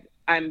to.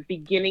 I'm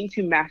beginning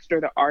to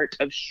master the art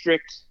of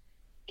strict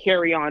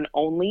carry-on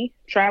only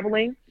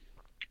traveling,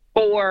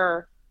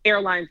 or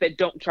airlines that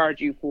don't charge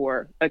you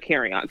for a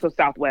carry-on. So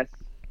Southwest,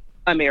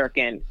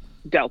 American,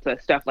 Delta,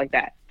 stuff like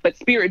that. But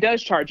Spirit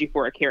does charge you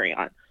for a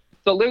carry-on.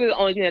 So literally the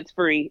only thing that's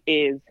free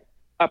is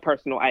a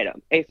personal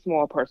item, a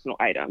small personal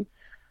item.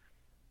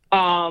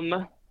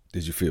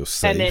 Did you feel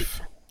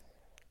safe?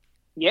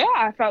 Yeah,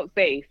 I felt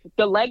safe.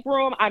 The leg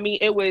room, I mean,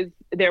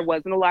 there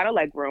wasn't a lot of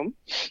leg room.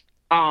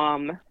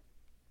 Um,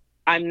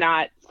 I'm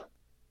not,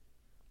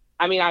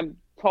 I mean, I'm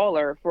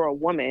taller for a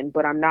woman,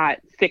 but I'm not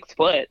 6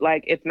 foot.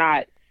 Like, it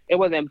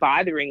wasn't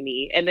bothering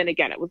me. And then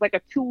again, it was like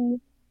a 2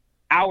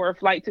 hour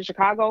flight to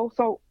Chicago.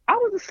 So I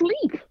was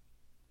asleep.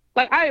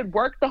 Like, I had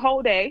worked the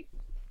whole day.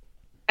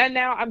 And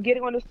now I'm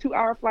getting on this 2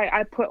 hour flight.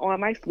 I put on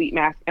my sleep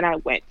mask and I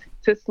went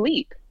to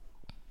sleep.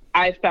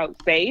 I felt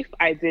safe.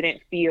 I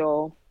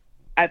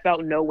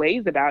felt no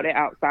ways about it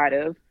outside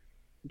of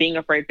being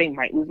afraid they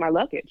might lose my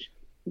luggage.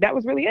 That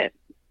was really it.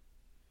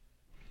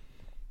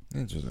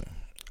 Interesting.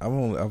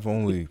 I've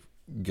only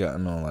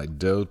gotten on like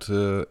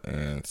Delta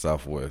and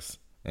Southwest,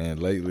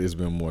 and lately it's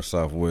been more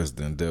Southwest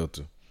than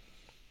Delta.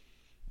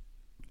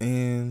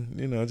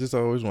 And I just I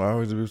always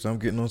do. I'm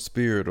getting on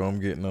Spirit or I'm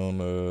getting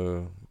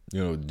on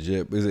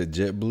Jet. Is it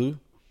JetBlue?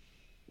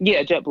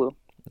 Yeah, JetBlue.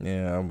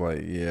 Yeah, I'm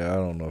like, yeah, I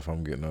don't know if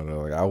I'm getting on that.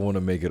 Like, I want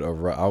to make it. I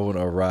want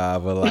to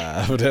arrive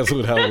alive. That's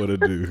what I want to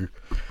do.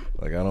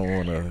 Like, I don't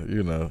want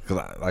to, because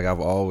I've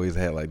always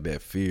had like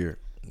that fear,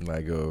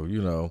 like,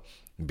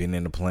 being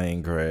in a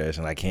plane crash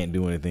and I can't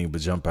do anything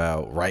but jump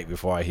out right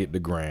before I hit the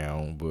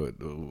ground. But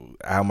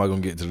how am I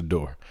gonna get to the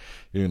door?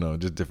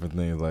 Just different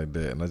things like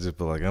that. And I just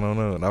feel like I don't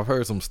know. And I've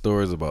heard some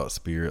stories about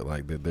Spirit,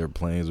 like that their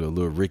planes were a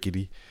little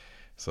rickety.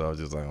 So I was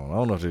just like, I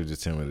don't know if they were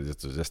just telling me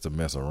just to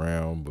mess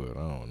around, but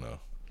I don't know.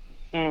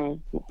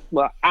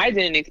 Well, I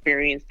didn't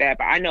experience that,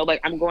 but I know, like,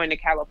 I'm going to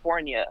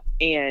California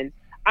and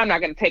I'm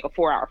not going to take a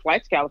 4 hour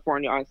flight to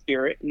California on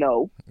Spirit.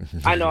 No,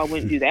 I know I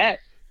wouldn't do that.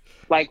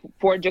 Like,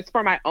 for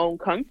my own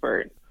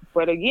comfort.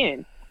 But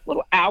again,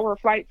 little hour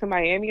flight to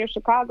Miami or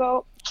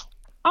Chicago,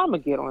 I'm gonna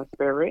get on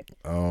Spirit,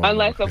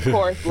 unless of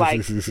course,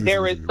 like,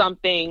 there is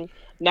something.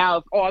 Now,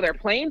 if all their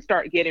planes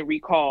start getting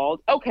recalled,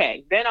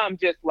 okay, then I'm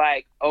just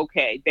like,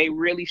 okay, they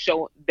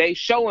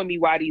showing me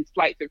why these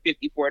flights are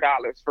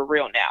 $54 for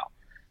real now.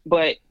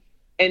 But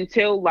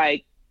until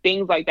like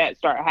things like that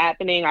start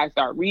happening, I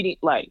start reading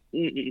like,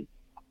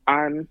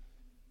 I'm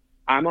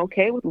I'm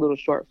okay with little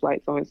short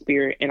flights on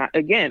Spirit. And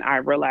I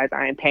realize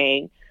I am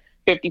paying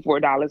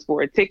 $54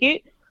 for a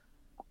ticket.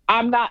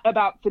 I'm not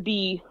about to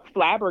be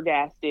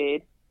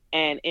flabbergasted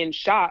and in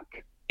shock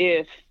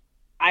if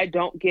I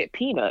don't get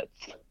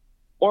peanuts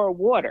or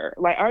water.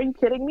 Like, are you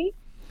kidding me?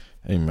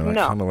 Hey man, I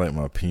No. kind of like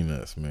my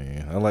peanuts,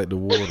 man. I like the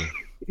water.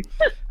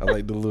 I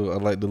like the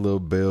little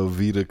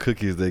Belvita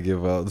cookies they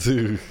give out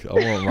too. I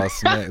want my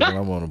snacks when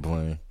I'm on a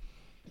plane.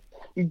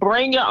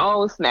 Bring your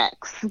own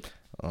snacks.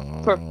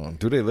 For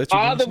Do they let you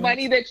all bring the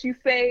money snacks? that you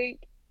save,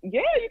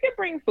 yeah, you can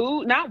bring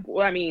food. Not,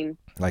 I mean,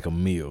 Like a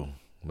meal,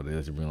 but they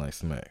let you bring like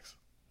snacks.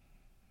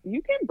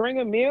 you can bring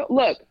a meal.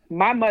 Look,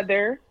 my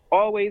mother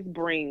always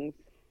brings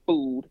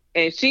food,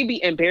 and she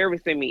be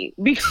embarrassing me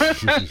because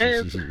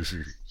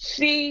the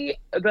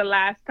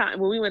last time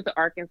when we went to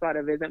Arkansas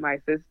to visit my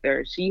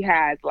sister, she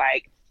has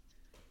like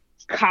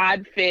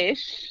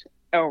codfish,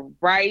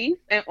 rice,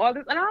 and all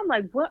this. And I'm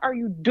like, what are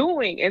you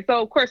doing? And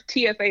so, of course,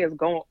 TSA is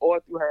going all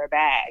through her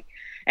bag.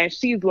 And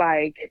she's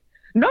like,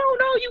 no,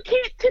 no, you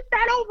can't tip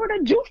that over.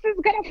 The juice is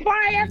going to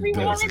fly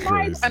everywhere That's in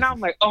life. And crazy. I'm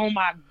like, oh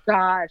my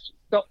gosh.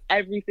 So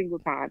every single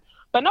time.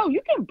 But no,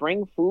 you can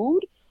bring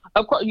food.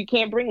 Of course, you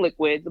can't bring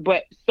liquids,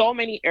 but so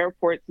many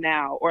airports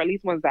now, or at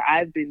least ones that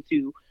I've been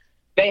to,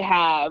 they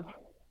have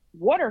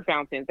water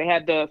fountains. They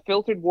have the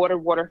filtered water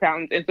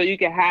fountains. And so you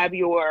can have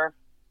your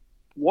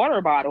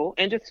water bottle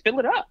and just fill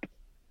it up.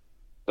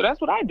 So that's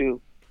what I do.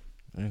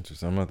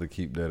 Interesting. I'm gonna have to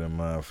keep that in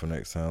mind for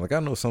next time. Like I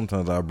know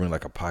sometimes I'll bring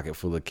like a pocket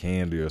full of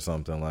candy or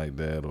something like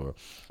that,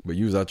 but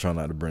usually I try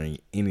not to bring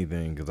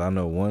anything because I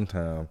know one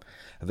time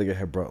I think I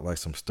had brought like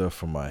some stuff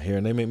for my hair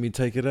and they made me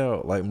take it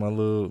out, like my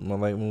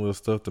little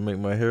stuff to make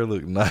my hair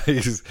look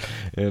nice,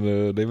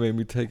 and they made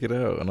me take it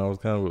out, and I was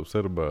kind of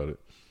upset about it.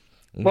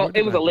 Well, What it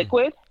did was I a do?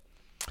 liquid.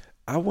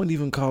 I wouldn't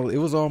even call it. It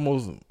was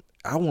almost.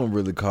 I wouldn't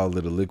really call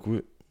it a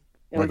liquid.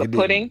 It was Like a it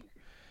didn't. pudding.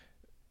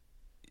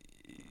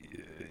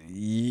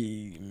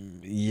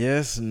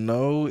 Yes,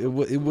 no. It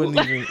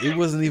wasn't even. It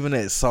wasn't even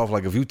that soft.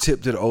 Like if you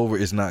tipped it over,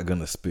 it's not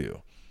gonna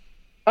spill.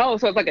 Oh,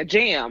 so it's like a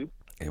jam.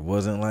 It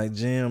wasn't like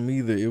jam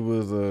either. It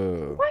was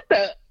What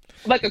the?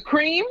 Like a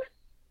cream?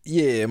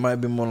 yeah. It might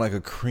be more like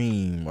a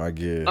cream, I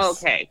guess.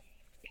 Okay.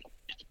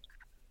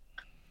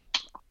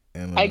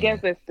 And I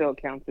guess that still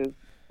counts as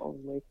a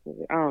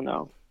liquid. I don't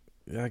know.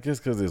 yeah, I guess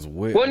because it's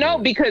wet. Well, no,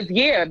 But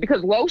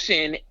because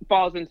lotion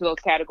falls into those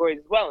categories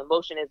as well, and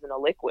lotion isn't a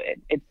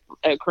liquid; it's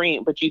a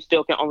cream. But you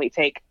still can only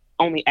take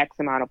only X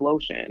amount of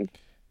lotion.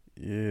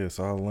 yeah,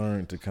 so I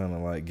learned to kind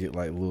of like get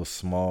like little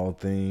small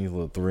things,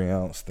 little 3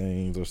 ounce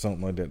things or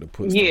something like that to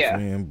put stuff Yeah.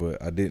 in.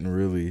 But I didn't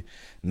really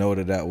know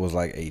that was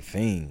like a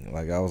thing.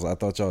 Like I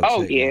thought y'all Oh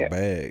checked my yeah.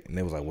 bag, and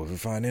they was like, well, if we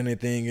find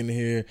anything in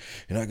here,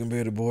 you're not gonna be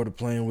able to board the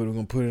plane. We're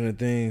gonna put in a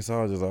thing. So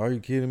I was just like, are you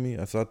kidding me?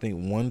 So I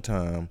think one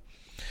time,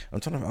 I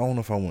don't know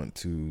if I went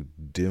to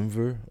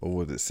Denver or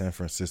was it San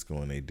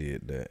Francisco and they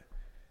did that.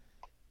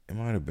 It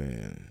might have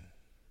been.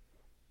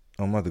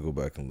 I'm about to go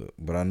back and look,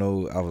 but I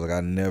know I was like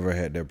I never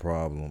had that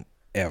problem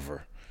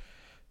ever.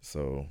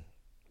 So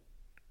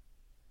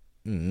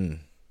Mm-hmm.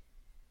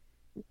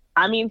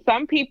 I mean,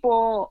 some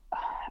people,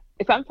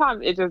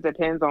 sometimes it just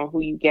depends on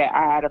who you get.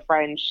 I had a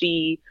friend,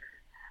 she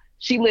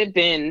lived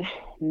in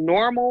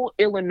Normal,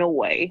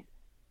 Illinois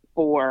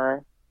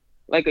for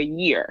like a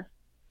year.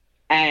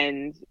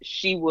 And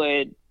she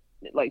would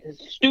like this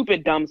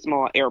stupid, dumb,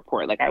 small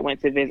airport. Like I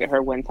went to visit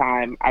her one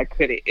time. I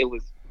couldn't, it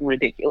was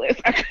ridiculous.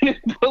 I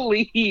couldn't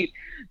believe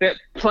that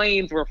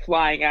planes were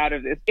flying out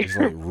of this It's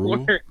like airport.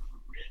 rural.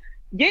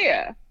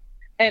 Yeah.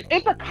 And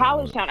it's Oh a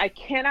college Lord. town. I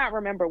cannot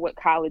remember what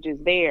college is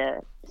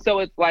there. So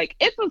it's like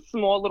it's a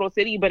small little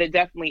city, but it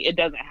doesn't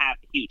have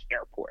a huge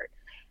airport.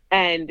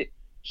 And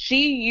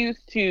she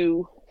used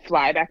to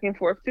fly back and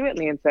forth to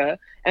Atlanta,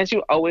 and she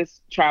would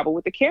always travel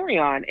with the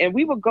carry-on. And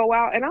we would go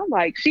out, and I'm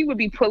like, she would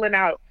be pulling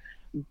out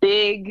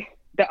big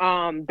the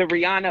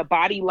Rihanna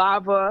body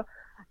lava,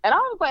 and I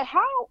was like,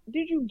 how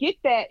did you get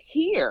that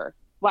here?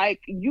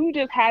 Like you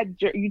just had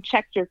your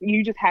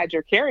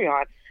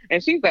carry-on.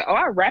 And she's like, oh,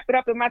 I wrap it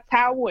up in my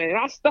towel and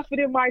I stuff it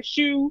in my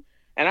shoe.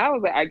 And I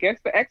was like, I guess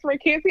the x-ray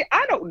can't see.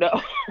 I don't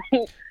know.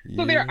 So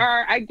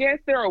Yeah. I guess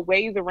there are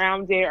ways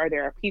around it, or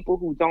there are people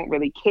who don't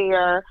really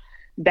care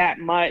that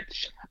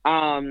much.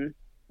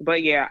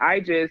 But yeah,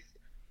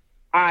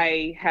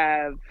 I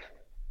have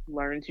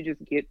learned to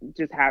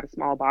just have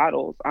small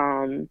bottles.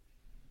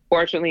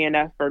 Fortunately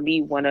enough for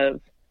me, one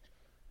of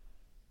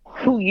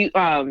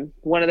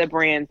the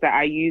brands that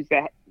I use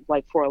that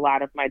like for a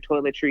lot of my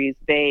toiletries,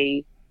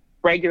 they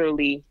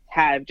regularly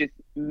have just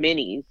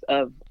minis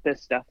of the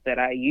stuff that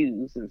I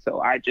use. And so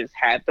I just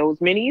have those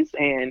minis,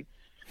 and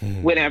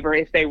whenever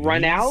if they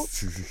run out,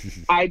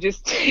 Minis? I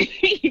just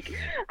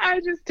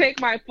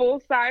take my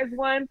full size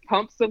one,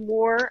 pump some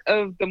more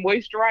of the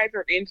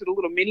moisturizer into the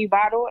little mini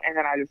bottle, and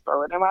then I just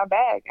throw it in my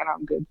bag and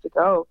I'm good to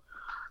go.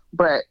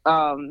 But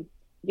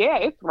yeah,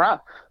 it's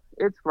rough.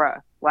 It's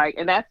rough. Like,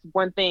 and that's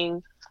one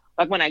thing,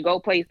 like when I go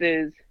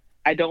places,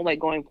 I don't like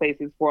going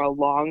places for a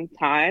long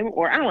time,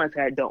 or I don't want to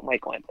say I don't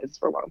like going places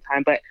for a long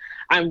time, but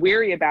I'm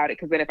weary about it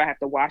because then if I have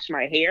to wash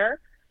my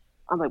hair,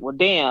 I'm like, well,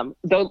 damn,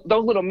 those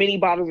little mini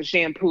bottles of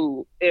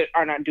shampoo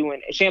are not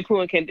doing it. Shampoo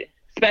and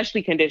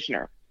especially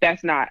conditioner.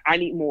 That's not. I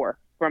need more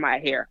for my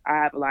hair. I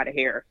have a lot of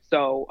hair,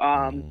 so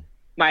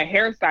my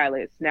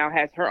hairstylist now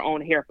has her own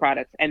hair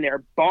products, and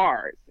they're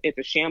bars. It's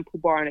a shampoo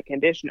bar and a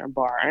conditioner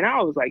bar, and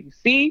I was like, you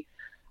see,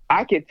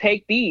 I could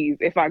take these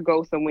if I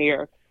go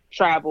somewhere,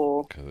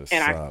 travel, 'Cause it's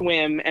and I solid.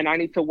 swim and I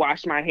need to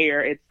wash my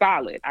hair. It's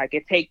solid. I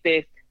could take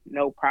this,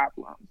 no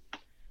problem.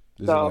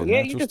 Is it So like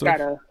yeah, you natural just stuff?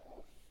 gotta.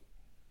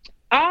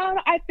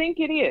 I think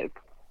it is.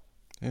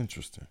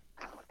 Interesting.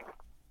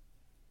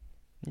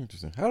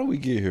 Interesting. How do we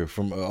get here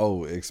from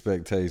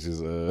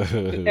expectations to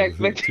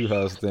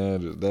high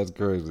standards? That's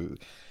crazy.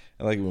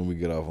 I like it when we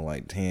get off on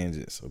like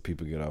tangents, or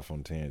people get off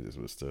on tangents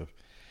with stuff.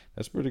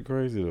 That's pretty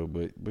crazy though.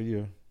 But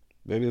yeah,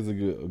 that is a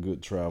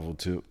good travel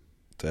tip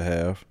to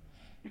have.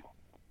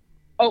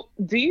 Oh,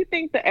 do you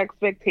think the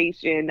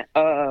expectation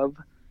of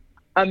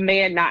a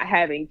man not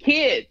having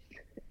kids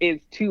is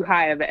too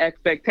high of an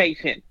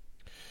expectation?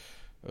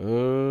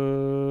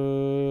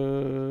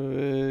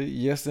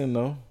 Yes and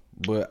no,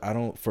 but I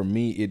don't. For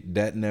me,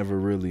 that never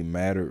really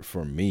mattered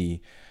for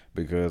me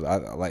because I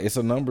like it's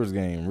a numbers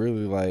game.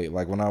 Really,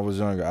 like when I was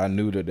younger, I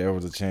knew that there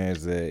was a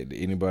chance that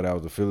anybody I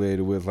was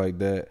affiliated with like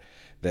that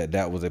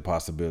was a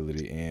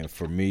possibility. And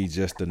for me,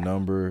 just the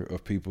number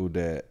of people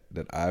that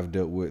I've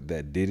dealt with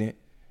that didn't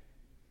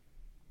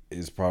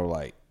is probably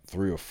like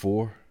 3 or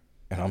 4,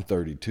 and I'm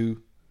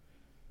 32.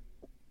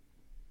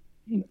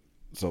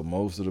 So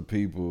most of the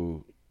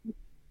people,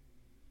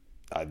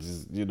 I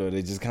just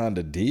they just kind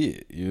of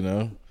did.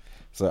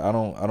 So I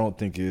don't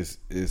think it's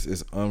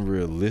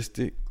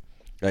unrealistic.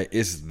 Like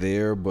it's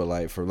there, but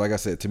like I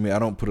said, to me, I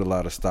don't put a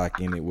lot of stock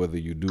in it whether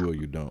you do or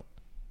you don't.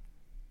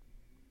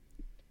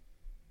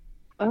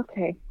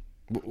 Okay.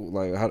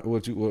 Like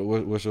what's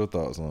your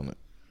thoughts on it?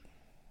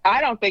 I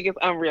don't think it's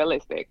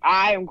unrealistic.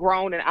 I am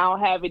grown and I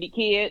don't have any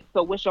kids,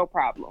 so what's your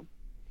problem?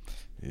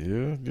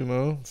 Yeah,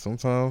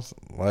 sometimes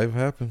life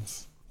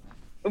happens.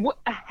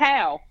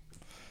 How?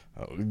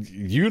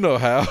 You know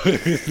how.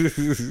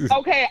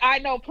 Okay, I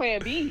know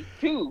Plan B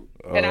too,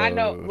 and I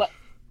know,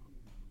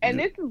 and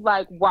this is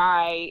like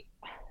why,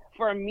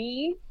 for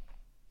me,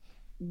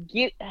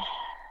 get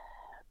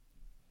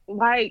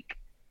like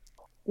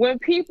when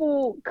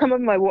people come up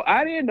like, well,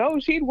 I didn't know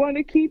she'd want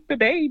to keep the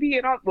baby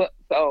and all.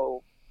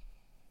 So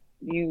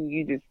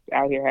you just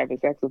out here having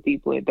sex with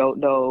people and don't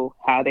know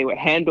how they would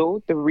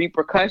handle the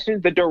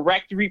repercussions, the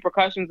direct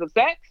repercussions of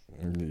sex.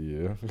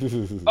 Yeah.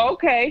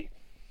 Okay,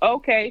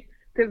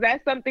 because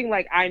that's something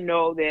like I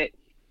know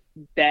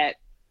that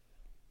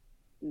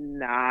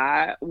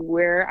not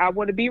where I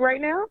want to be right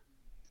now.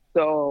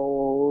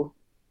 So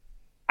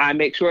I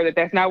make sure that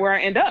that's not where I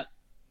end up.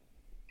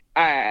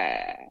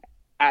 I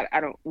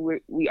don't.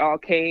 We all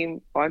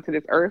came onto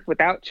this earth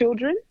without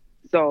children,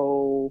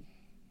 so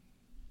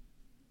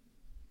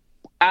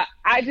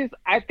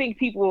I think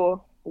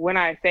people, when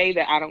I say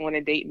that I don't want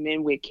to date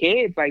men with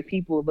kids, like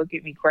people look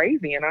at me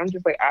crazy, and I'm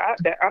just like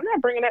I'm not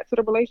bringing that to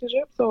the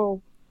relationship.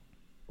 So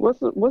what's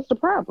the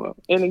problem?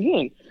 And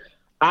again,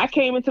 I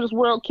came into this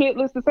world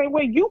kidless the same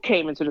way you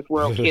came into this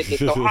world kidless.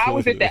 So how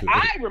is it that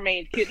I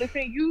remained kidless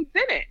and you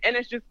didn't? And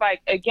it's just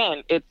like,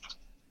 again,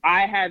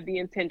 I have the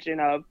intention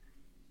of,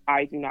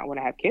 I do not want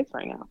to have kids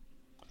right now.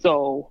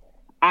 So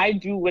I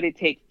do what it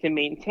takes to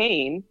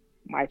maintain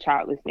my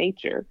childless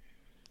nature.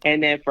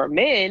 And then for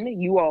men,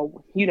 you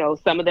all,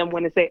 some of them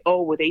want to say,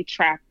 oh, well, they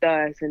trapped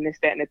us and this,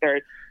 that, and the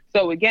third.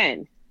 So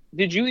again,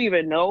 did you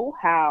even know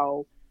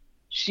how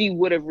she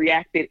would have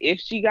reacted if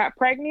she got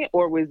pregnant,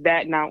 or was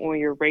that not on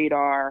your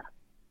radar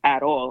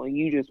at all and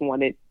you just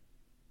wanted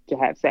to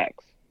have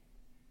sex?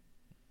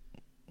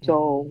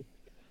 So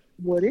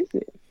what is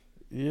it?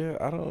 Yeah,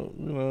 I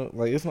don't,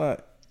 like, it's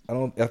not,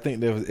 I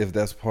think that if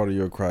that's part of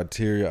your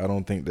criteria, I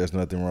don't think there's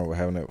nothing wrong with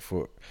having that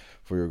for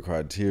your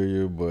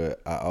criteria,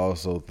 but I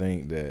also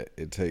think that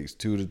it takes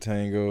two to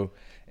tango,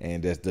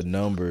 and that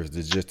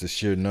just the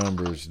sheer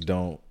numbers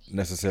don't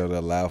necessarily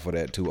allow for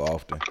that too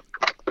often.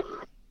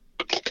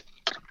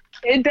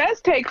 It does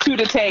take two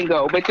to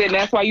tango, but then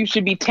that's why you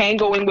should be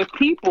tangoing with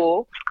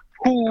people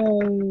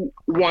who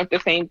want the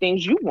same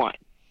things you want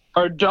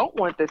or don't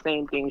want the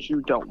same things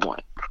you don't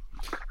want.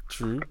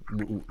 True.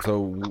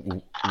 So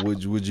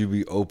would you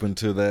be open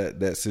to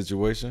that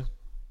situation?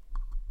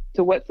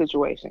 To what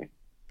situation?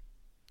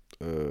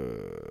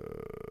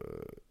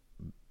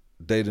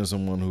 Dating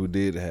someone who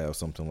did have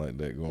something like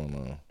that going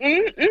on.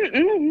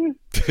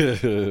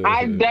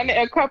 I've done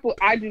it a couple.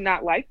 I do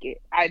not like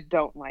it. I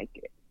don't like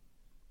it.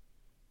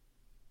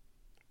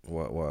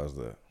 Why is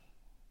that?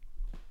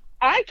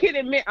 I can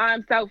admit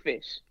I'm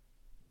selfish.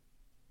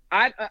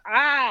 That's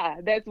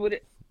what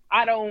it.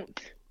 I don't,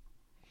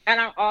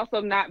 and I'm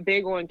also not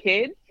big on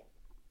kids.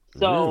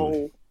 So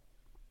really?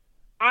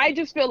 I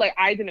just feel like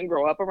I didn't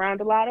grow up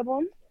around a lot of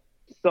them.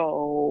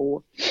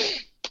 So you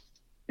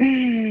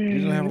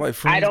didn't have like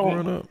friends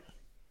growing up?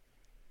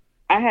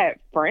 I had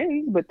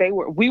friends, but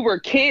we were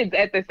kids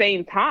at the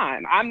same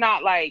time. I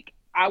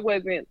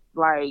wasn't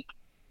like.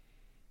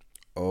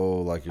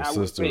 Oh, like your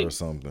sister or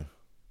something.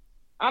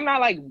 I'm not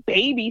like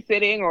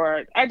babysitting,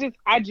 or I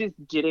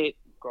just didn't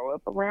grow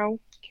up around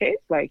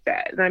kids like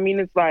that. I mean,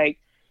 it's like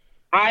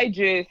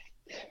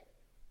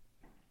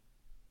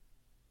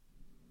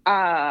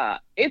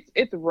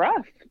it's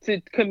rough to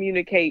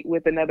communicate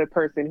with another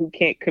person who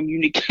can't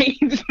communicate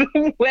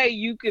the way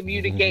you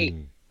communicate.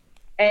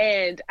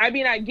 And I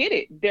mean, I get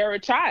it. They're a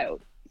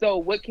child. So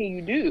what can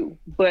you do?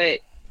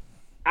 But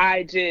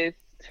I just,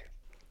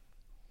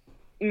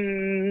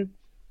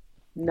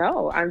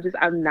 no,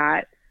 I'm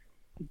not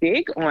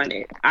big on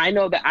it. I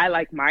know that I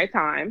like my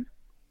time.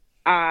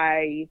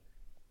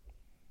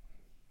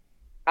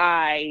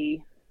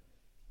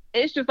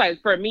 It's just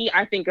like, for me,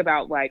 I think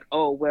about like,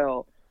 oh,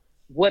 well,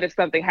 what if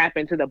something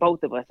happened to the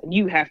both of us and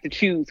you have to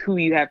choose who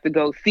you have to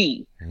go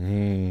see?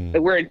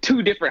 We're in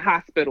two different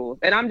hospitals.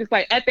 And I'm just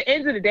like, at the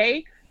end of the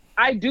day,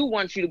 I do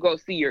want you to go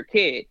see your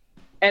kid.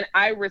 And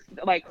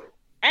like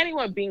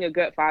anyone being a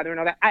good father and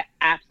all that, I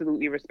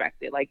absolutely respect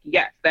it. Like,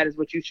 yes, that is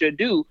what you should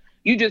do.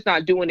 You just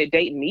not doing it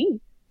dating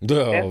me.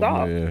 That's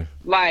all. Man.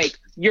 Like,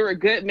 you're a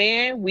good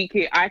man.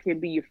 I can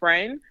be your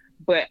friend,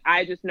 but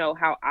I just know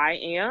how I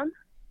am.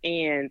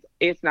 And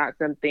it's not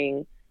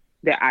something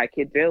that I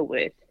could deal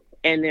with.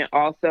 And then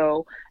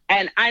also,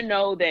 and I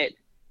know that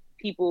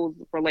people's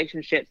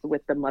relationships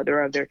with the mother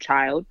of their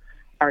child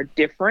are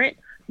different,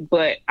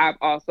 but I've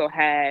also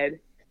had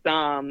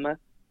some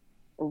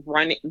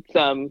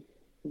run-ins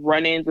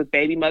with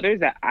baby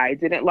mothers that I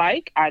didn't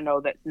like. I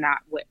know that's not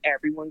what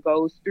everyone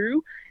goes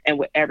through and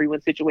what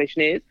everyone's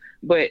situation is,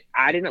 but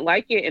I didn't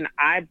like it, and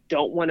I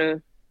don't want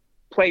to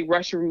play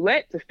Russian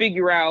roulette to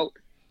figure out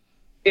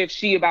if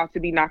she about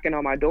to be knocking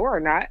on my door or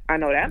not. I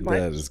know that much.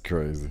 That is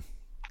crazy.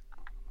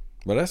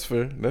 But that's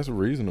fair. That's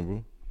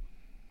reasonable.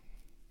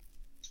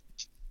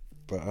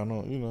 But I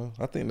don't,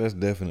 I think that's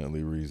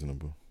definitely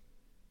reasonable.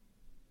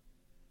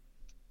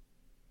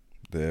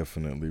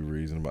 Definitely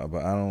reasonable.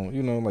 But I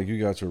don't, like, you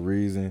got your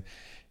reason,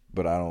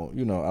 but I don't,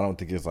 I don't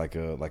think it's like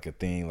a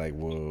thing like,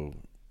 well,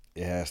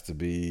 it has to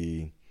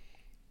be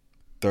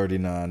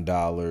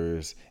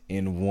 $39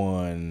 in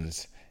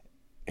ones,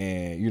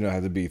 and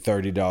have to be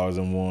 $30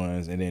 in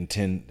ones, and then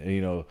 10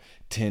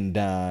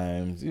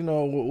 dimes,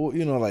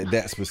 like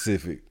that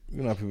specific.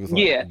 People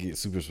get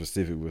super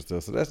specific with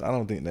stuff. So I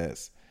don't think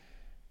that's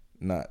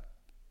not,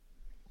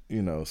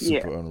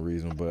 super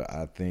unreasonable. But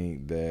I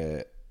think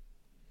that.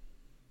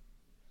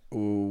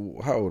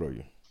 How old are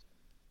you?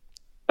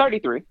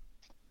 33.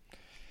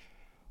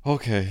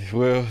 Okay,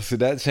 well, so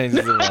that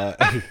changes a lot.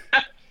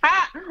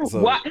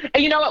 So. What?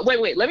 And you know what?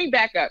 Wait. Let me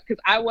back up,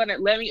 because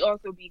let me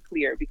also be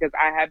clear, because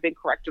I have been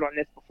corrected on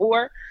this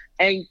before,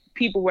 and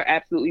people were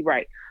absolutely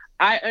right.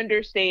 I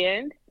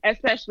understand,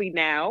 especially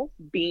now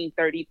being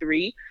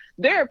 33,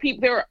 there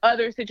are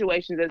other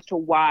situations as to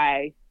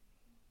why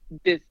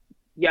this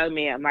young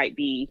man might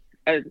be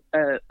a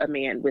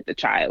man with a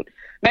child.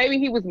 Maybe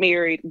he was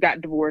married,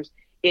 got divorced,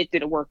 it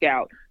didn't work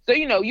out. So,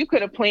 you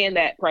could have planned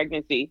that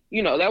pregnancy.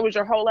 That was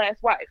your whole ass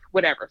wife,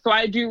 whatever. So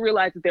I do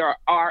realize that there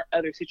are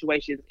other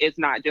situations. It's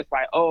not just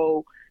like,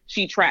 oh,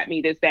 she trapped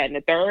me, this, that, and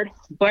the third.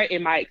 But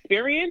in my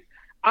experience,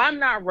 I'm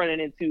not running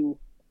into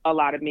a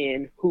lot of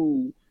men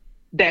who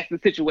that's the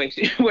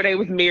situation where they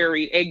was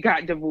married and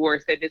got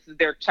divorced and this is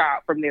their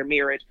child from their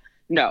marriage.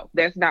 No,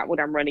 that's not what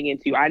I'm running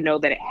into. I know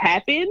that it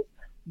happens,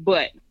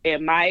 but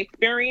in my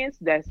experience,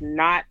 that's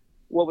not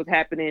what was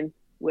happening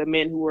with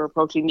men who were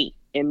approaching me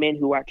and men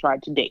who I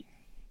tried to date.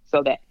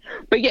 So that,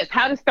 but yes,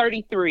 how does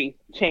 33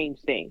 change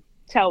things?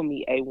 Tell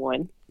me,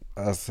 A1.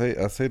 I say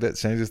that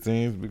changes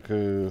things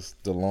because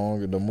the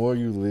more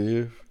you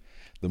live,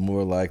 the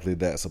more likely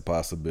that's a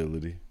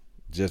possibility,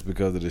 just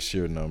because of the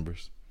sheer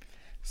numbers.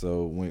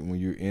 So when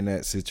you're in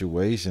that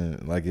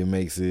situation, like it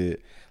makes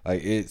it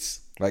like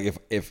it's like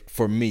if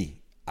for me,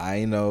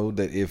 I know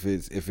that if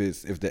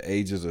the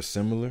ages are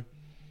similar,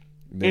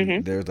 then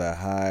there's a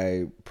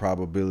high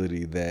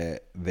probability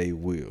that they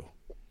will.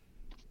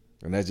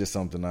 And that's just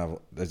something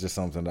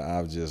that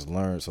I've just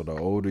learned. So the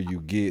older you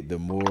get, the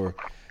more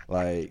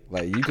like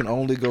you can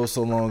only go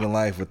so long in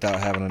life without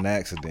having an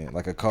accident,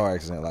 like a car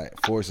accident. Like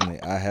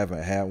fortunately, I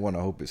haven't had one.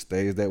 I hope it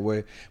stays that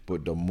way.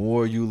 But the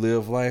more you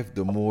live life,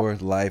 the more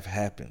life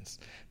happens.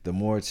 The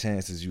more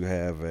chances you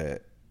have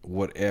at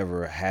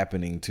whatever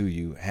happening to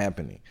you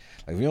happening.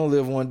 Like if you don't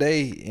live one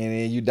day and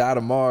then you die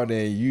tomorrow,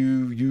 then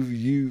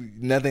you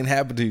nothing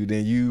happened to you,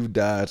 then you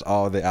dodged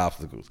all the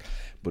obstacles.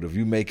 But if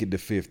you make it to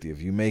 50,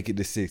 if you make it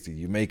to 60,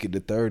 you make it to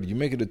 30, you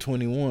make it to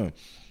 21,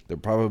 the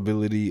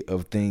probability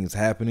of things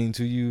happening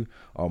to you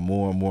are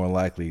more and more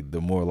likely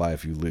the more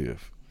life you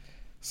live.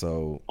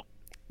 So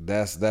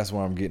that's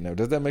where I'm getting at.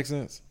 Does that make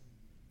sense?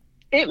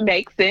 It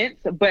makes sense,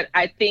 but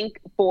I think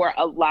for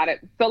a lot of,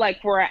 so like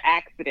for an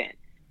accident,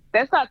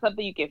 that's not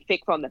something you can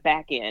fix on the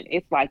back end.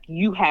 It's like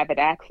you have an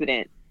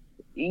accident,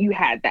 you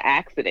had the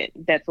accident.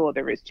 That's all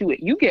there is to it.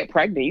 You get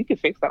pregnant, you can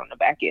fix that on the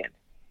back end.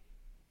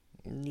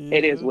 Yeah,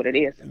 It is what it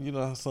is. you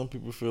know how some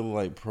people feel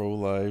like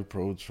pro-life,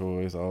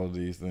 pro-choice, all of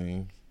these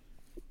things.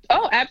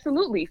 Oh,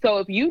 absolutely. So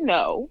if you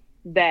know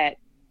that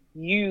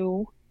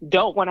you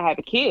don't want to have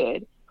a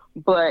kid,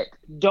 but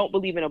don't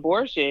believe in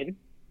abortion,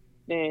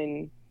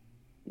 then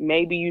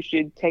maybe you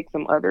should take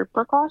some other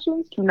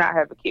precautions to not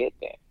have a kid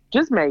then.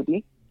 Just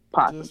maybe,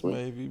 possibly. Just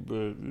maybe,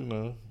 but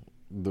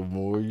the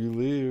more you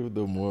live,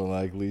 the more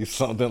likely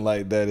something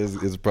like that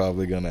is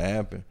probably gonna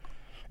happen.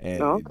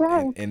 And,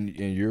 Okay. and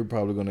you're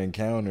probably gonna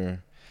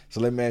encounter.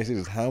 So let me ask you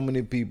this: how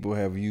many people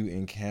have you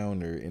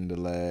encountered in the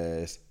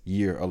last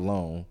year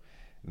alone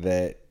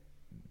that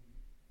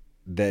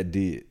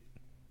did?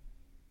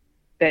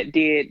 That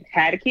did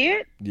had a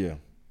kid? Yeah.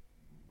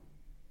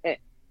 Eh,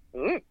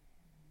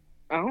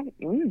 Oh,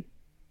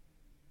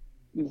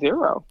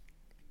 zero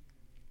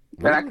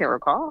that I Really? can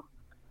recall.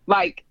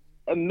 Like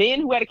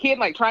men who had a kid,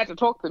 like tried to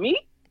talk to me.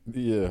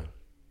 Yeah.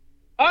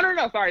 Oh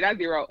no, sorry, not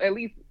zero. At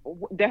least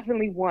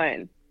definitely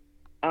one.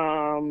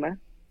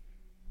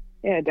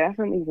 Yeah,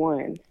 definitely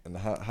one. And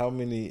how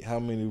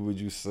many would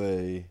you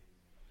say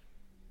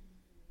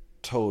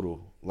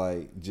total?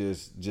 Like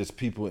just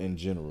people in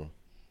general.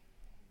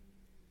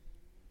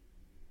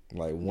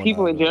 Like one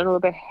People out in of general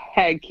that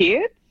had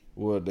kids.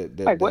 well that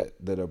Like what?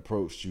 that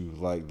approached you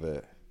like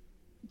that.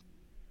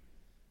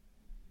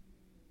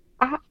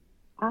 I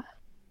I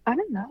I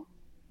don't know.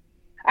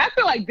 I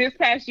feel like this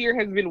past year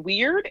has been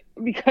weird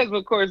because,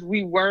 of course,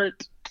 we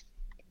weren't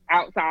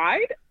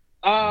outside.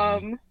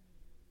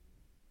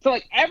 So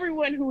like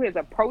everyone who has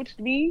approached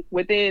me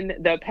within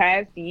the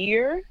past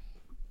year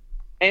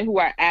and who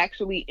I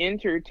actually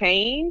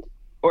entertained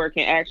or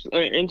can actually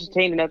or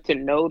entertain enough to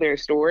know their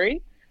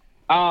story,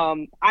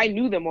 I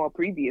knew them all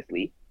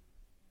previously.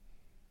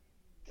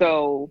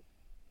 So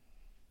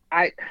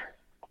I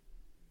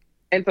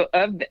and so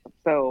of the,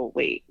 so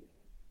wait.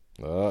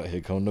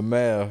 Here come the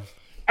math.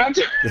 I'm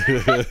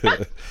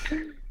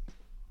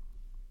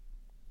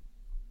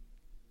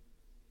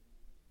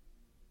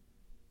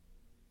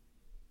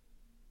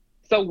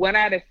so 1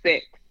 out of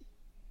 6.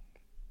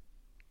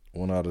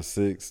 1 out of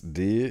 6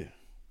 did.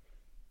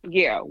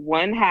 Yeah,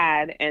 one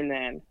had, and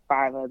then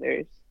 5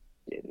 others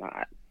did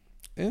not.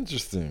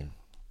 Interesting.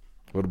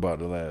 What about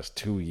the last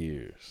 2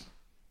 years?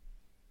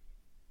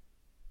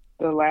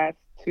 The last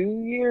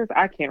 2 years,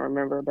 I can't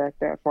remember back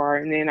that far.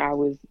 And then I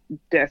was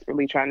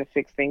desperately trying to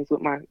fix things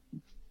with my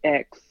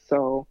ex,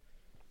 so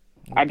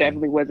I Okay.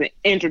 definitely wasn't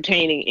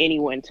entertaining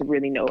anyone to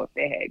really know if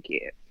they had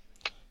kids.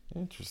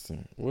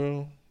 Interesting.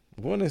 Well,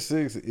 1 in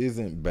 6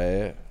 isn't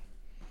bad,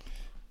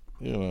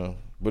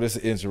 but it's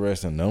an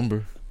interesting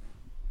number.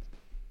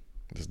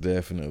 It's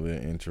definitely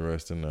an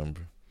interesting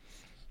number.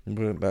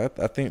 But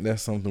I think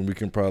that's something we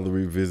can probably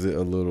revisit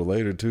a little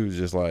later too,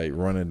 just like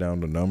running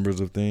down the numbers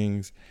of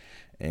things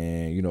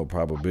and,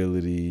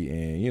 probability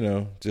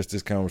and, just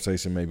this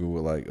conversation maybe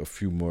with like a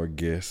few more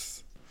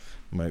guests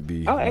Oh, might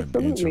be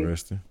absolutely.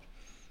 interesting.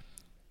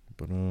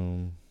 But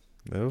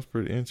that was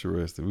pretty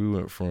interesting. We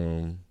went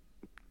from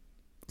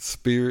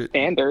spirit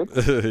Standards.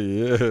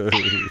 yeah.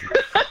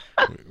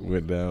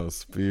 Went down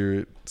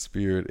spirit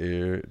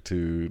air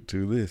to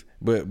this.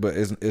 But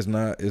it's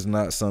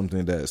not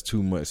something that's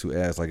too much to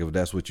ask. Like if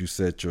that's what you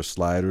set your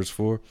sliders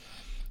for,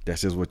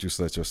 that's just what you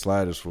set your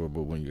sliders for.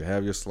 But when you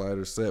have your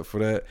sliders set for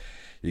that,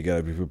 you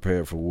gotta be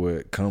prepared for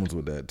what comes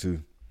with that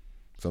too.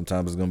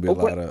 Sometimes it's gonna be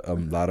a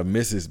lot of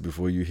misses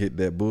before you hit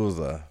that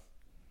bullseye.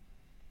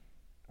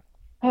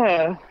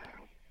 Don't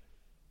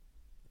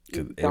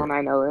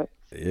I know it?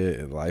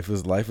 Yeah, life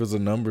is a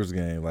numbers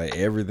game. Like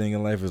everything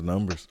in life is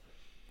numbers.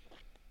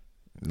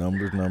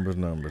 Numbers,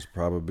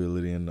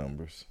 probability and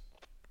numbers.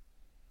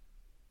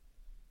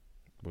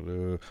 But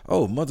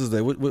Mother's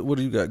Day. What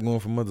do you got going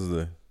for Mother's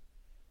Day?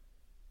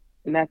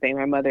 Nothing.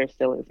 My mother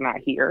still is not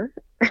here.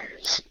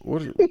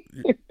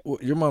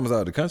 Your mom's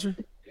out of the country?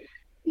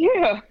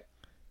 Yeah.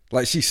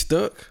 Like she's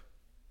stuck?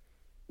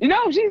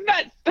 No, she's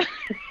not stuck.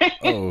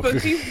 Oh. So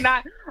she's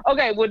not.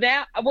 Okay, I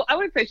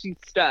wouldn't say she's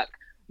stuck,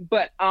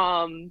 but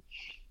so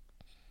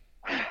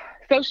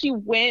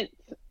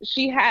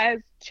she has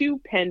 2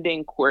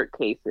 pending court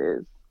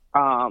cases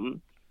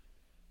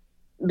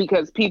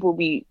because people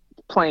be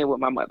playing with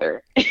my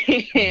mother.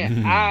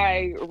 And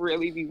I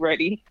really be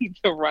ready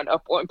to run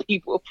up on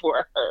people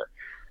for her.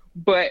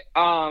 But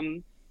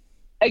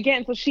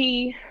again, so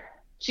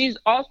she's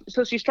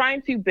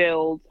trying to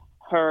build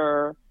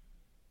her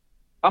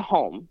a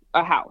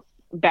house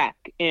back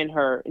in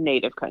her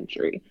native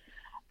country.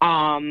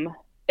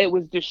 It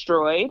was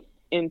destroyed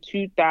in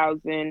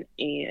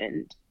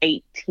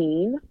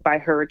 2018 by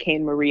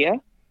Hurricane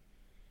Maria.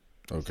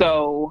 Okay.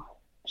 So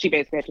she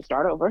basically had to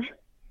start over.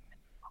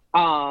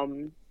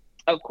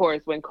 Of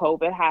course, when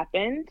COVID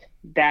happened,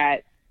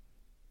 that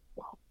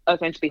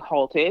essentially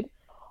halted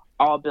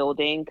all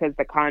building because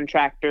the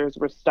contractors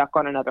were stuck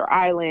on another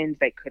island.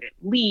 They couldn't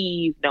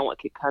leave. No one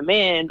could come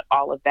in,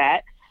 all of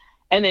that.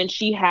 And then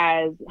she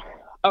has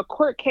a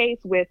court case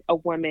with a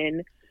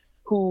woman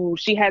who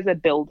she has a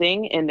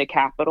building in the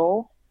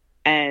Capitol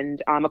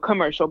and a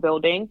commercial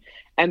building.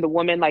 And the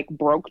woman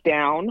broke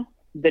down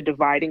the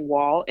dividing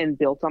wall and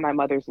built on my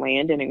mother's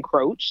land and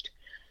encroached.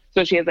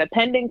 So she has a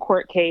pending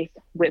court case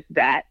with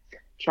that,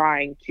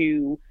 trying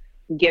to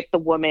get the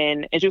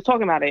woman, and she was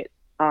talking about it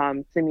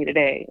to me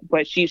today,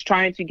 but she's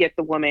trying to get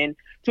the woman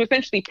to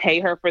essentially pay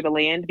her for the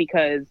land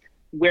because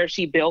where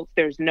she built,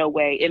 there's no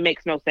way, it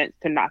makes no sense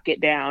to knock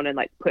it down and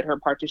put her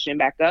partition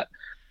back up.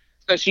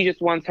 So she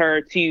just wants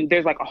her to,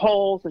 there's a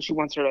hole, so she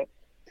wants her to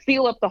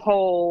seal up the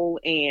hole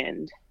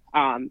and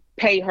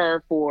pay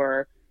her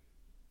for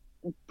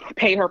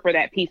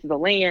that piece of the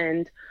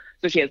land.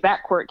 So she has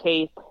that court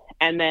case.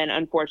 And then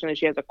unfortunately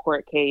she has a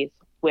court case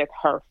with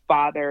her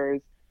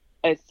father's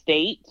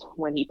estate.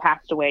 When he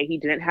passed away, he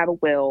didn't have a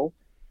will,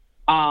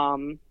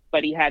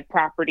 but he had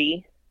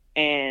property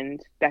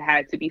and that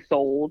had to be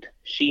sold.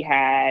 She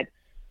had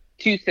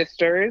 2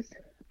 sisters.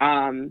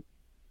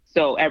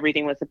 So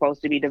everything was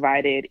supposed to be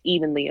divided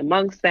evenly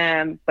amongst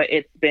them, but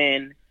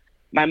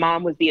my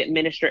mom was the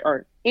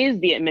administrator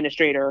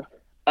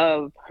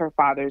of her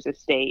father's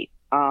estate.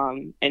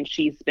 And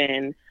she's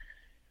been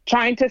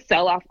trying to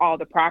sell off all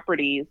the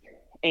properties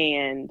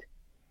and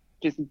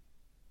just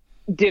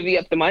divvy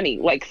up the money,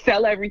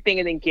 sell everything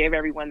and then give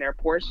everyone their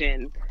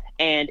portions.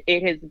 And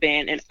it has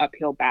been an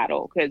uphill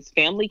battle because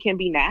family can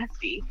be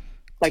nasty.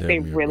 They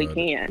really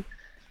can.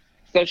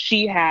 So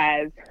she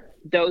has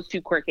those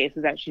 2 court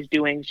cases that she's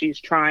doing. She's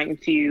trying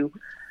to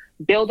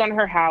build on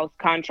her house.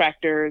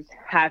 Contractors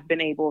have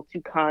been able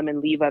to come and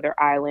leave other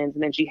islands.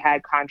 And then she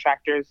had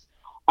contractors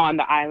on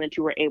the island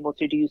who were able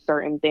to do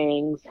certain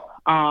things.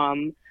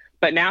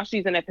 But now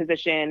she's in a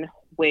position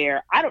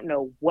where I don't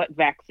know what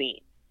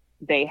vaccine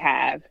they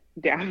have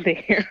down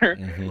there,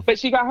 but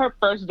she got her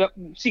first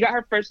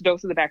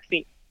dose of the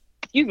vaccine.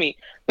 Excuse me,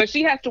 but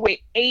she has to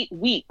wait 8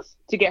 weeks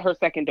to get her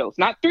second dose,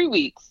 not 3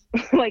 weeks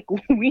like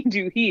we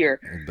do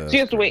here. She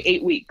has to wait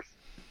 8 weeks.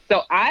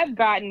 So I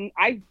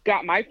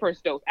got my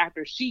first dose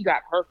after she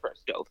got her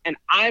first dose, and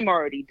I'm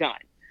already done.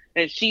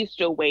 And she's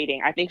still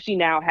waiting. I think she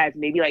now has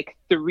maybe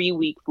 3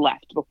 weeks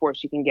left before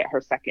she can get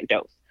her second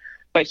dose.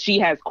 But she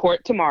has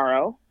court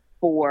tomorrow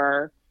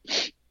for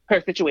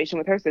her situation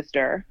with her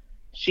sister.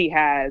 She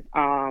has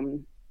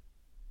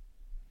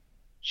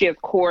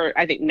court,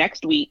 I think,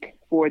 next week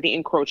for the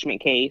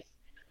encroachment case.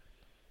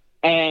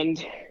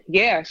 And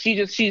yeah,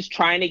 she's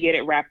trying to get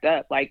it wrapped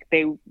up.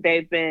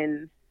 They've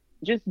been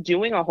just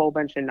doing a whole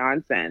bunch of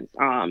nonsense.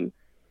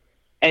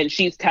 And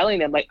she's telling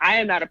them, I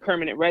am not a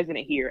permanent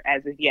resident here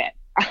as of yet.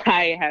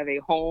 I have a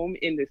home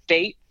in the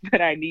States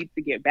that I need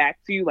to get back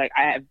to. I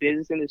have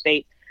business in the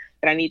States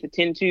that I need to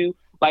tend to.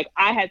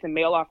 I had to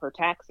mail off her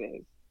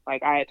taxes.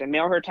 I had to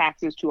mail her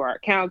taxes to our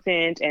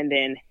accountant, and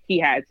then he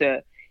had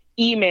to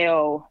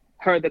email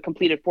her the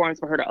completed forms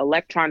for her to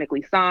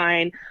electronically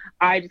sign.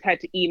 I just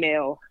had to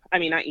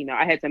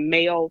I had to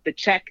mail the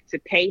check to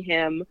pay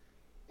him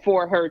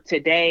for her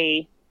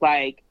today.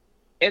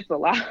 It's a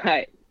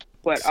lot.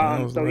 But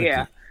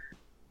yeah,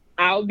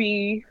 I'll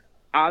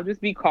just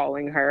be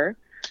calling her.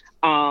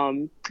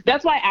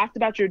 That's why I asked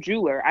about your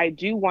jeweler. I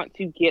do want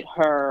to get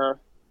her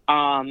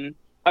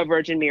a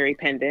Virgin Mary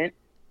pendant,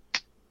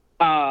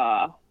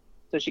 so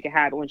she can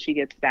have it when she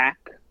gets back.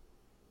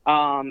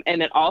 And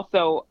then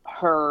also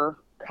her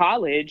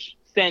college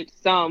sent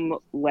some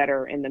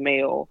letter in the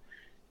mail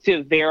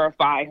to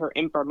verify her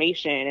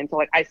information. And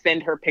so I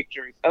send her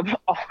pictures of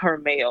all her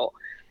mail.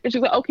 And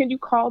she's like, oh, can you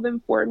call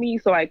them for me?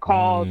 So I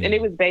called, and it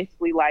Mm. was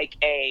basically like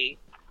an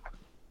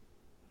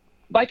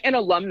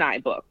alumni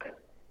book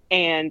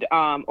and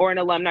or an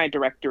alumni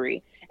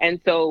directory. And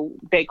so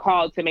they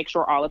called to make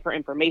sure all of her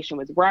information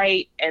was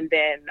right. And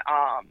then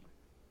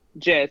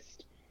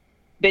just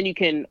then you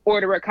can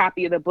order a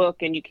copy of the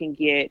book and you can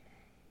get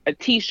a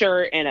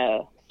t-shirt and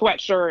a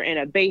sweatshirt and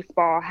a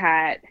baseball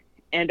hat.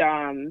 And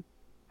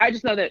I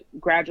just know that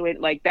graduate,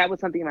 like that was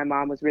something my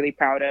mom was really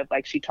proud of.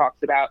 Like she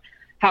talks about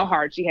how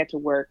hard she had to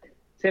work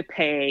to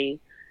pay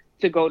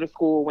to go to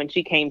school when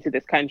she came to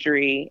this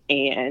country,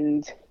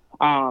 and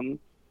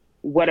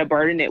what a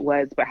burden it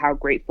was, but how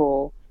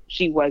grateful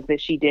she was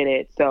that she did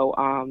it. So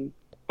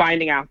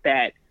finding out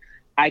that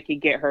I could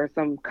get her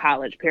some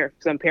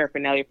some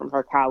paraphernalia from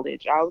her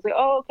college, I was like,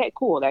 oh, okay,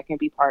 cool. That can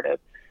be part of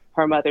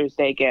her Mother's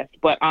Day gift.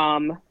 But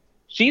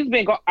she's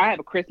been. I have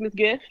a Christmas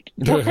gift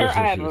for her.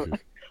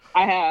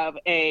 I have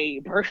a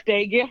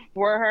birthday gift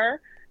for her.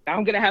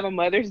 I'm gonna have a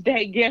Mother's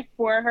Day gift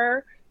for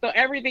her. So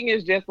everything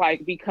is just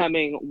like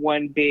becoming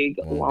one big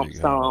lump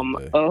sum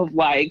of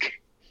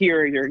like,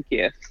 here are your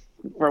gifts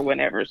for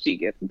whenever she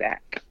gets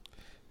back.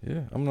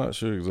 Yeah, I'm not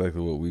sure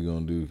exactly what we're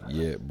gonna do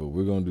yet, but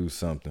we're gonna do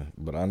something.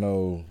 But I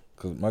know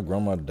because my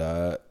grandma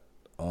died.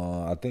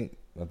 I think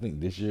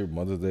this year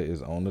Mother's Day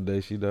is on the day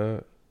she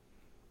died.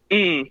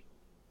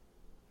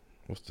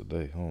 What's the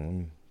day? Hold on, let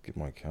me get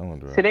my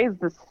calendar out. Today's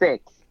the 6th.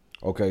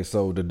 Okay,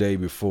 so the day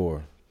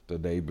before.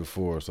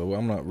 So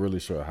I'm not really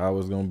sure how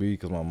it's gonna be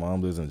because my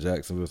mom lives in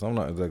Jacksonville, so I'm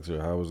not exactly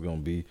sure how it's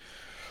gonna be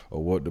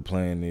or what the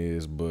plan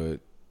is. But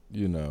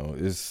you know,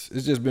 it's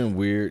just been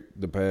weird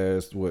the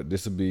past. What,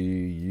 this will be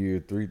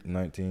year 3,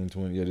 19,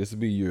 20. Yeah, this will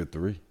be year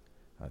 3,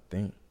 I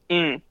think.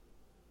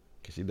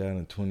 Cause she died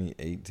in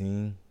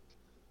 2018.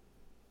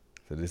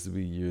 So this will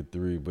be year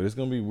 3, but it's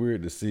gonna be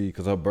weird to see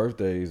because her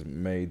birthday is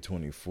May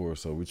 24th.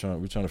 So we're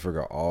trying to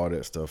figure all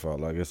that stuff out.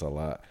 Like it's a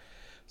lot.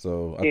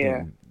 So I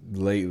think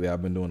lately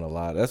I've been doing a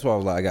lot. That's why I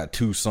was like, I got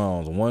 2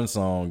 songs. One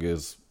song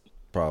is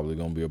probably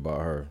gonna be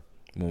about her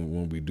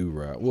when we do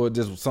rap. Well,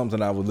 just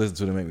something I would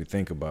listen to make me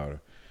think about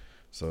her.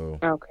 So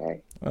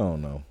okay, I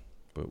don't know,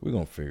 but we're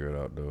gonna figure it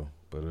out though.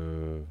 But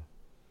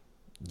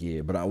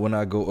yeah. But when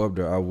I go up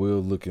there, I will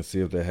look and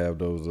see if they have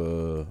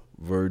those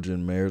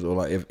Virgin Mares, or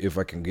like if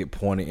I can get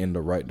pointed in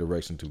the right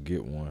direction to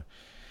get one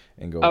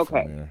and go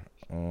from there.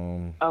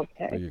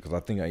 Okay. Yeah, because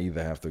I think I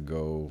either have to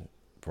go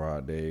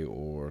Friday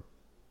or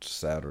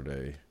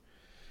Saturday,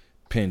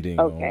 pending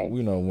on,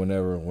 you know,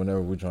 whenever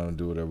we're trying to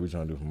do whatever we're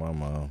trying to do for my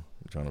mom.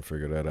 We're trying to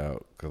figure that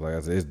out because, like I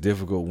said, it's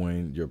difficult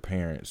when your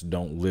parents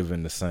don't live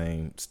in the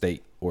same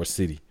state or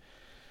city.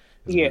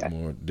 It's a bit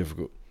more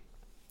difficult.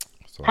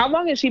 So, how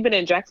long has she been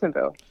in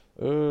Jacksonville?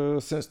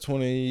 Since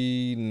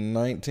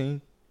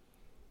 2019.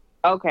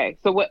 Okay,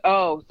 so what?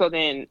 Oh, so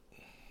then,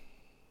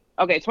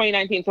 okay,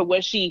 2019. So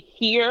was she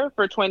here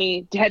for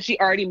 20? Had she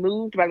already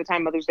moved by the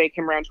time Mother's Day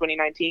came around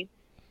 2019?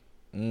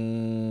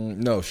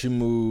 No, she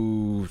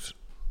moved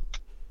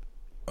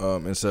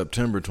in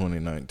September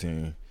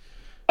 2019.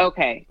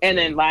 Okay, and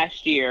then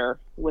last year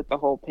with the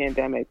whole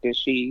pandemic, did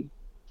she?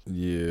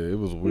 Yeah, it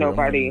was weird.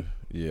 Nobody.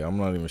 I'm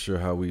not even sure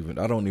how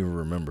I don't even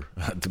remember,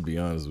 to be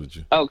honest with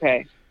you.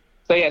 Okay,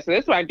 so so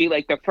this might be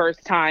like the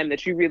first time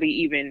that you really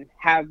even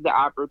have the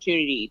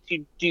opportunity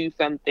to do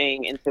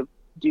something and to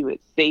do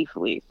it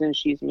safely since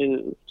she's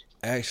moved.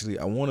 Actually,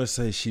 I want to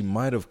say she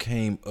might have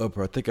came up.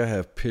 I think I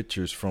have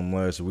pictures from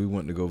last year. We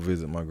went to go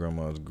visit my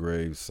grandma's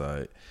grave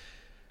site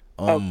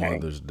on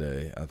Mother's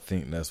Day. I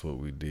think that's what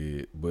we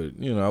did. But,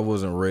 you know, I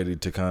wasn't ready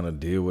to kind of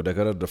deal with that.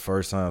 That was the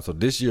first time. So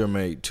this year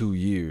made 2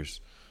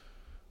 years.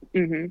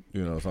 You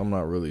know, so I'm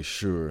not really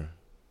sure.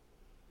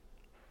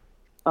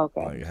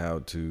 Like how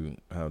to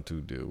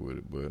deal with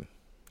it. But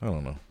I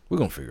don't know. We're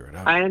going to figure it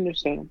out. I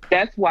understand.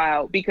 That's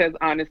wild because,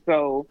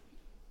 so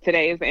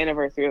today is the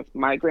anniversary of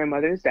my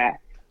grandmother's death.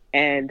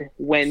 And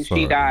when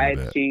she died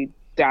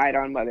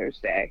on Mother's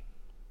Day.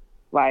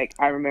 Like,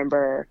 I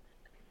remember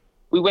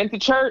we went to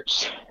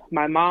church.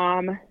 My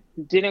mom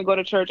didn't go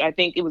to church. I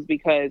think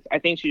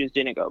she just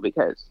didn't go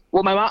because,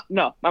 well, my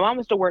mom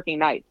was still working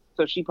nights.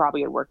 So she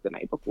probably had worked the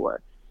night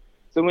before.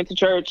 So we went to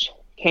church,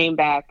 came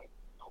back.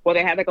 Well,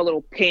 they had like a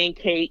little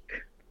pancake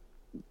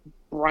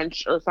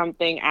brunch or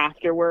something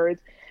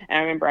afterwards. And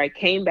I remember I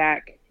came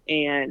back,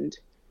 and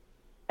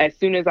as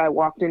soon as I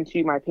walked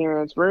into my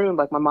parents' room,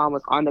 like my mom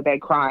was on the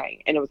bed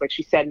crying, and it was like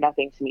she said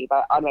nothing to me,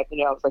 but I automatically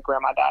knew. I was like,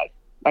 Grandma died.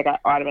 Like I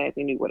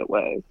automatically knew what it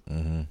was.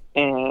 And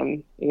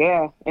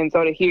and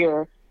so to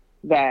hear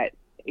that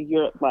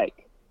your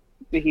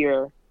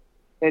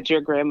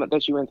grandma,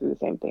 that you went through the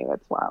same thing,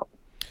 that's wild.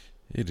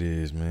 It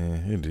is,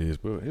 man. It is,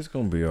 but it's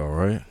gonna be all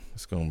right.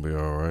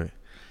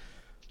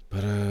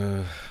 But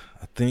I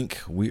think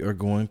we are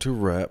going to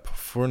wrap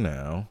for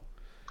now.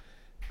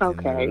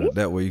 Okay. And,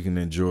 that way you can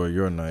enjoy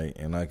your night,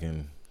 and I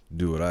can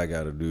do what I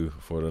got to do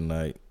for the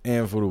night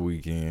and for the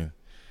weekend.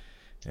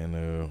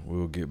 And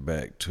we'll get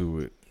back to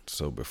it.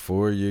 So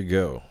before you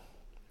go,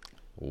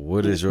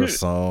 what is your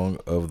song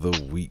of the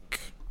week?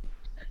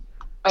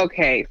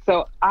 Okay,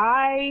 so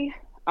I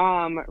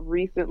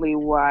Recently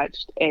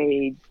watched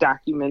a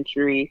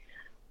documentary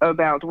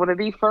about one of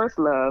the first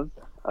loves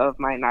of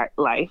my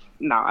life,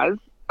 Nas,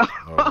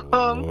 Oh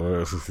um,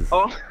 Lord.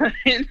 on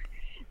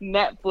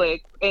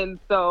Netflix, and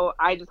so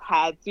I just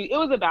had to. It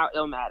was about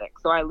Illmatic,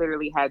 so I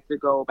literally had to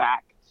go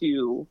back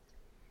to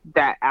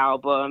that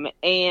album,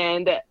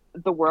 and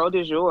The World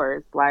Is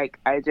Yours. Like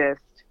I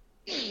just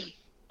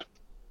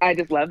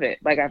love it.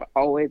 Like I've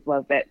always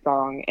loved that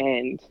song,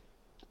 and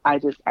I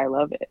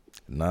love it.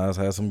 Nas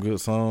has some good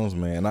songs,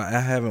 man. I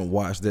haven't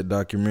watched that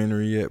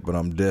documentary yet, but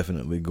I'm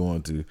definitely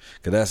going to,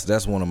 cause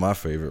that's one of my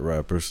favorite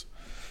rappers.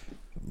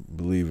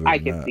 Believe it or I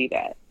can not. see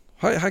that.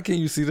 How can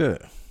you see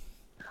that?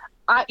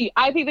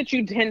 I think that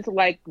you tend to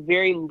like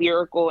very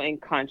lyrical and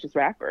conscious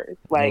rappers.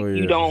 Oh Like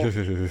you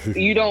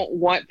yeah. don't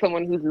want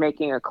someone who's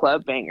making a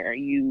club banger.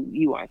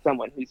 You want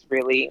someone who's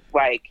really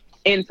like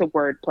into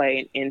wordplay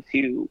and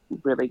into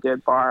really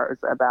good bars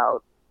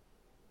about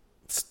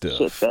shit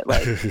Stuff. that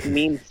like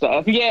means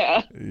stuff.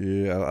 Yeah.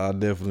 Yeah, I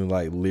definitely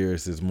like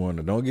lyricists more.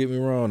 Now, don't get me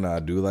wrong. Now, I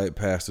do like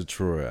Pastor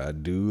Troy. I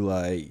do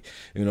like,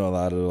 a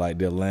lot of like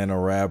the Atlanta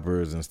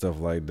rappers and stuff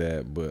like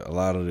that. But a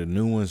lot of the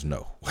new ones,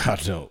 no, I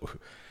don't.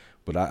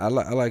 But I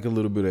like a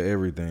little bit of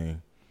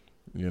everything,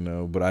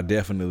 But I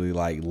definitely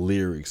like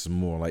lyrics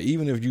more. Like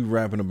even if you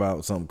rapping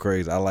about something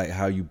crazy, I like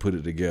how you put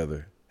it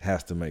together.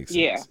 Has to make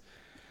Yeah. sense.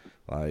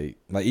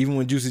 Like even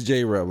when Juicy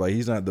J rap, like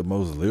he's not the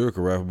most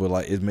lyrical rapper, but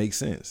like it makes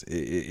sense.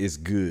 It's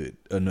good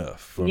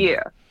enough for me.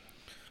 Yeah.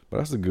 But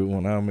that's a good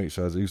one. I'll make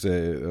sure. You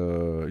said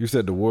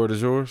The World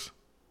Is Yours.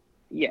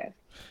 Yes.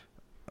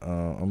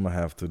 I'm gonna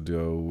have to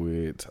go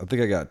with. I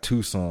think I got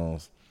two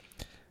songs.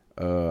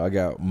 I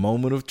got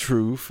Moment of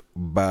Truth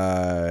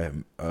by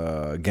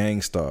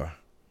Gangstar.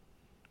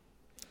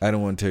 I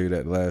didn't want to tell you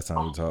that the last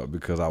time we talked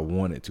because I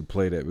wanted to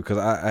play that because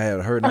I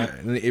had heard that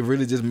and it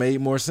really just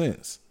made more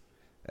sense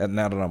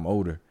now that I'm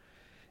older.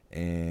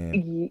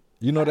 And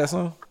you know that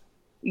song?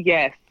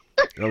 Yes.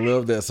 I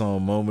love that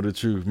song, Moment of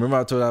Truth. Remember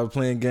I told you I was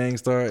playing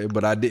Gangstar,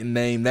 but I didn't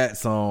name that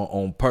song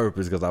on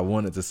purpose because I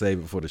wanted to save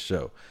it for the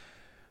show.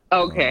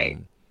 Okay.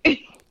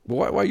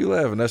 But why you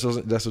laughing? That's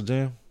your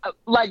jam?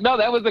 Like no,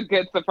 that was a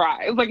good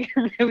surprise. Like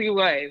it really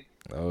was.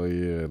 Oh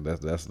yeah,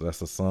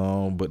 that's a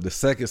song. But the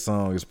second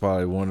song is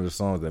probably one of the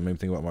songs that made me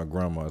think about my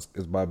grandma.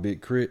 It's by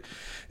Big Crit.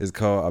 It's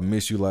called "I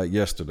Miss You Like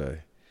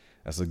Yesterday."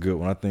 That's a good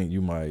one. I think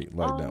you might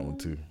like that one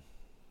too.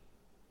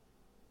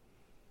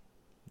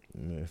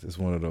 Yeah, it's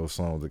one of those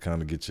songs that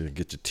kind of get your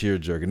tear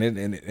jerking,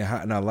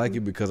 and I like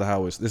it because of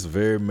how it's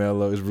very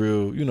mellow. It's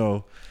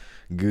real,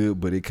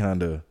 good, but it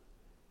kind of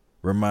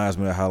reminds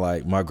me of how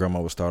like my grandma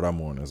would start our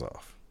mornings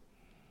off.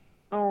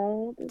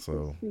 Oh, that's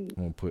So sweet.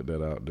 I'm gonna put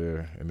that out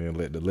there, and then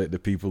let the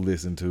people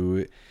listen to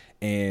it.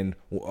 And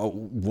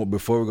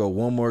before we go,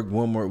 one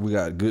more. We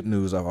got good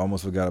news. I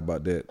almost forgot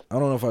about that. I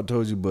don't know if I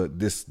told you, but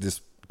this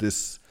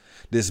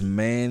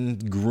man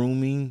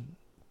grooming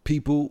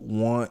people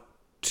want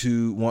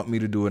me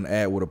to do an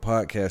ad with a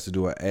podcast to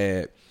do an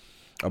ad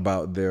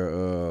about their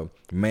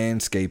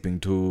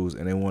manscaping tools,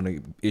 and they want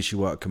to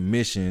issue out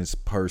commissions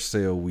per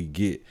sale we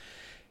get.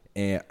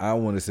 And I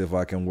want to see if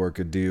I can work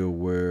a deal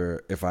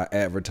where if I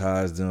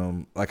advertise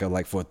them like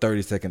for a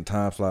 30-second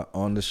time slot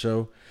on the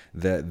show,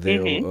 that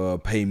they'll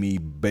pay me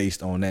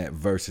based on that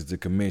versus the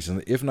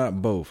commission, if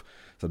not both.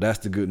 So that's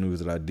the good news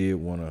that I did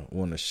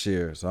want to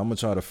share. So I'm gonna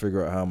try to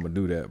figure out how I'm gonna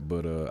do that.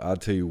 But I'll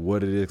tell you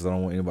what it is because I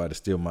don't want anybody to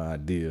steal my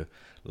idea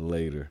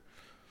later.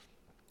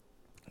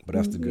 But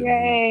that's the good news.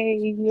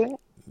 Yay!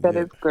 That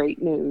Yeah. is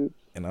great news.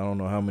 And I don't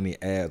know how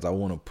many ads I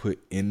want to put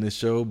in the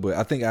show, but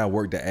I think I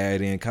work the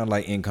ad in kind of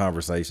like in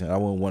conversation. I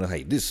wouldn't want to,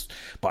 hey, this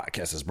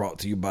podcast is brought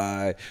to you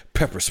by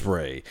Pepper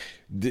Spray.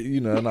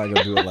 I'm not going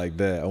to do it like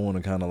that. I want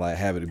to kind of like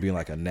have it being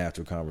like a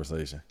natural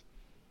conversation.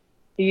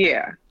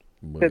 Yeah,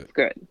 But that's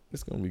good.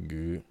 it's going to be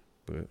good.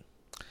 But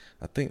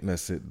I think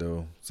that's it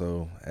though.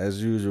 So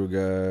as usual,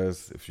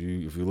 guys, if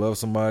you love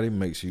somebody,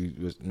 make sure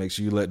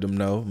you let them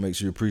know. Make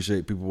sure you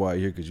appreciate people out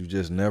here because you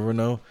just never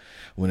know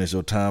when it's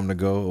your time to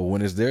go or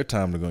when it's their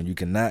time to go. And you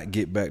cannot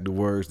get back the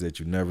words that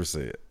you never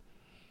said.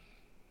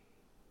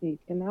 You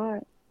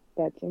cannot.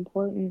 That's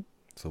important.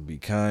 So be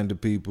kind to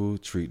people,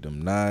 treat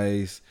them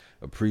nice,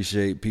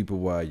 appreciate people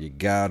while you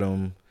got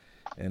them,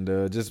 and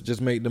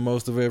just make the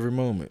most of every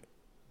moment.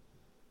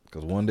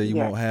 Because one day you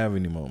won't have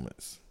any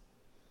moments.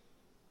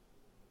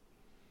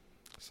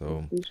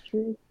 So, it's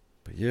true.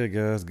 But yeah,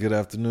 guys, good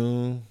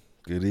afternoon,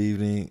 good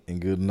evening, and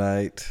good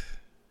night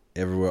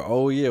everywhere.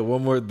 Oh yeah,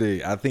 one more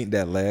thing. I think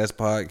that last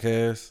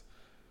podcast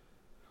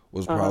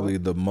was probably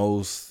the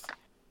most.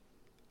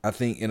 I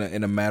think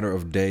in a matter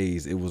of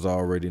days, it was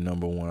already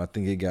number one. I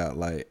think it got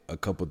like a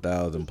couple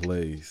thousand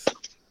plays.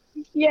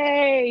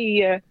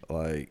 Yay!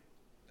 Like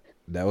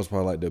that was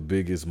probably like the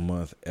biggest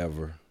month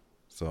ever.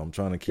 So I'm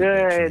trying to keep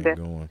that trend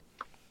going.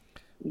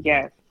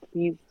 Yes,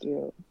 please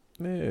do.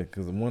 Yeah,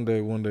 because one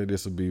day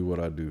this will be what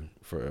I do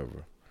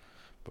forever.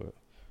 But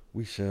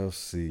we shall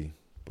see.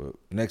 But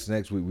next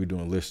week we're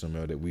doing listener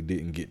mail that we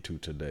didn't get to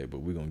today,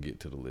 but we're gonna get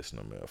to the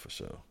listener mail for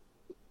sure.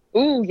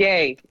 Ooh,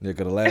 yay. Yeah,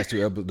 cause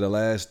the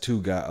last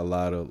two got a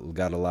lot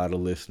of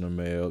listener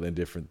mail and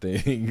different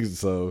things.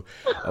 So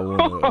I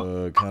want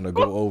to kind of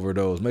go over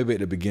those maybe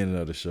at the beginning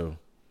of the show.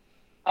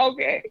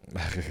 Okay.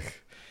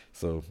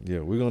 So yeah,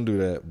 we're gonna do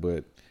that.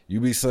 But you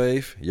be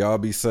safe, y'all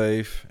be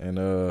safe,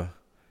 and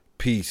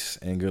peace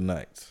and good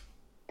night.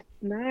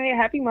 Night.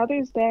 Happy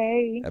Mother's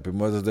Day. Happy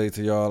Mother's Day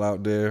to y'all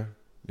out there.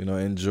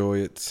 Enjoy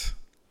it.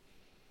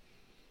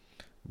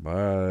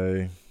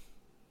 Bye.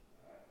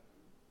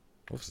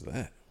 What's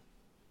that?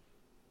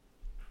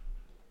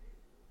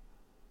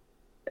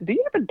 Do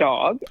you have a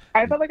dog?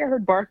 I felt like I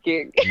heard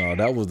barking. No,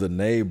 that was the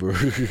neighbor.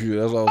 That's why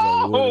I was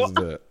like, what is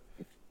that?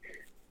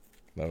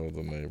 That was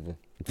the neighbor.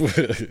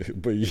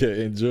 But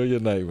yeah, enjoy your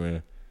night,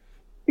 man.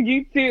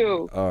 You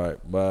too. All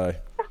right, bye.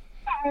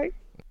 Bye.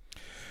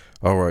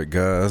 All right,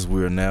 guys,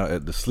 we are now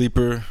at the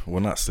sleeper.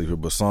 Well, not sleeper,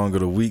 but song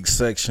of the week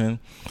section.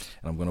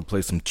 And I'm going to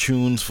play some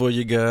tunes for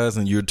you guys,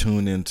 and you're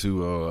tuned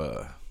into,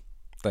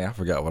 I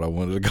forgot what I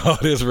wanted to call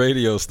this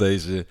radio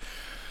station.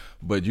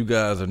 But you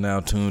guys are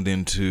now tuned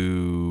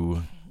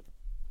into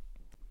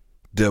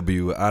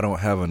I don't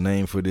have a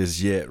name for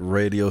this yet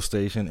radio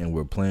station, and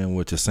we're playing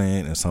what you're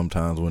saying, and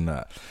sometimes we're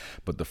not.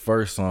 But the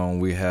first song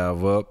we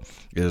have up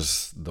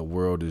is The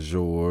World Is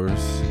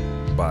Yours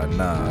by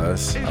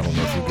Nas. I don't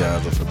know if you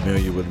guys are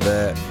familiar with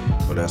that,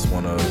 but that's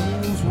one of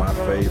my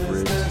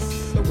favorite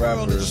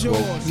rappers.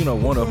 Well,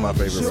 one of my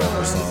favorite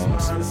rapper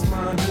songs.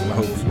 I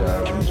hope you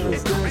guys enjoy it.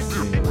 It's a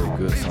really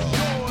good song.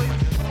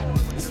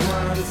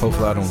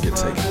 Hopefully I don't get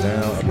taken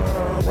down. I'm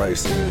not right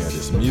singing at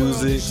this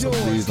music, so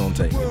please don't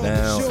take me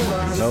down.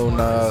 If you know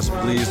Nas,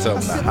 please tell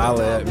him to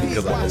holler at me,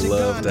 because I would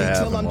love to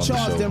have him on the show.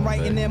 Just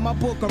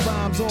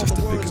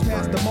to pick his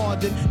brain.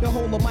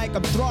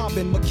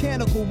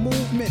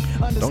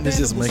 Don't this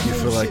just make you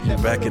feel like you're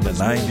back in the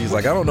 90s?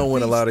 Like, I don't know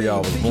when a lot of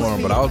y'all was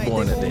born, but I was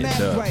born at the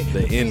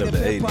end of the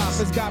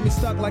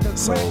 80s.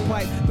 So a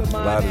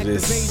lot of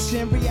this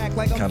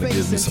kind of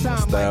gives me some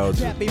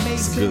nostalgia.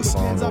 It's a good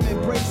song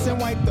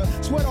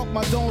overall. Off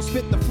my dome,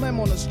 spit the phlegm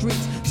on the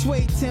streets.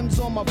 Suede Timbs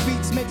on my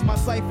feet makes my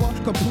cipher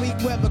complete.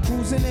 Weather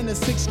cruising in a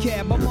 6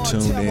 cab. You're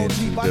tuned in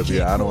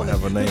to I don't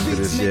have a name for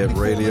this yet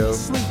radio.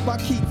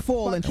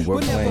 And we're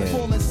playing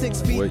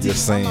what you're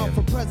saying.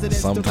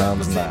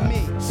 Sometimes not.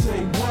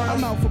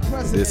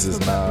 This is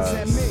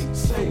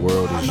Nas. The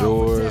World Is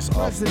Yours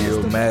off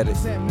Illmatic.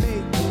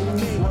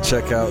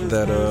 Check out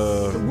that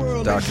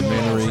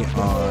documentary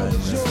on, I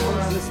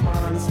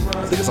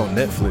think it's on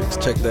Netflix.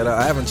 Check that out.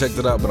 I haven't checked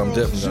it out, but I'm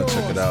definitely going to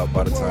check it out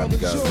by the time you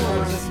guys do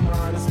this.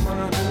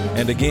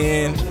 And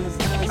again,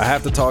 I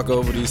have to talk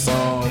over these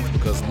songs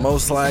because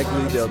most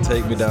likely they'll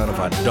take me down if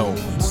I don't.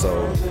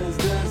 So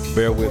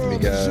bear with me,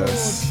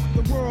 guys.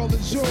 The world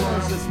is yours.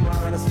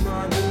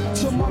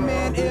 To my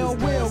man Ill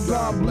Will,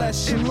 God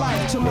bless your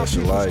life. To my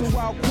people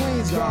throughout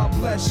Queens, God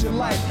bless your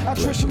life. I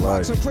trick you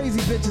out some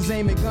crazy bitches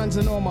aiming guns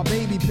and all my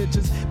baby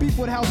pictures. Beef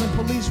with housing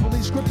police,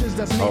 release scriptures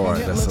that's making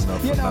hitless.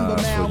 Yet I'm the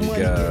now money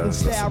getting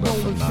style,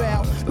 rolling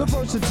foul. The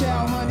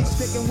versatile honey,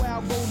 sticking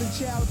wild, golden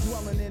child,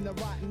 dwelling in the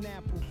rotten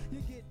apple.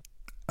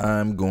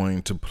 I'm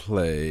going to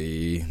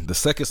play the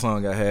second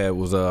song I had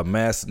was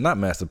not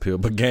Mass Appeal,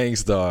 but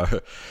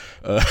Gangstar,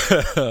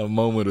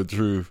 Moment of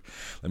Truth.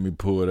 Let me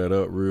pull that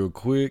up real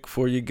quick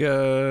for you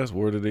guys.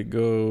 Where did it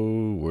go?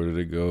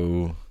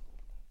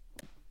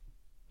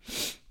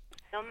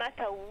 No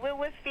matter where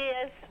we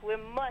face, we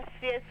must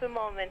face a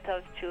moment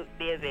of truth,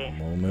 baby.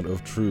 Moment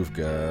of truth,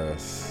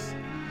 guys.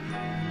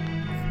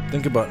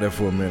 Think about that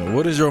for a minute.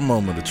 What is your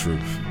moment of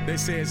truth? They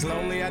say it's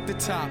lonely at the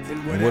top.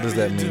 And what does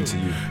that mean to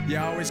you? You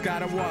always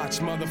gotta watch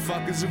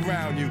motherfuckers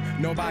around you.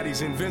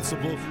 Nobody's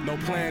invincible. No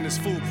plan is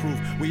foolproof.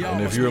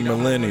 And if you're a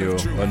millennial,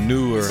 a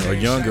newer, a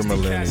younger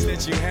millennial,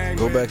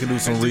 go back and do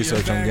some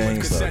research on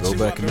Gangstar. Go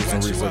back and do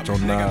some research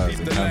on Nas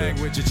and kind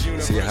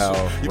of see how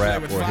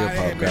rap or hip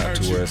hop got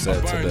to where it's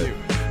at today.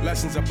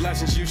 Lessons are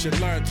blessings you should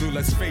learn through.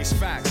 Let's face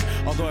facts.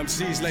 Although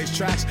MCs lace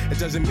tracks, it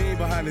doesn't mean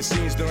behind the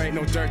scenes there ain't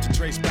no dirt to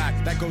trace back.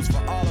 That goes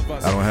for all of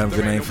us. I don't have a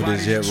good name for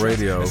this yet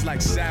radio. I'm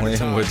just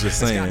playing what you're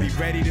saying.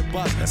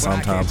 And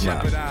sometimes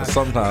not. But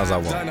sometimes I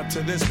won't. Up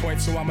to this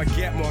point, so I'ma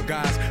get more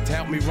guys to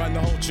help me run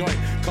the whole joint.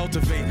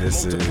 Cultivate,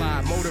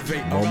 multiply,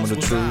 motivate. Moment of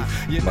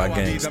Truth by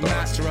Gangstar.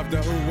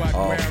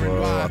 Off,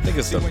 I think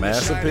it's the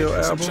Mass Appeal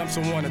album.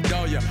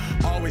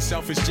 Always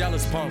selfish,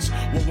 jealous punks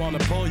will wanna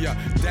pull ya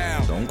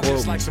down. Don't quote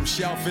just like some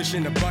shellfish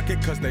in the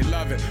bucket, cause they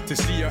love it to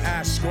see your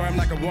ass squirm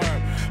like a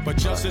worm. But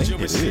just as you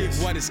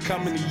receive what is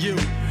coming to you,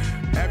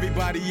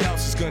 everybody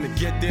else is gonna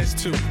get this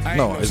too.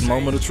 No, it's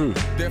Moment of Truth.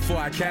 Therefore,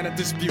 I cannot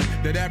dispute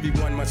that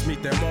everyone must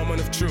meet their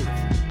moment of truth.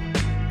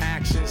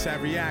 Actions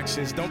have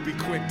reactions, don't be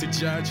quick to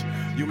judge.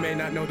 You may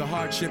not know the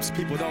hardships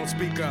people don't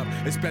speak of.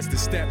 It's best to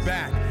step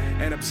back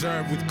and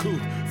observe with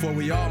couth, for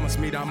we all must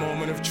meet our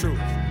moment of truth.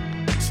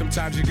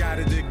 Sometimes you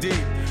gotta dig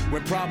deep.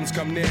 When problems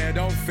come near,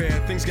 don't fear.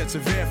 Things get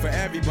severe for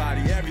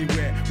everybody,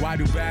 everywhere. Why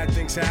do bad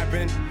things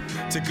happen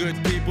to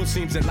good people?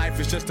 Seems that life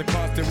is just a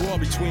constant war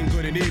between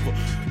good and evil.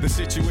 The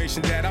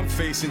situation that I'm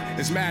facing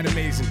is mad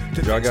amazing.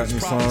 Y'all got any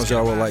songs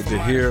y'all would like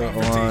to hear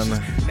on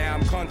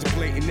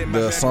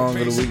the Song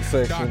of the Week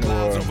section,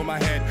 or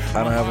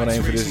I don't have a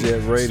name for this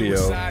yet radio?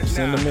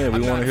 Send them in.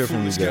 We want to hear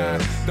from you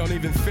guys. Don't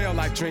even feel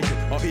like drinking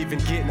or even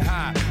getting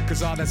high,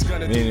 cause all that's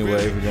gonna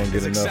anyway, we're gonna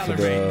get enough of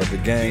the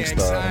gang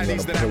stuff. I'm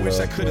gonna pull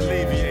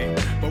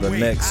up the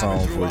next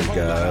song for you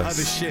guys.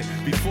 This is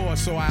a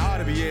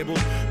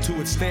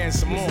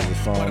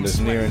song that's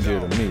near and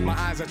dear to me.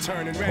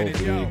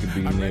 Hopefully it could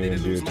be near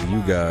and dear to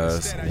you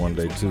guys one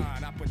day too.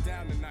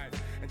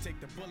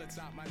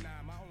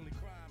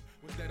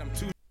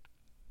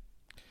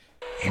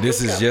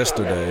 This is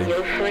Yesterday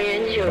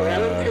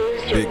by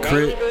Big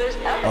Crit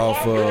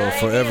off of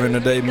Forever in a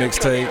Day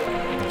mixtape.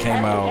 It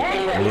came out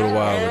a little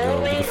while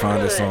ago. You can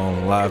find this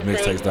on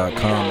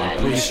livemixtapes.com. I'm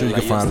pretty sure you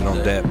can find it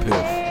on Dat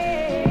Piff.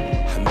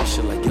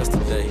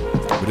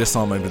 But this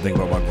song made me think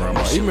about my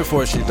grandma. Even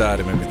before she died,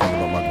 it made me think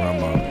about my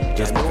grandma.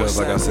 Just because,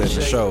 like I said in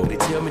the show,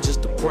 it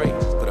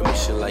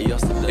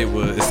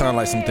sounded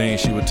like some things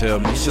she would tell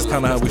me. It's just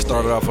kind of how we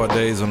started off our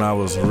days when I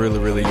was really,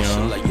 really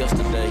young.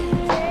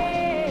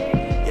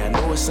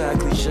 It sound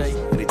cliche,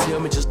 and they tell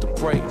me just to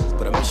pray,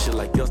 but I miss you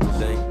like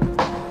yesterday.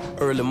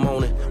 Early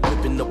morning,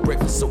 whipping up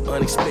breakfast so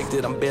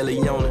unexpected, I'm barely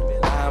yawning.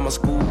 I had my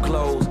school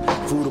clothes,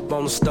 food up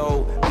on the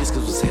stove,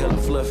 biscuits was hella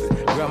fluffy.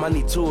 Grandma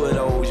need 2 of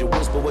those, you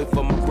whisper away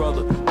from my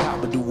brother,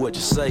 Papa do what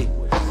you say.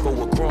 For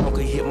a crumb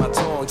could hit my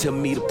tongue, tell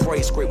me to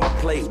pray, scrape my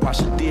plate, wash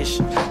the dish.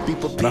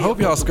 And I hope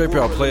y'all scrape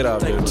y'all plate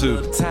out there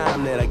too.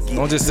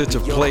 Don't just sit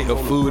your plate of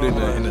food in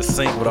the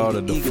sink with all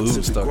the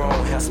food stuck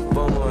on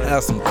it.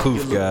 Have some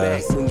coof,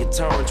 guys. When you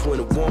turn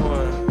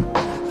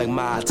 21, like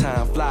my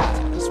time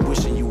flies,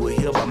 wishing you were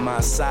here by my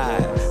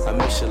side. I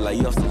miss you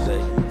like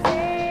yesterday.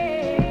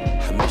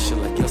 I miss you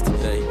like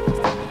yesterday.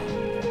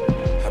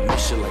 I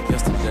miss you like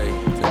yesterday.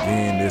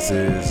 Again, this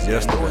is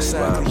Yesterday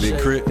by Big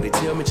Crit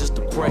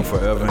on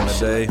Forever in a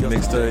Day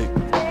mixtape.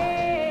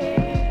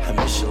 I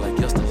miss you like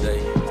yesterday.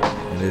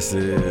 And this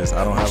is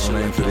I Don't Have a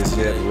Name for This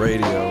Yet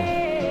radio.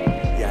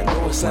 Yeah, I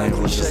know it sounds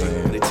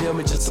cliche. They tell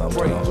me just to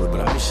pray,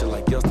 but I miss you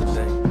like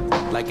yesterday.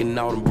 Like an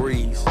autumn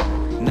breeze,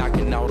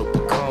 knocking all the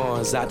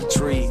pecans out the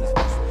trees.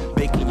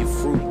 Baking your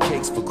fruit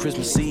cakes for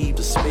Christmas Eve.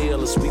 The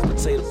smell of sweet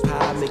potato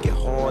pie make it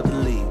hard to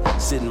leave.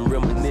 Sitting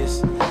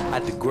reminisce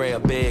at the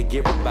grab bag,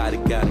 everybody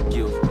got a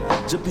gift.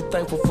 Just be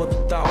thankful for the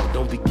thought,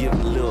 don't be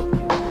giving lip.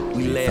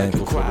 We laugh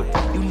and cry.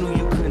 You knew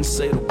you couldn't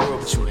save the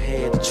world, but you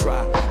had to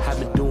try. I've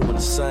been doing the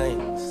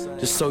same,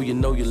 just so you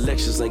know your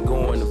lectures ain't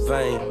going in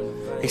vain.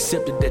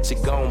 Accepted that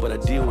you're gone, but I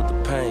deal with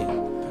the pain.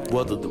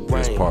 Weather the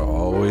rain. This part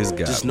always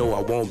got just know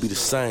I won't be the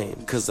same,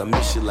 cause I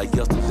miss you like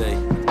yesterday.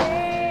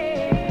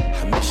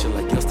 I miss you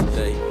like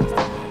yesterday.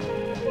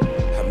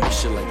 I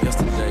miss you like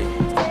yesterday.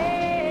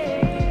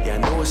 Yeah, I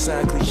know it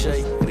sound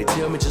cliche, and they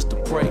tell me just to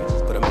pray,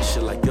 but I miss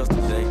you like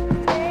yesterday.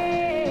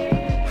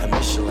 I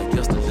miss you like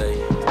yesterday.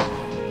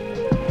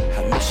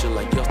 I miss you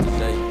like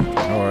yesterday.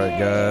 Alright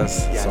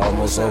guys, it's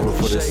almost over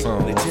for this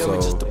song.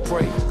 So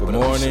good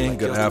morning,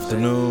 good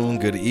afternoon,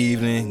 good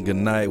evening, good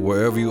night,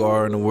 wherever you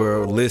are in the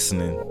world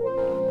listening.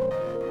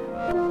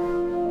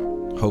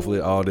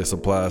 Hopefully all this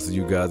applies to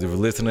you guys. If you're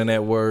listening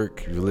at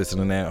work, if you're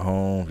listening at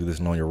home, if you're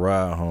listening on your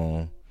ride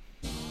home.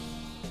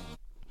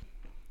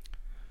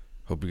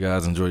 Hope you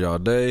guys enjoy y'all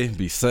day.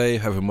 Be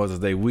safe. Have a Mother's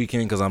Day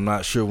weekend, because I'm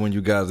not sure when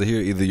you guys are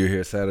here. Either you're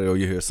here Saturday or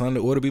you're here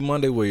Sunday, or it'll be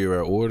Monday where you're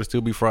at, or it'll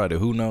still be Friday.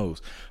 Who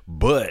knows?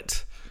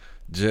 But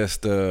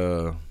just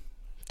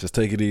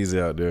take it easy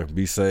out there.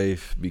 Be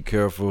safe. Be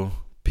careful.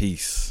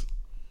 Peace.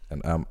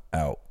 And I'm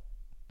out.